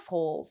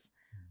assholes.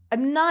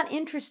 I'm not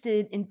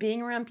interested in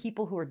being around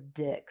people who are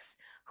dicks,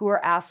 who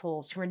are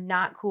assholes, who are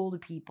not cool to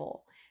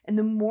people. And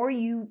the more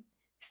you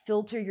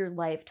filter your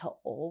life to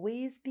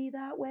always be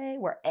that way,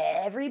 where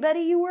everybody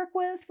you work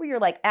with, where you're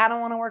like, I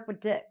don't want to work with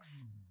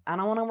dicks. I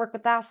don't want to work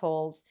with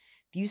assholes.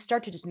 If you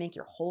start to just make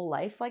your whole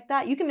life like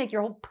that, you can make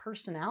your whole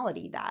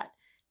personality that.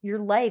 Your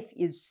life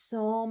is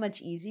so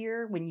much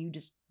easier when you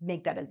just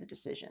make that as a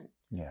decision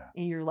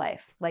in your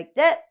life. Like,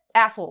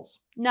 assholes,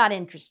 not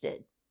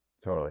interested.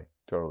 Totally.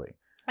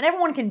 And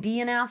everyone can be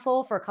an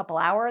asshole for a couple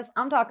hours.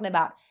 I'm talking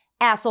about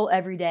asshole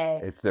every day.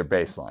 It's their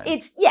baseline.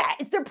 It's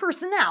their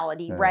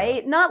personality,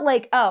 right? Not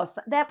like, oh,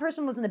 so that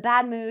person was in a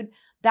bad mood.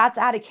 That's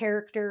out of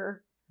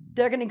character.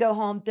 They're going to go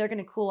home. They're going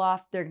to cool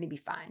off. They're going to be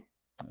fine.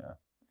 Yeah.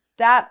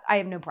 That I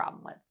have no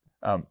problem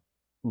with.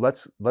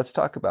 Let's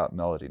talk about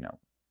Melody Note.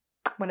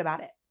 What about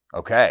it?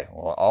 Okay,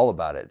 well, all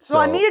about it. So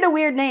I needed a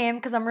weird name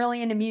because I'm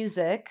really into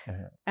music.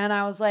 And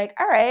I was like,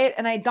 all right.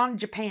 And I'd gone to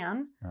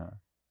Japan.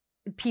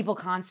 People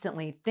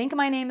constantly think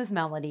my name is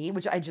Melody,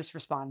 which I just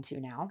respond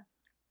to now.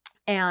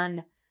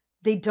 And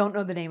they don't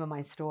know the name of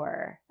my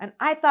store. And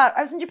I thought,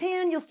 I was in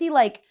Japan, you'll see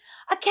like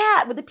a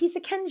cat with a piece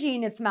of kenji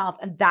in its mouth.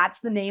 And that's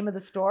the name of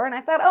the store. And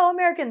I thought, oh,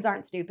 Americans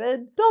aren't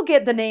stupid. They'll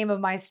get the name of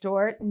my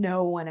store.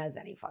 No one has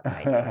any fucking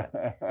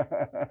idea.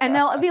 And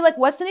they'll be like,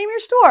 what's the name of your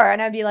store?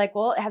 And I'd be like,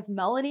 well, it has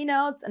Melody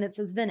Notes and it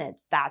says Vintage.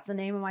 That's the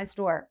name of my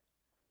store.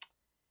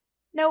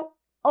 Nope.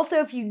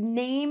 Also, if you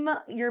name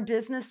your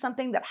business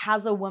something that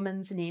has a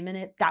woman's name in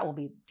it, that will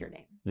be your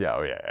name.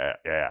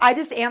 Yeah. I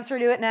just answer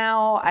to it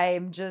now.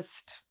 I'm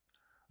just...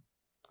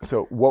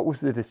 So what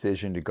was the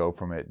decision to go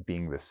from it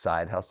being the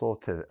side hustle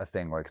to a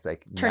thing where it's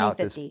like... Turning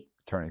 50.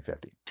 Turning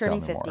 50.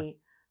 Turning 50.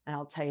 And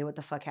I'll tell you what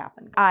the fuck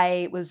happened.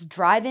 I was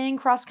driving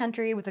cross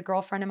country with a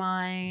girlfriend of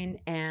mine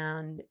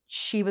and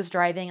she was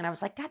driving and I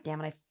was like, God damn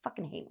it, I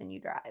fucking hate when you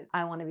drive.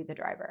 I want to be the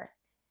driver.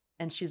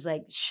 And she's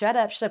like, shut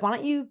up. She's like, why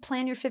don't you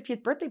plan your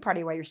 50th birthday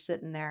party while you're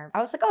sitting there?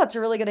 I was like, oh, it's a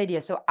really good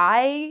idea. So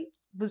I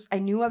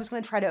knew I was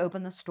going to try to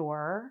open the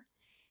store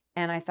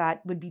and I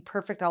thought would be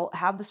perfect. I'll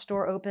have the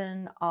store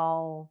open.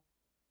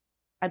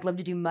 I'd love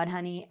to do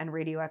Mudhoney and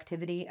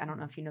Radioactivity. I don't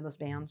know if you know those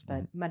bands,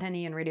 but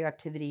Mudhoney and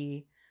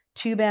Radioactivity,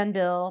 2-band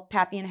bill,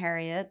 Pappy and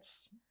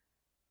Harriet's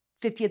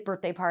 50th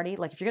birthday party.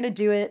 Like if you're going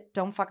to do it,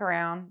 don't fuck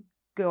around.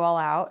 Go all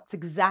out. It's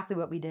exactly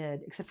what we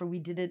did, except for we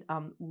did it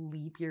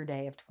leap year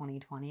day of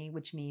 2020,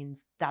 which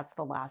means that's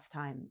the last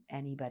time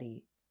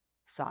anybody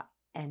saw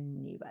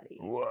anybody.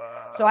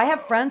 Whoa. So I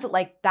have friends that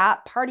like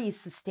that party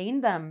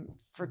sustained them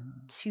for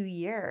 2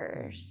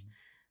 years.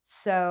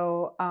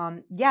 So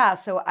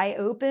so I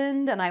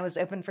opened and I was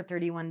open for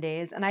 31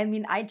 days. And I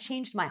mean, I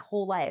changed my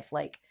whole life,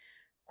 like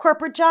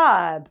corporate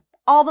job,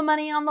 all the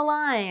money on the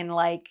line,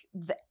 like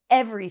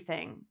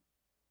everything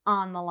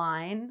on the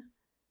line.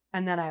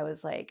 And then I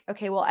was like,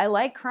 okay, well, I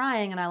like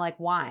crying and I like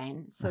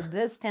wine. So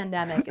this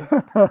pandemic is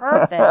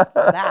perfect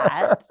for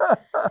that.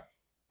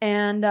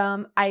 And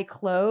I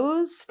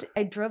closed.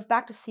 I drove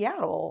back to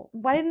Seattle.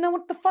 I didn't know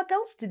what the fuck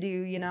else to do,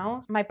 you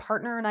know? My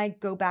partner and I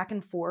go back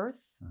and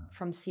forth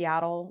from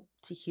Seattle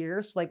to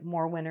here. So like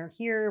more winter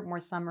here, more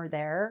summer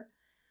there.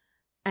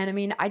 And I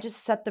mean, I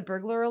just set the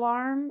burglar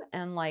alarm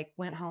and like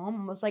went home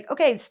and was like,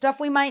 okay, stuff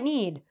we might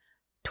need.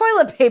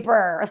 Toilet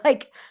paper.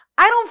 Like,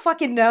 I don't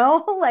fucking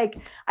know.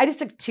 Like, I just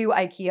took 2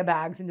 IKEA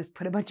bags and just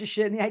put a bunch of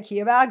shit in the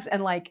IKEA bags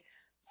and like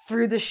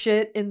threw the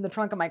shit in the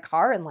trunk of my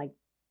car and like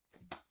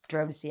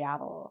drove to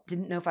Seattle.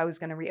 Didn't know if I was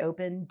going to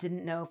reopen.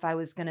 Didn't know if I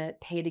was going to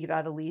pay to get out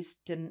of the lease.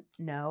 Didn't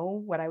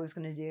know what I was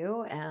going to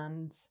do.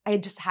 And I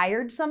had just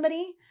hired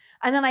somebody.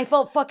 And then I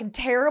felt fucking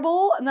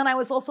terrible. And then I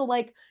was also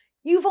like,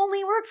 you've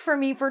only worked for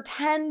me for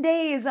 10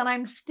 days and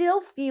I'm still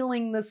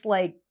feeling this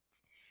like,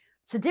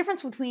 it's the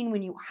difference between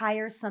when you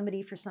hire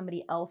somebody for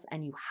somebody else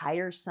and you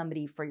hire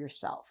somebody for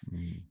yourself.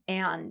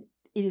 And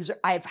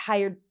I've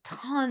hired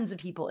tons of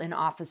people in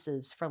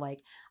offices for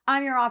like,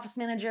 I'm your office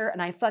manager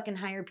and I fucking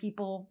hire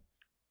people.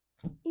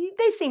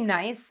 They seem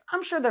nice.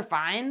 I'm sure they're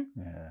fine.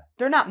 Yeah.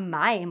 They're not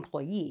my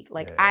employee.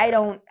 Like I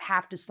don't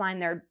have to sign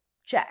their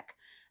check.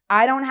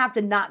 I don't have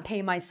to not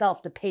pay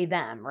myself to pay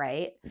them,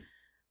 right?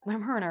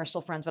 Her and I are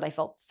still friends, but I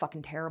felt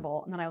fucking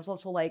terrible. And then I was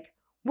also like,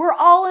 we're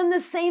all in the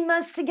same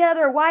mess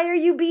together. Why are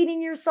you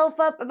beating yourself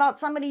up about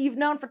somebody you've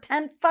known for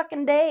 10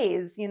 fucking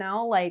days? You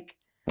know, like,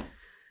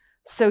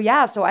 so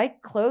yeah, so I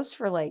closed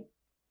for like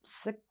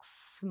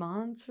 6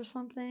 months or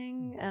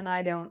something. And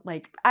I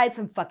had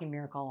some fucking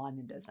miracle on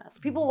in business.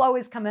 People will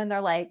always come in,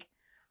 they're like,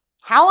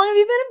 how long have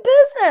you been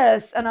in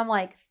business? And I'm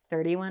like,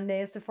 31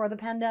 days before the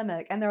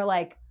pandemic. And they're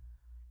like,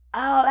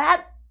 oh,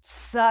 that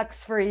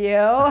sucks for you.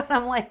 And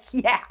I'm like,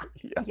 yeah,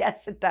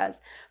 yes, it does.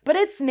 But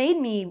it's made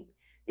me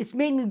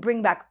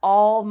bring back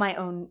all my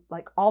own,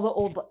 like all the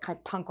old kind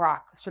of punk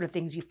rock sort of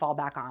things you fall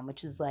back on,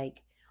 which is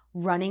like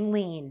running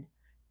lean,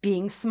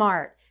 being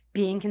smart,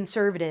 being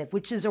conservative,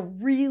 which is a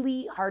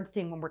really hard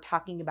thing when we're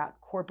talking about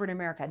corporate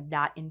America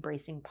not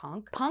embracing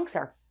punk. Punks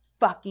are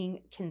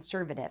fucking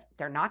conservative.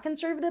 They're not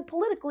conservative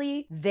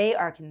politically. They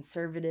are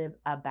conservative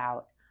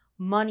about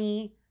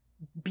money,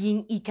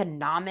 being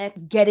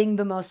economic, getting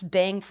the most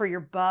bang for your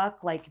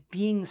buck, like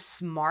being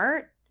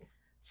smart.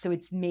 So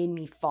it's made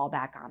me fall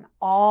back on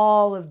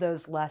all of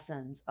those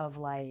lessons of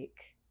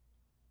like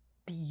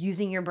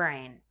using your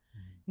brain,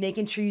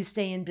 making sure you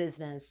stay in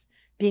business,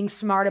 being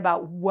smart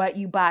about what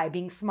you buy,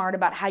 being smart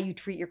about how you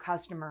treat your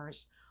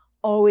customers,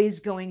 always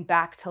going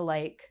back to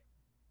like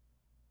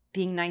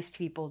being nice to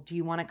people. Do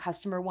you want a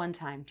customer one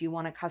time? Do you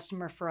want a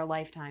customer for a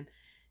lifetime?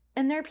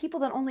 And there are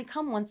people that only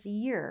come once a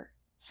year.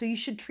 So you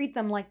should treat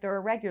them like they're a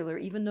regular,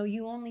 even though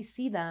you only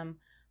see them.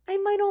 I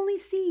might only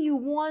see you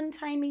one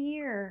time a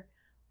year,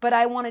 but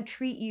I want to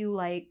treat you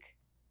like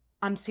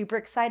I'm super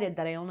excited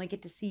that I only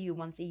get to see you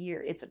once a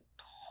year. It's a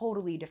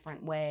totally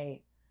different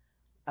way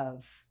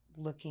of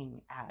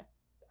looking at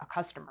a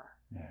customer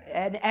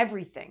and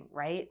everything,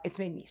 right? It's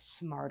made me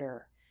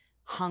smarter,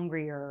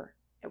 hungrier,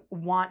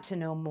 want to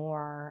know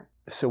more.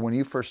 So when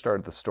you first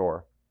started the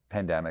store,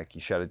 pandemic, you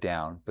shut it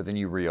down, but then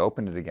you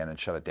reopened it again and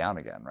shut it down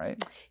again,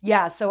 right?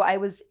 Yeah, so I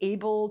was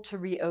able to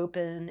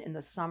reopen in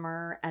the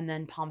summer, and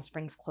then Palm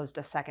Springs closed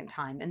a second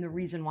time. And the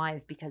reason why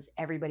is because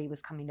everybody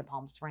was coming to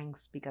Palm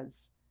Springs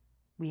because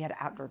we had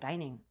outdoor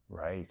dining.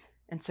 Right.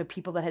 And so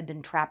people that had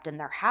been trapped in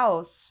their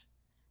house,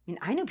 I mean,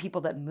 I knew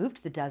people that moved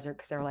to the desert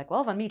because they were like,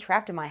 well, if I'm being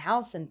trapped in my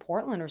house in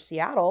Portland or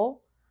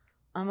Seattle,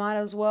 I might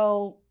as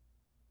well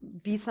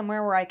be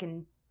somewhere where I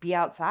can be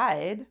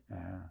outside.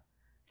 Yeah.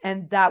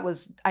 And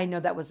I know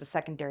that was a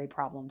secondary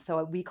problem.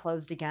 So we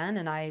closed again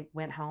and I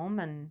went home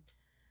and,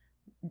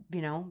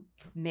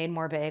 made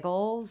more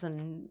bagels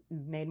and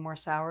made more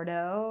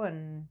sourdough,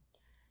 and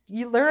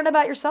you learn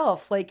about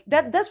yourself. Like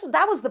that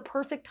was the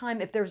perfect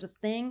time. If there was a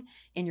thing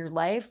in your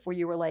life where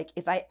you were like,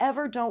 if I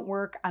ever don't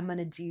work, I'm going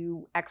to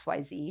do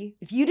XYZ.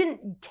 If you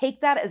didn't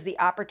take that as the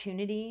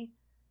opportunity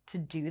to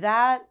do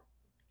that,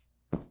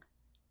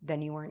 then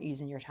you weren't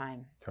using your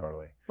time.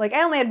 Totally. Like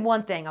I only had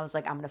one thing. I was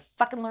like, I'm going to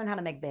fucking learn how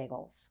to make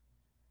bagels.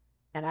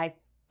 And I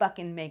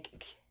fucking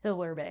make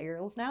killer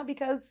bagels now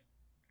because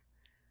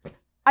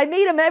I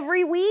made them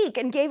every week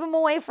and gave them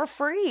away for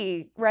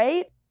free,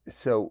 right?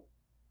 So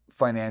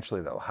financially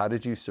though, how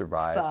did you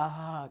survive?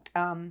 Fucked.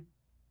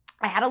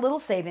 I had a little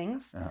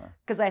savings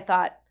because I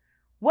thought,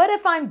 what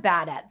if I'm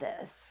bad at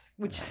this?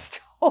 Which is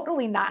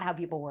totally not how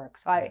people work.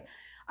 So I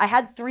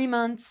had 3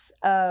 months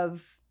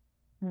of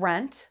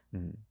rent.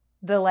 Mm-hmm.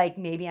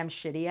 Maybe I'm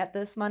shitty at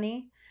this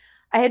money.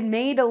 I had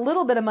made a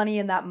little bit of money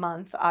in that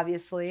month,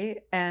 obviously.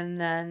 And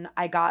then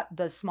I got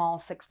the small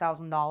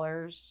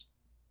 $6,000.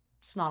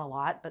 It's not a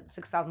lot, but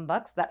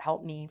 $6,000. That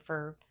helped me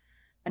for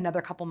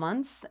another couple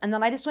months. And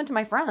then I just went to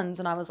my friends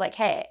and I was like,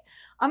 hey,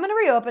 I'm going to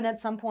reopen at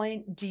some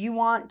point. Do you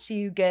want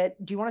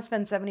to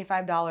spend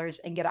 $75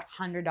 and get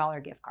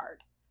 $100 gift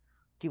card?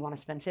 Do you want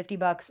to spend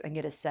 $50 and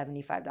get a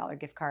 $75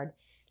 gift card?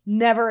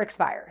 Never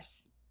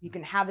expires. You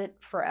can have it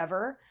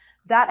forever.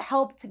 That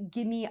helped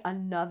give me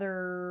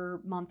another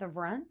month of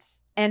rent.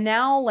 And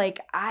now,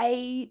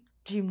 I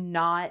do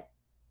not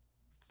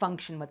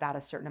function without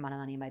a certain amount of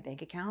money in my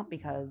bank account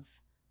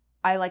because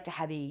I like to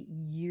have a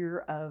year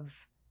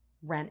of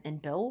rent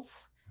and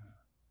bills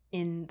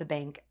in the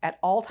bank at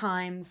all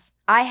times.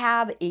 I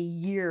have a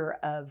year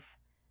of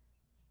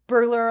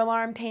burglar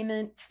alarm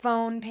payment,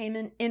 phone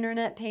payment,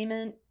 internet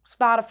payment,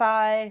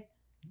 Spotify,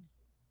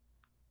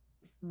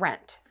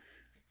 rent.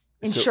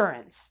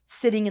 Insurance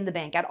sitting in the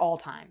bank at all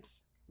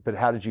times. But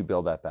how did you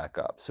build that back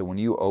up? So when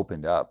you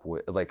opened up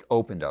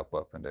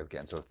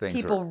again, so things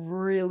people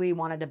really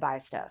wanted to buy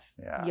stuff.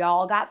 Yeah.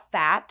 Y'all got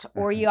fat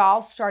or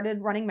y'all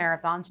started running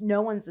marathons.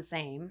 No one's the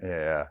same.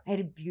 Yeah. I had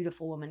a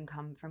beautiful woman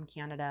come from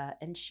Canada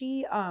and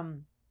she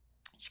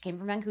came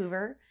from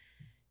Vancouver.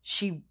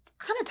 She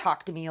kind of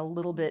talked to me a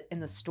little bit in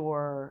the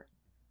store,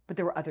 but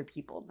there were other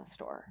people in the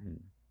store.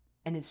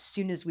 And as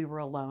soon as we were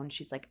alone,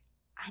 she's like,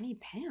 I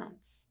need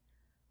pants.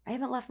 I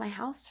haven't left my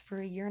house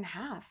for a year and a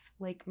half.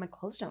 My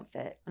clothes don't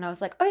fit. And I was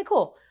like, okay,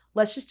 cool.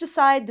 Let's just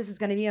decide this is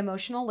going to be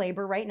emotional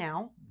labor right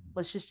now.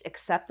 Let's just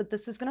accept that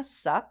this is going to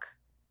suck.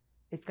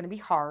 It's going to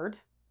be hard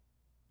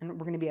and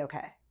we're going to be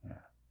okay. Yeah.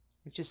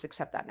 Let's just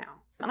accept that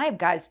now. And I have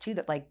guys too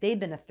that they've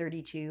been a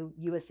 32,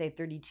 USA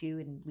 32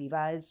 in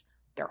Levi's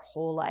their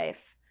whole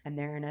life. And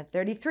they're in a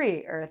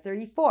 33 or a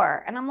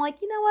 34. And I'm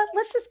like, you know what?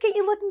 Let's just get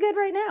you looking good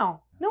right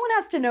now. No one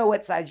has to know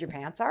what size your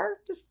pants are.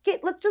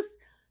 Let's just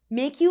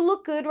make you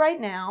look good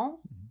right now.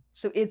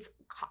 So it's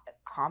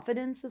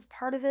confidence is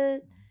part of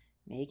it,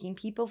 making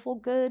people feel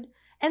good.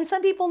 And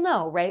some people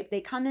know, right? They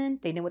come in,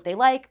 they know what they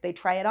like, they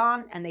try it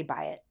on, and they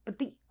buy it.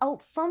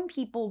 But some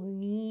people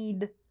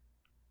need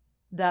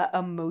the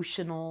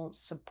emotional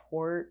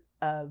support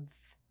of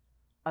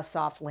a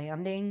soft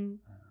landing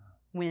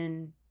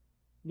when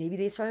maybe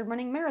they started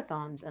running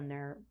marathons and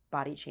their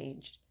body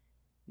changed.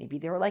 Maybe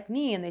they were like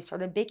me and they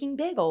started baking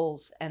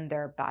bagels and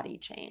their body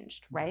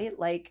changed, right?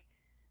 Like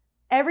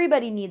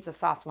everybody needs a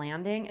soft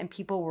landing, and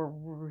people were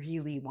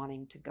really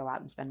wanting to go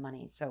out and spend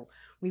money. So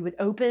we would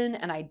open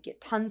and I'd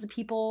get tons of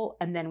people,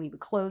 and then we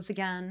would close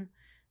again.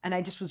 And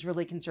I just was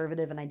really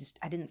conservative, and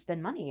I didn't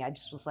spend money. I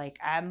just was like,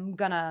 I'm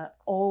gonna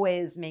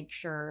always make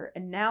sure.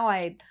 And now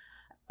I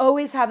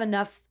always have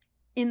enough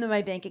in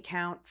my bank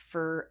account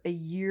for a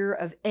year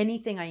of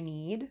anything I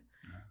need.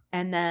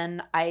 And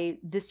then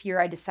this year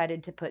I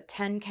decided to put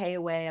 10K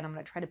away, and I'm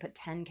going to try to put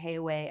 10K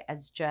away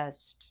as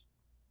just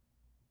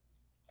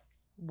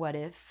what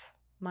if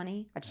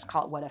money. I just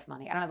call it what if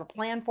money. I don't have a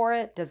plan for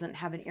it. Doesn't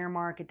have an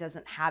earmark. It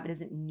doesn't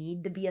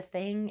need to be a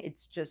thing.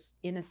 It's just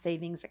in a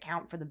savings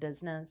account for the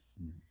business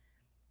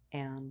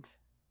and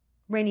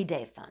rainy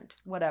day fund,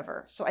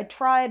 whatever. So I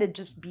try to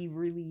just be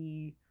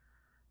really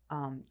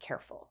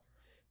careful.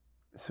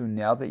 So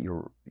now that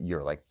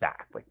you're like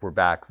back, like we're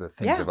back, the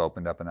things have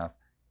opened up enough.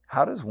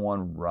 How does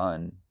one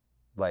run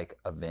like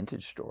a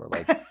vintage store?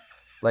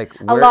 Like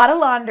a lot of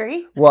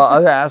laundry. Well, I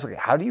was gonna ask, like,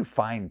 how do you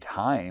find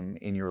time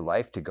in your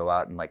life to go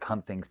out and like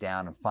hunt things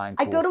down and find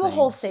cool I go to things? a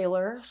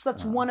wholesaler. So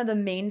that's one of the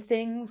main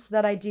things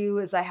that I do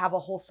is I have a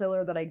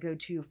wholesaler that I go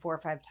to 4 or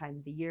 5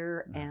 times a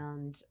year.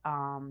 And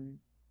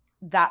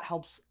that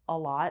helps a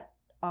lot.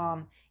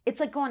 It's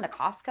like going to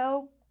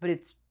Costco, but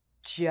it's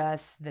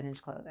just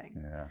vintage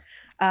clothing.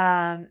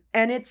 And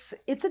it's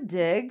a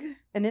dig,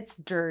 and it's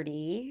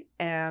dirty,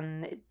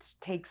 and it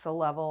takes a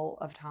level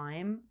of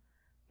time.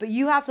 But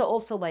you have to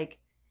also like,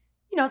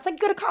 it's like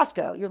go to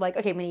Costco. You're like,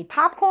 okay, we need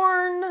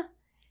popcorn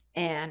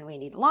and we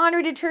need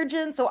laundry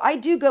detergent. So I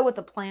do go with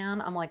a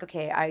plan. I'm like,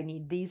 okay, I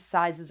need these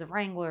sizes of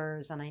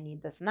Wranglers and I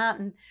need this and that.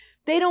 And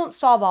they don't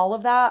solve all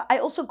of that. I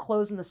also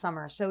close in the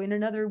summer. So in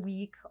another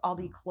week, I'll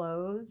be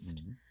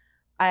closed.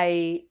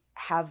 I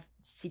have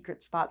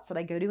secret spots that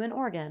I go to in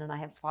Oregon, and I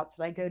have spots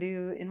that I go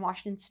to in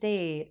Washington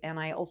State. And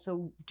I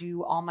also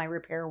do all my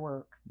repair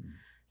work.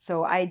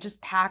 So I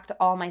just packed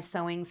all my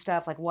sewing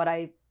stuff, like what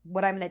I'm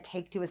going to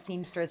take to a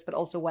seamstress, but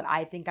also what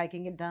I think I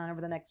can get done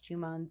over the next 2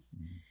 months.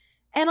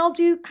 And I'll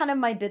do kind of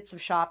my bits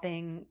of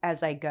shopping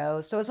as I go.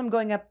 So as I'm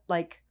going up,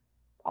 like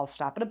I'll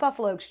stop at a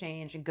Buffalo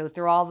Exchange and go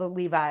through all the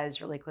Levi's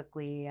really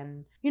quickly.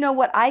 And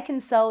what I can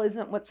sell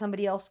isn't what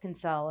somebody else can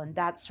sell. And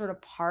that's sort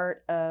of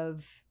part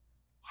of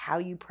how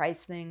you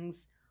price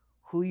things,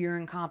 who you're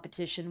in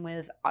competition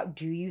with.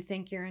 Do you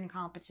think you're in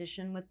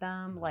competition with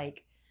them?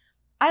 Like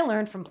I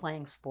learned from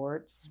playing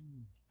sports.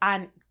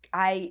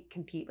 I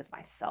compete with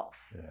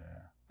myself.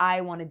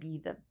 I want to be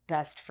the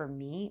best for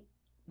me.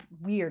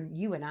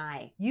 You and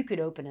I, you could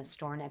open a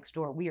store next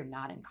door. We are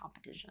not in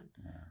competition.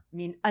 I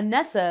mean,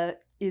 Anessa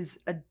is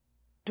a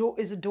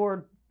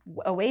door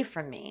away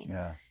from me.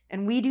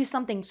 And we do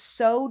something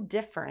so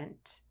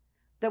different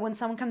that when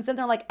someone comes in,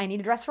 they're like, I need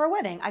a dress for a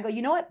wedding. I go,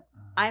 you know what?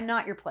 I'm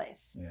not your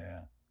place.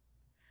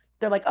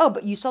 They're like, oh,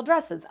 but you sell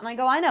dresses. And I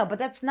go, I know, but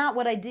that's not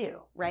what I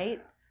do,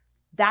 right?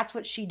 That's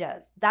what she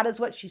does. That is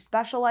what she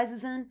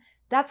specializes in.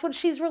 That's what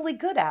she's really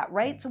good at,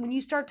 right? So when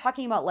you start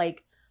talking about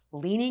like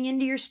leaning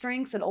into your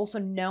strengths and also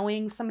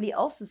knowing somebody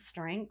else's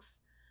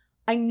strengths,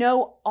 I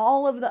know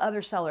all of the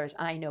other sellers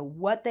and I know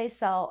what they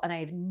sell, and I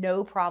have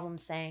no problem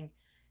saying,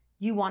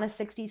 you want a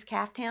 60s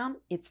caftan?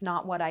 It's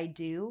not what I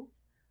do.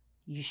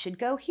 You should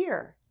go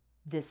here.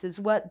 This is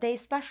what they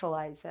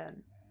specialize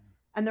in.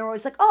 And they're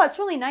always like, oh, it's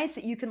really nice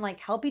that you can like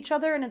help each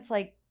other. And it's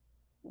like,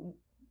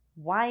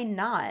 why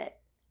not?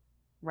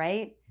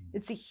 Right?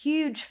 It's a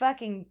huge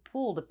fucking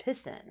pool to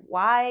piss in.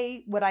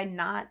 Why would I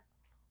not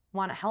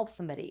want to help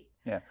somebody?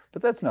 Yeah,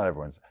 but that's not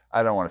everyone's.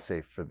 I don't want to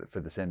say for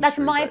this industry. That's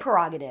my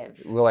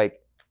prerogative. Well, like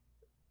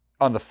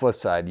on the flip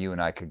side, you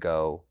and I could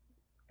go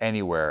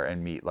anywhere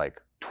and meet like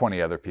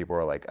 20 other people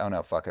who are like, oh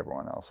no, fuck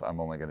everyone else. I'm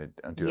only going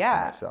to do it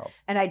for myself.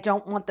 And I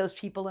don't want those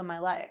people in my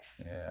life.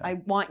 I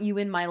want you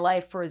in my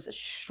life for as a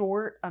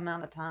short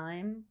amount of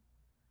time,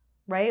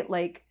 right?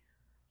 Like,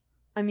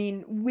 I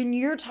mean, when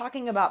you're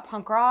talking about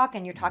punk rock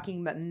and you're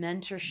talking about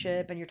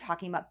mentorship and you're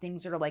talking about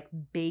things that are like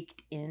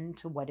baked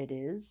into what it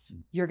is,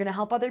 you're going to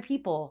help other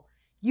people.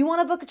 You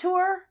want to book a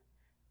tour?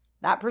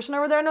 That person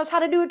over there knows how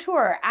to do a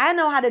tour. I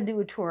know how to do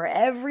a tour.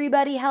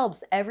 Everybody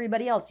helps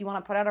everybody else. You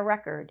want to put out a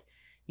record.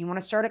 You want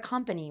to start a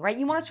company, right?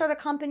 You want to start a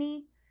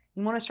company.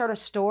 You want to start a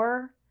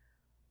store.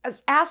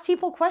 Ask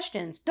people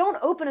questions. Don't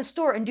open a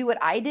store and do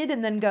what I did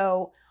and then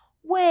go,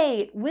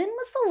 wait, when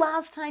was the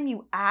last time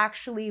you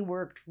actually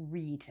worked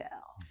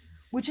retail?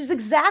 Which is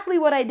exactly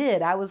what I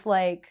did. I was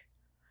like,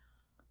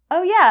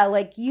 oh yeah,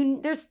 like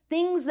there's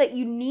things that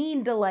you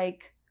need to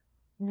like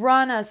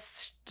run a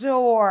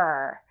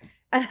store.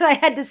 And then I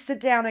had to sit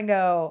down and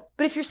go,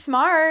 but if you're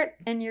smart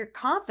and you're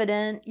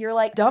confident, you're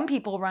like, dumb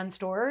people run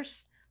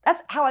stores.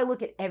 That's how I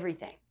look at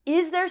everything.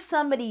 Is there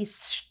somebody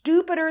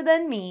stupider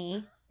than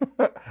me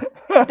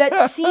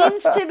that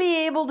seems to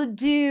be able to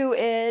do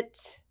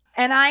it,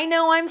 and I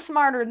know I'm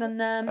smarter than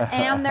them,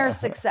 and they're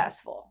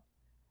successful?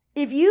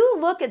 If you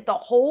look at the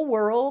whole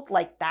world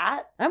like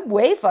that, I'm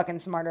way fucking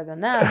smarter than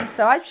them,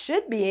 so I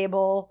should be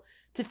able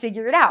to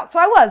figure it out. So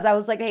I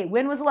was like, hey,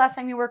 when was the last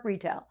time you worked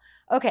retail?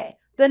 Okay,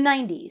 the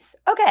 90s.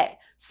 Okay,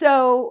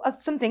 so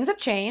some things have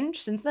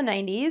changed since the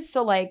 90s,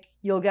 so like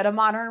you'll get a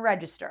modern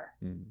register.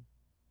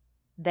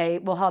 They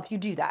will help you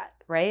do that,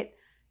 right?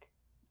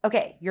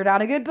 Okay, you're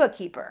not a good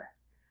bookkeeper,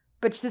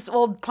 but this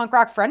old punk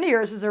rock friend of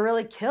yours is a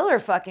really killer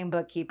fucking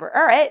bookkeeper.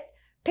 All right,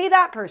 pay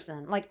that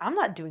person. Like, I'm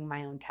not doing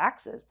my own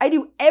taxes. I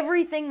do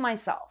everything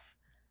myself.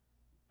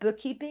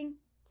 Bookkeeping,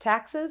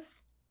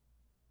 taxes,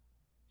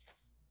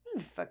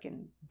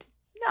 fucking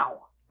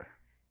no.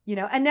 You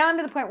know, and now I'm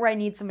to the point where I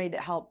need somebody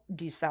to help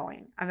do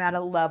sewing. I'm at a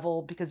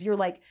level because you're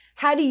like,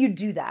 how do you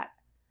do that?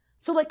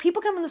 So like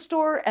people come in the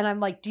store and I'm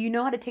like, do you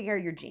know how to take care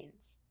of your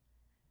jeans?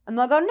 And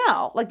they'll go,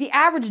 no. Like the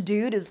average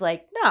dude is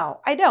like,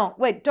 no, I don't.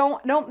 Wait,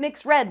 don't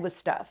mix red with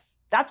stuff.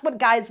 That's what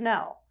guys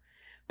know.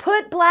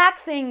 Put black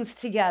things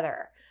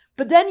together.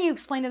 But then you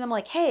explain to them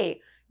like,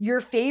 hey,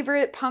 your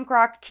favorite punk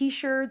rock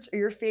t-shirts or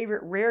your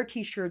favorite rare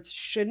t-shirts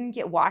shouldn't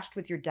get washed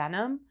with your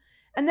denim.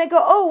 And they go,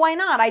 oh, why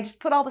not? I just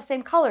put all the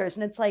same colors.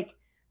 And it's like,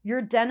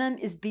 your denim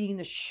is beating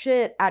the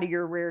shit out of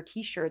your rare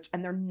t-shirts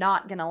and they're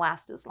not going to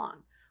last as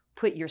long.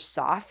 Put your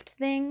soft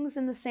things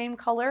in the same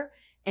color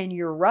and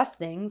your rough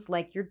things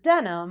like your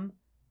denim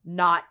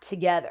not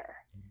together.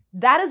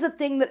 That is a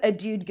thing that a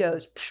dude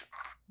goes,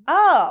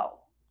 oh,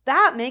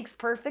 that makes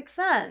perfect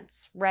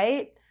sense,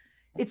 right?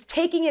 It's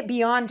taking it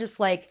beyond just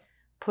like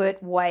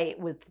put white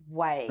with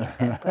white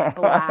and put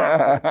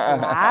black with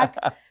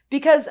black.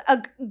 Because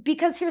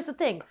here's the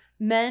thing.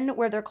 Men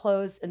wear their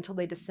clothes until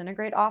they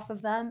disintegrate off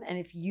of them. And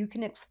if you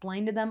can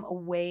explain to them a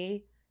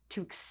way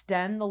to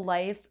extend the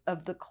life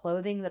of the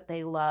clothing that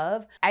they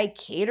love, I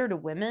cater to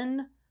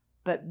women,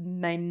 but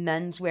my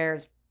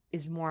menswear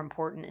is more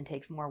important and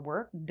takes more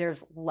work.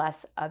 There's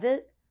less of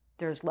it.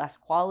 There's less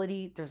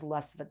quality. There's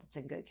less of it that's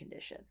in good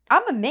condition.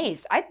 I'm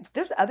amazed.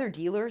 There's other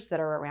dealers that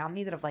are around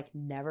me that have like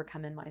never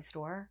come in my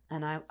store.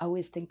 And I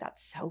always think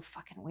that's so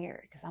fucking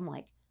weird because I'm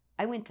like,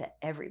 I went to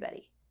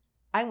everybody.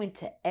 I went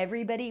to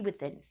everybody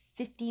within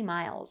 50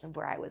 miles of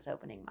where I was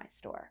opening my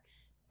store.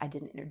 I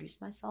didn't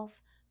introduce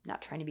myself. I'm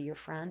not trying to be your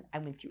friend. I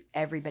went through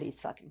everybody's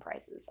fucking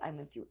prices. I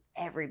went through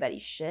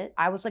everybody's shit.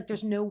 I was like,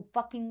 there's no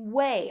fucking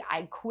way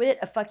I quit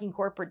a fucking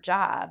corporate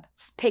job,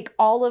 take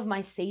all of my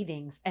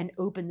savings and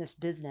open this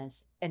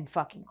business and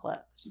fucking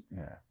close.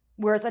 Yeah.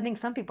 Whereas I think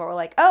some people are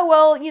like, oh,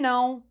 well, you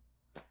know,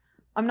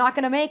 I'm not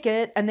going to make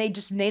it. And they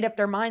just made up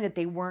their mind that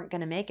they weren't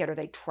going to make it or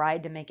they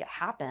tried to make it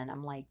happen.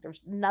 I'm like,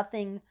 there's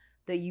nothing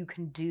that you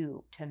can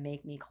do to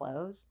make me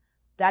close.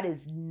 That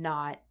is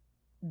not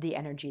the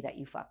energy that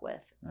you fuck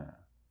with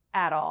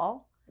at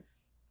all.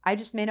 I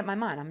just made up my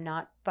mind. I'm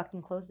not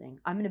fucking closing.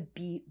 I'm going to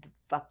be the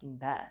fucking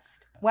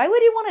best. Why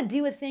would you want to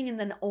do a thing and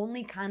then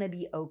only kind of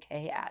be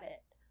okay at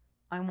it?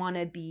 I want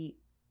to be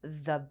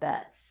the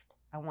best.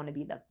 I want to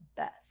be the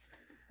best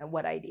at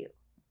what I do.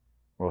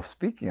 Well,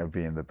 speaking of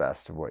being the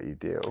best of what you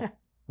do,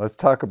 let's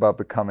talk about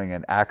becoming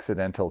an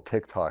accidental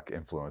TikTok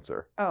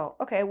influencer. Oh,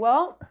 okay.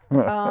 Well,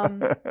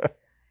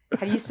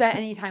 have you spent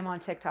any time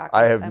on TikTok?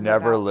 I have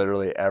never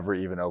literally ever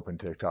even opened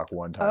TikTok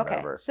one time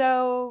ever.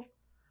 So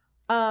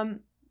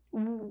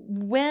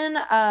when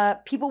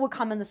people would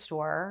come in the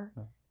store,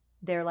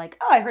 they're like,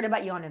 oh, I heard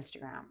about you on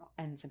Instagram.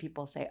 And so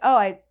people say, oh,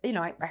 I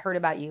heard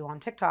about you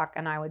on TikTok.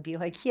 And I would be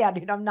like, yeah,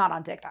 dude, I'm not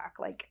on TikTok.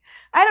 Like,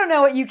 I don't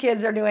know what you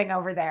kids are doing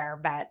over there,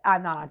 but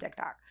I'm not on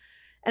TikTok.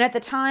 And at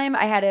the time,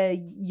 I had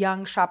a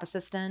young shop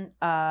assistant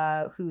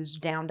who's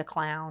down to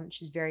clown.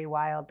 She's very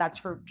wild. That's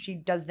her. She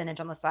does vintage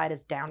on the side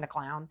as down to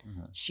clown.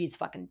 Mm-hmm. She's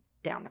fucking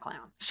down to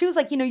clown. She was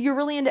like, you're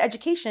really into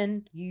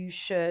education. You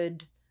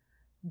should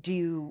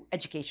do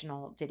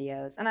educational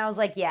videos. And I was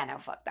like, yeah, no,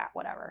 fuck that,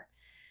 whatever.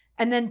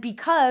 And then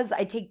because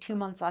I take 2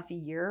 months off a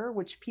year,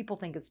 which people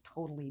think is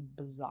totally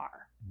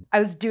bizarre, I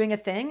was doing a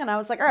thing and I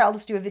was like, all right, I'll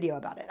just do a video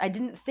about it. I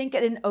didn't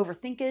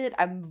overthink it.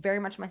 I'm very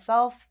much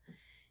myself.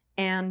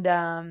 And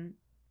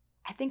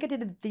I think I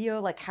did a video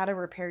like how to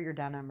repair your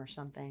denim or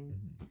something.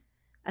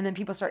 And then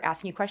people start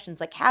asking you questions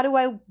like, how do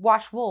I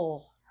wash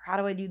wool? How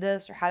do I do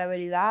this? Or how do I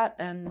do that?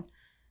 And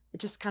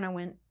it just kind of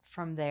went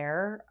from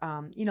there.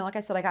 Like I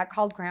said, I got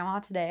called grandma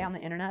today on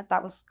the internet.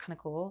 That was kind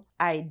of cool.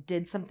 I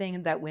did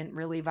something that went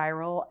really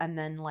viral. And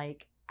then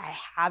like, I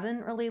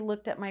haven't really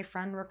looked at my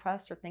friend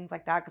requests or things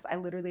like that. Cause I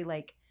literally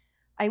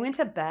I went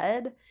to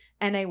bed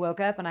and I woke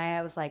up and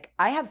I was like,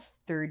 I have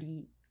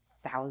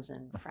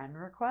 30,000 friend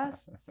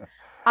requests.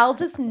 I'll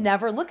just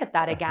never look at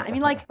that again. I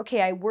mean, like,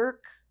 okay, I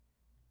work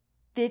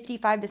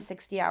 55 to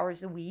 60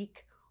 hours a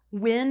week.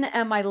 When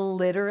am I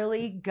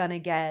literally gonna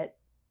get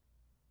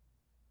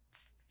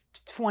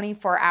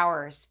 24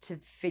 hours to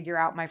figure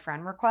out my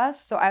friend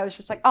requests. So I was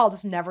just like, oh, I'll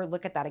just never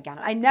look at that again.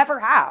 I never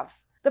have.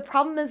 The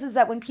problem is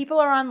that when people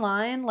are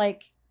online,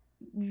 like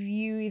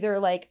you either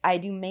like I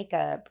do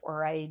makeup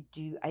or I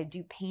do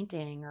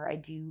painting or I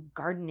do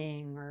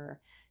gardening or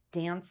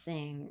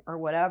dancing or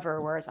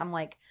whatever. Whereas I'm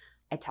like,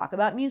 I talk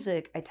about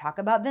music, I talk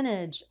about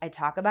vintage, I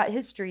talk about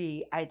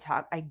history, I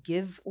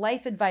give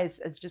life advice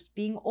as just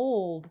being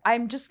old.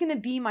 I'm just gonna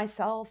be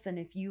myself. And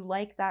if you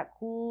like that,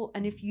 cool.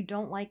 And if you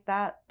don't like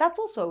that, that's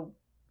also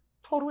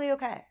totally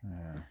okay.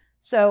 Yeah.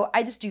 So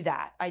I just do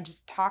that. I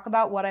just talk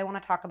about what I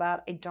want to talk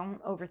about. I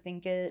don't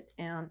overthink it.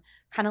 And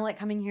kind of like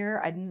coming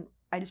here,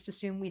 I just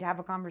assumed we'd have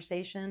a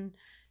conversation.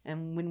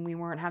 And when we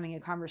weren't having a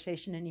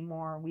conversation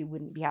anymore, we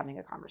wouldn't be having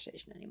a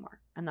conversation anymore.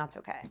 And that's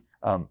okay.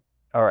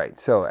 All right.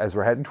 So as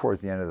we're heading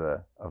towards the end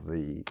of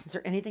the, Is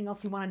there anything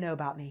else you want to know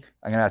about me?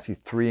 I'm going to ask you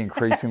 3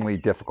 increasingly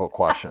difficult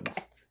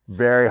questions.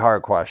 Very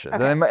hard questions.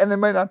 Okay. And they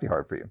might not be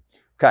hard for you.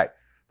 Okay.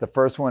 The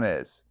first one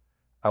is,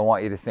 I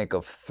want you to think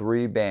of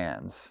 3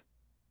 bands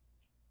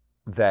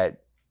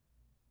that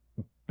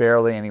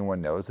barely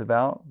anyone knows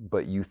about,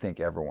 but you think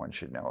everyone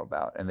should know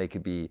about. And they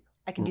could be...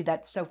 I can do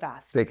that so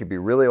fast. They could be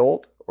really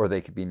old or they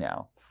could be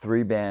now.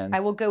 3 bands.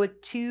 I will go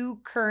with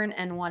 2 current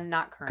and 1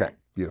 not current. Okay,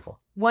 beautiful.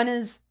 One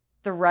is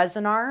the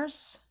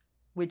Resonars,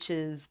 which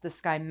is this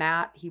guy,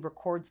 Matt. He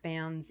records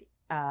bands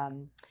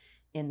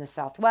in the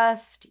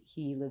Southwest.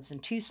 He lives in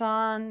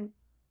Tucson.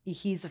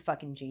 He's a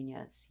fucking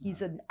genius.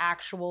 He's an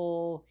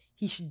actual...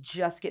 He should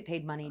just get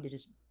paid money to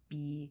just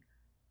be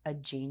a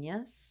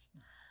genius.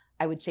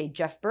 I would say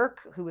Jeff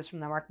Burke, who was from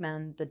the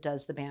Markmen that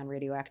does the band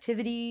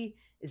Radioactivity,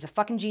 is a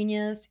fucking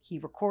genius. He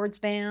records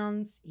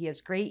bands. He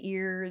has great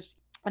ears.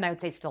 And I would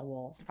say Still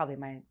Wolves, probably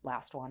my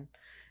last one.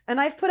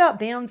 And I've put out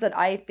bands that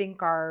I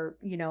think are,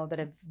 you know, that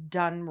have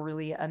done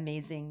really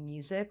amazing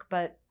music,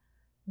 but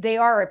they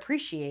are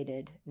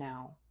appreciated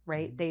now,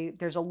 right?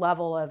 There's a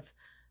level of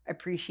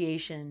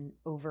appreciation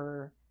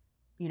over,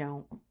 you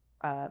know,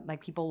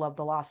 like people love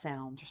the Lost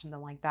Sounds or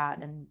something like that.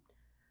 And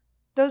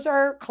those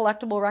are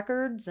collectible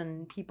records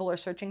and people are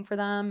searching for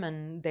them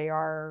and they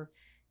are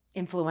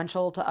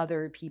influential to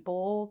other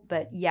people.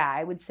 But yeah,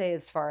 I would say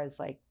as far as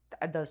like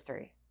those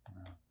 3.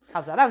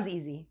 How's that? That was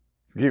easy.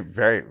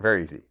 Very,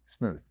 very easy.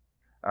 Smooth.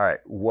 All right.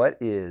 What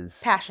is...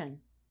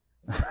 Passion.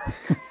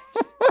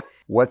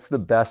 What's the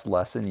best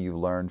lesson you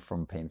learned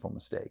from a painful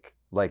mistake?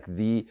 Like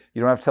you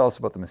don't have to tell us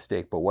about the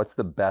mistake, but what's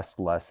the best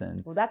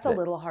lesson? Well, that's a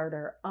little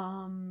harder.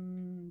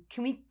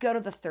 Can we go to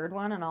the 3rd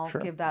one and I'll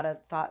give that a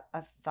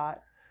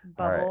thought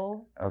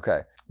bubble? Right.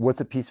 Okay.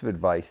 What's a piece of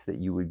advice that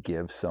you would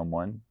give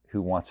someone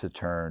who wants to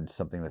turn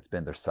something that's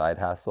been their side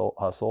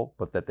hustle,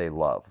 but that they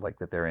love, like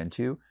that they're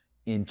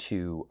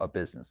into a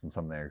business and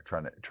something they're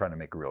trying to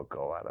make a real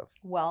go out of?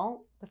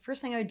 Well, the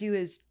first thing I would do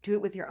is do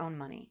it with your own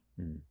money.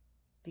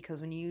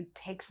 Because when you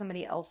take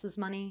somebody else's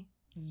money,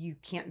 you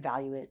can't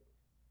value it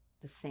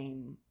the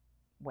same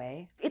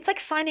way. It's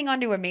like signing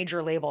onto a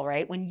major label,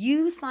 right? When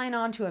you sign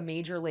on to a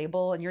major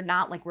label and you're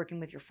not like working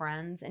with your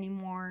friends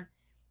anymore,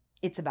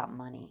 it's about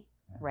money,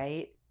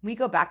 right? When we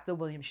go back to the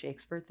William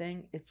Shakespeare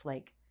thing, it's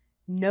like,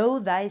 know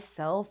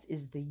thyself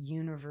is the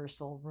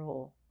universal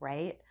rule,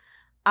 right?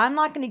 I'm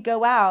not going to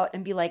go out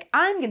and be like,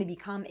 I'm going to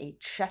become a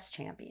chess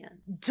champion.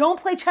 Don't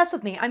play chess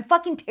with me. I'm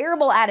fucking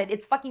terrible at it.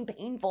 It's fucking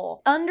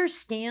painful.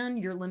 Understand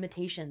your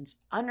limitations.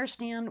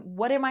 Understand,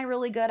 what am I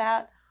really good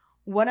at?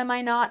 What am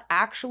I not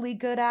actually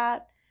good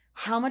at?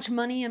 How much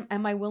money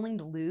am I willing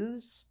to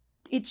lose?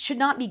 It should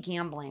not be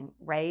gambling,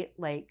 right?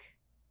 Like,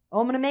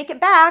 oh, I'm going to make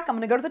it back. I'm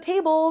going to go to the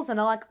tables and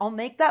I'll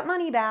make that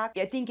money back.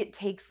 I think it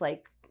takes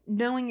like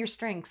knowing your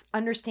strengths,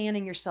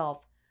 understanding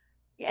yourself,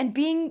 and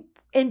being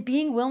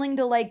willing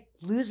to like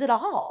lose it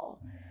all,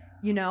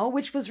 you know,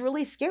 which was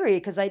really scary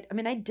because I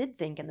did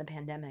think in the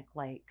pandemic,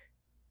 like,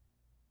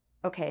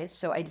 okay,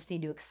 so I just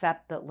need to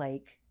accept that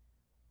like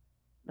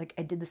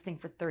I did this thing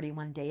for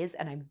 31 days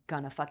and I'm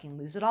gonna fucking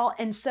lose it all.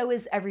 And so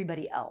is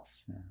everybody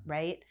else,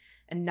 right?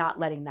 And not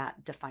letting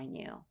that define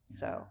you.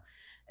 So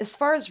as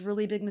far as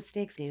really big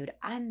mistakes, dude,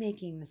 I'm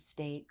making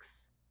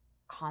mistakes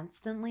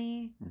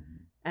constantly.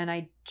 And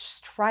I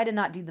just try to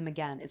not do them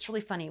again. It's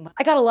really funny.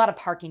 I got a lot of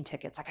parking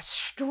tickets, like a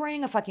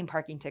string of fucking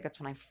parking tickets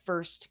when I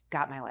first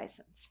got my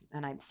license.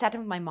 And I sat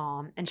down with my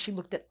mom and she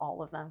looked at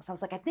all of them. So I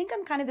was like, I think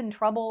I'm kind of in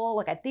trouble.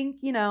 Like, I think,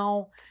 you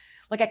know,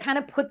 like I kind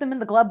of put them in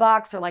the glove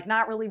box. They're like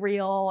not really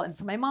real. And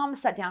so my mom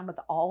sat down with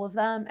all of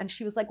them and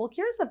she was like, well,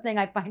 here's the thing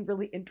I find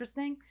really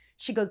interesting.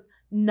 She goes,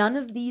 none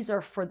of these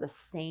are for the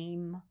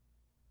same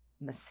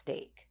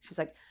mistake. She's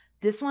like,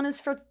 this one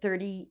is for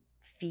 30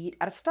 feet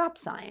at a stop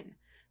sign.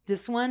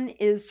 This one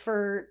is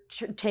for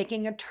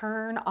taking a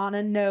turn on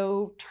a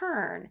no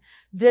turn.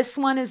 This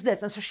one is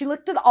this. And so she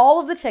looked at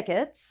all of the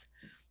tickets.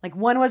 Like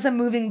one was a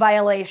moving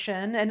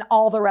violation and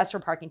all the rest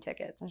were parking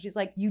tickets. And she's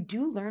like, you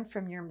do learn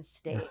from your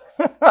mistakes.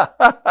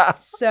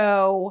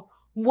 So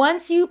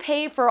once you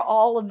pay for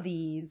all of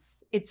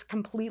these, it's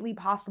completely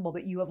possible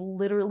that you have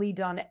literally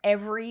done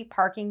every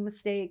parking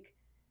mistake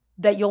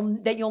that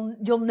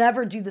you'll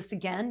never do this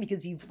again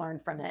because you've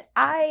learned from it.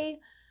 I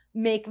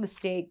make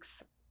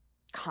mistakes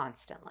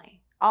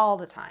constantly, all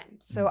the time.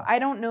 So I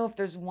don't know if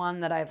there's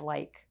one that I've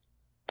like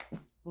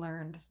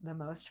learned the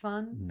most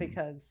from,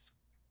 because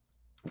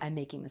I'm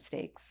making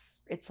mistakes.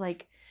 It's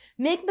like,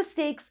 make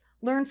mistakes,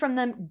 learn from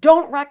them,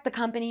 don't wreck the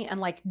company, and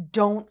like,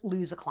 don't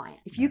lose a client.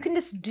 If you can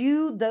just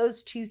do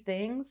those two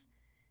things,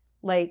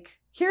 like,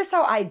 here's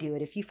how I do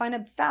it. If you find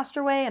a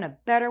faster way and a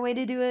better way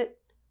to do it,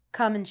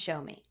 come and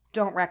show me.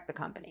 Don't wreck the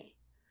company.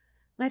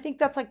 And I think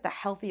that's like the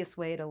healthiest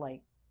way to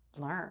like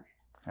learn.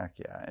 Heck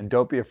yeah. And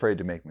don't be afraid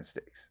to make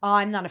mistakes. Oh,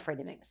 I'm not afraid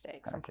to make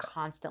mistakes. I'm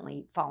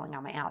constantly falling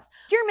on my ass.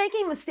 If you're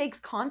making mistakes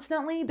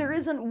constantly, there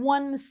isn't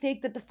one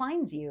mistake that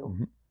defines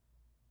you.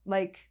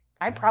 Like,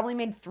 I probably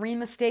made 3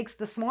 mistakes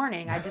this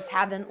morning. I just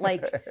haven't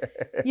like,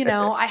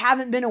 I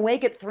haven't been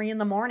awake at 3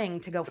 a.m.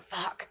 to go,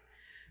 fuck,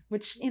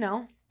 which,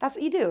 that's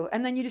what you do.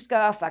 And then you just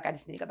go, oh, fuck, I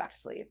just need to go back to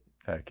sleep.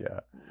 Heck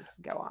yeah.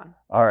 Just go on.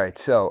 All right.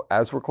 So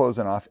as we're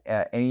closing off,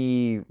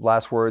 any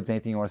last words,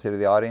 anything you want to say to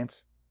the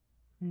audience?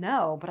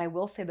 No, but I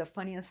will say the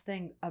funniest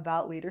thing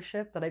about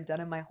leadership that I've done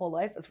in my whole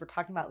life, as we're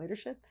talking about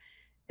leadership,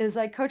 is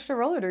I coached a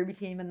roller derby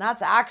team. And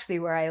that's actually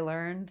where I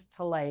learned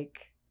to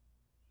like,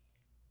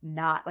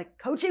 not like,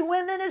 coaching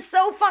women is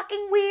so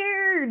fucking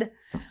weird.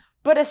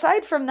 But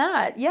aside from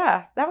that,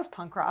 yeah, that was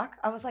punk rock.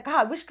 I was like,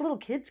 I wish little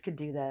kids could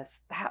do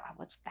this. That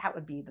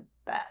would be the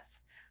best.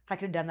 If I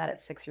could have done that at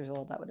 6 years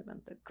old, that would have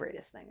been the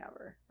greatest thing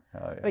ever.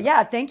 Oh, yeah. But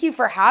yeah, thank you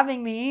for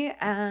having me.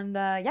 And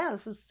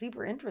this was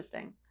super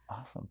interesting.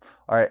 Awesome.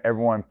 All right,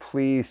 everyone,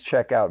 please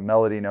check out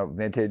Melody Note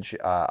Vintage.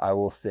 I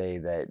will say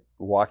that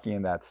walking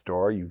in that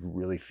store, you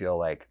really feel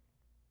like,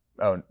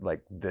 oh,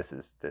 like this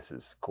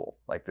is cool.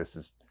 Like this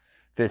is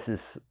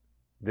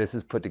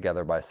put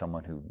together by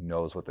someone who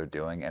knows what they're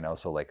doing and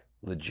also like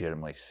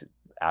legitimately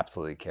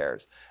absolutely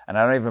cares. And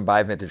I don't even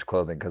buy vintage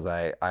clothing because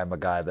I'm a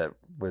guy that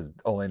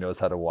only knows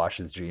how to wash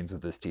his jeans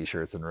with his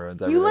t-shirts and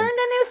ruins everything. You learned a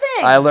new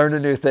thing. I learned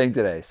a new thing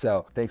today.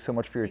 So thanks so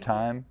much for your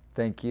time.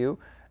 Thank you.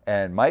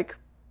 And Mike,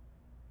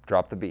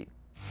 drop the beat.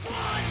 1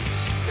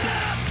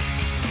 step.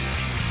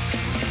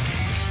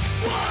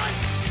 1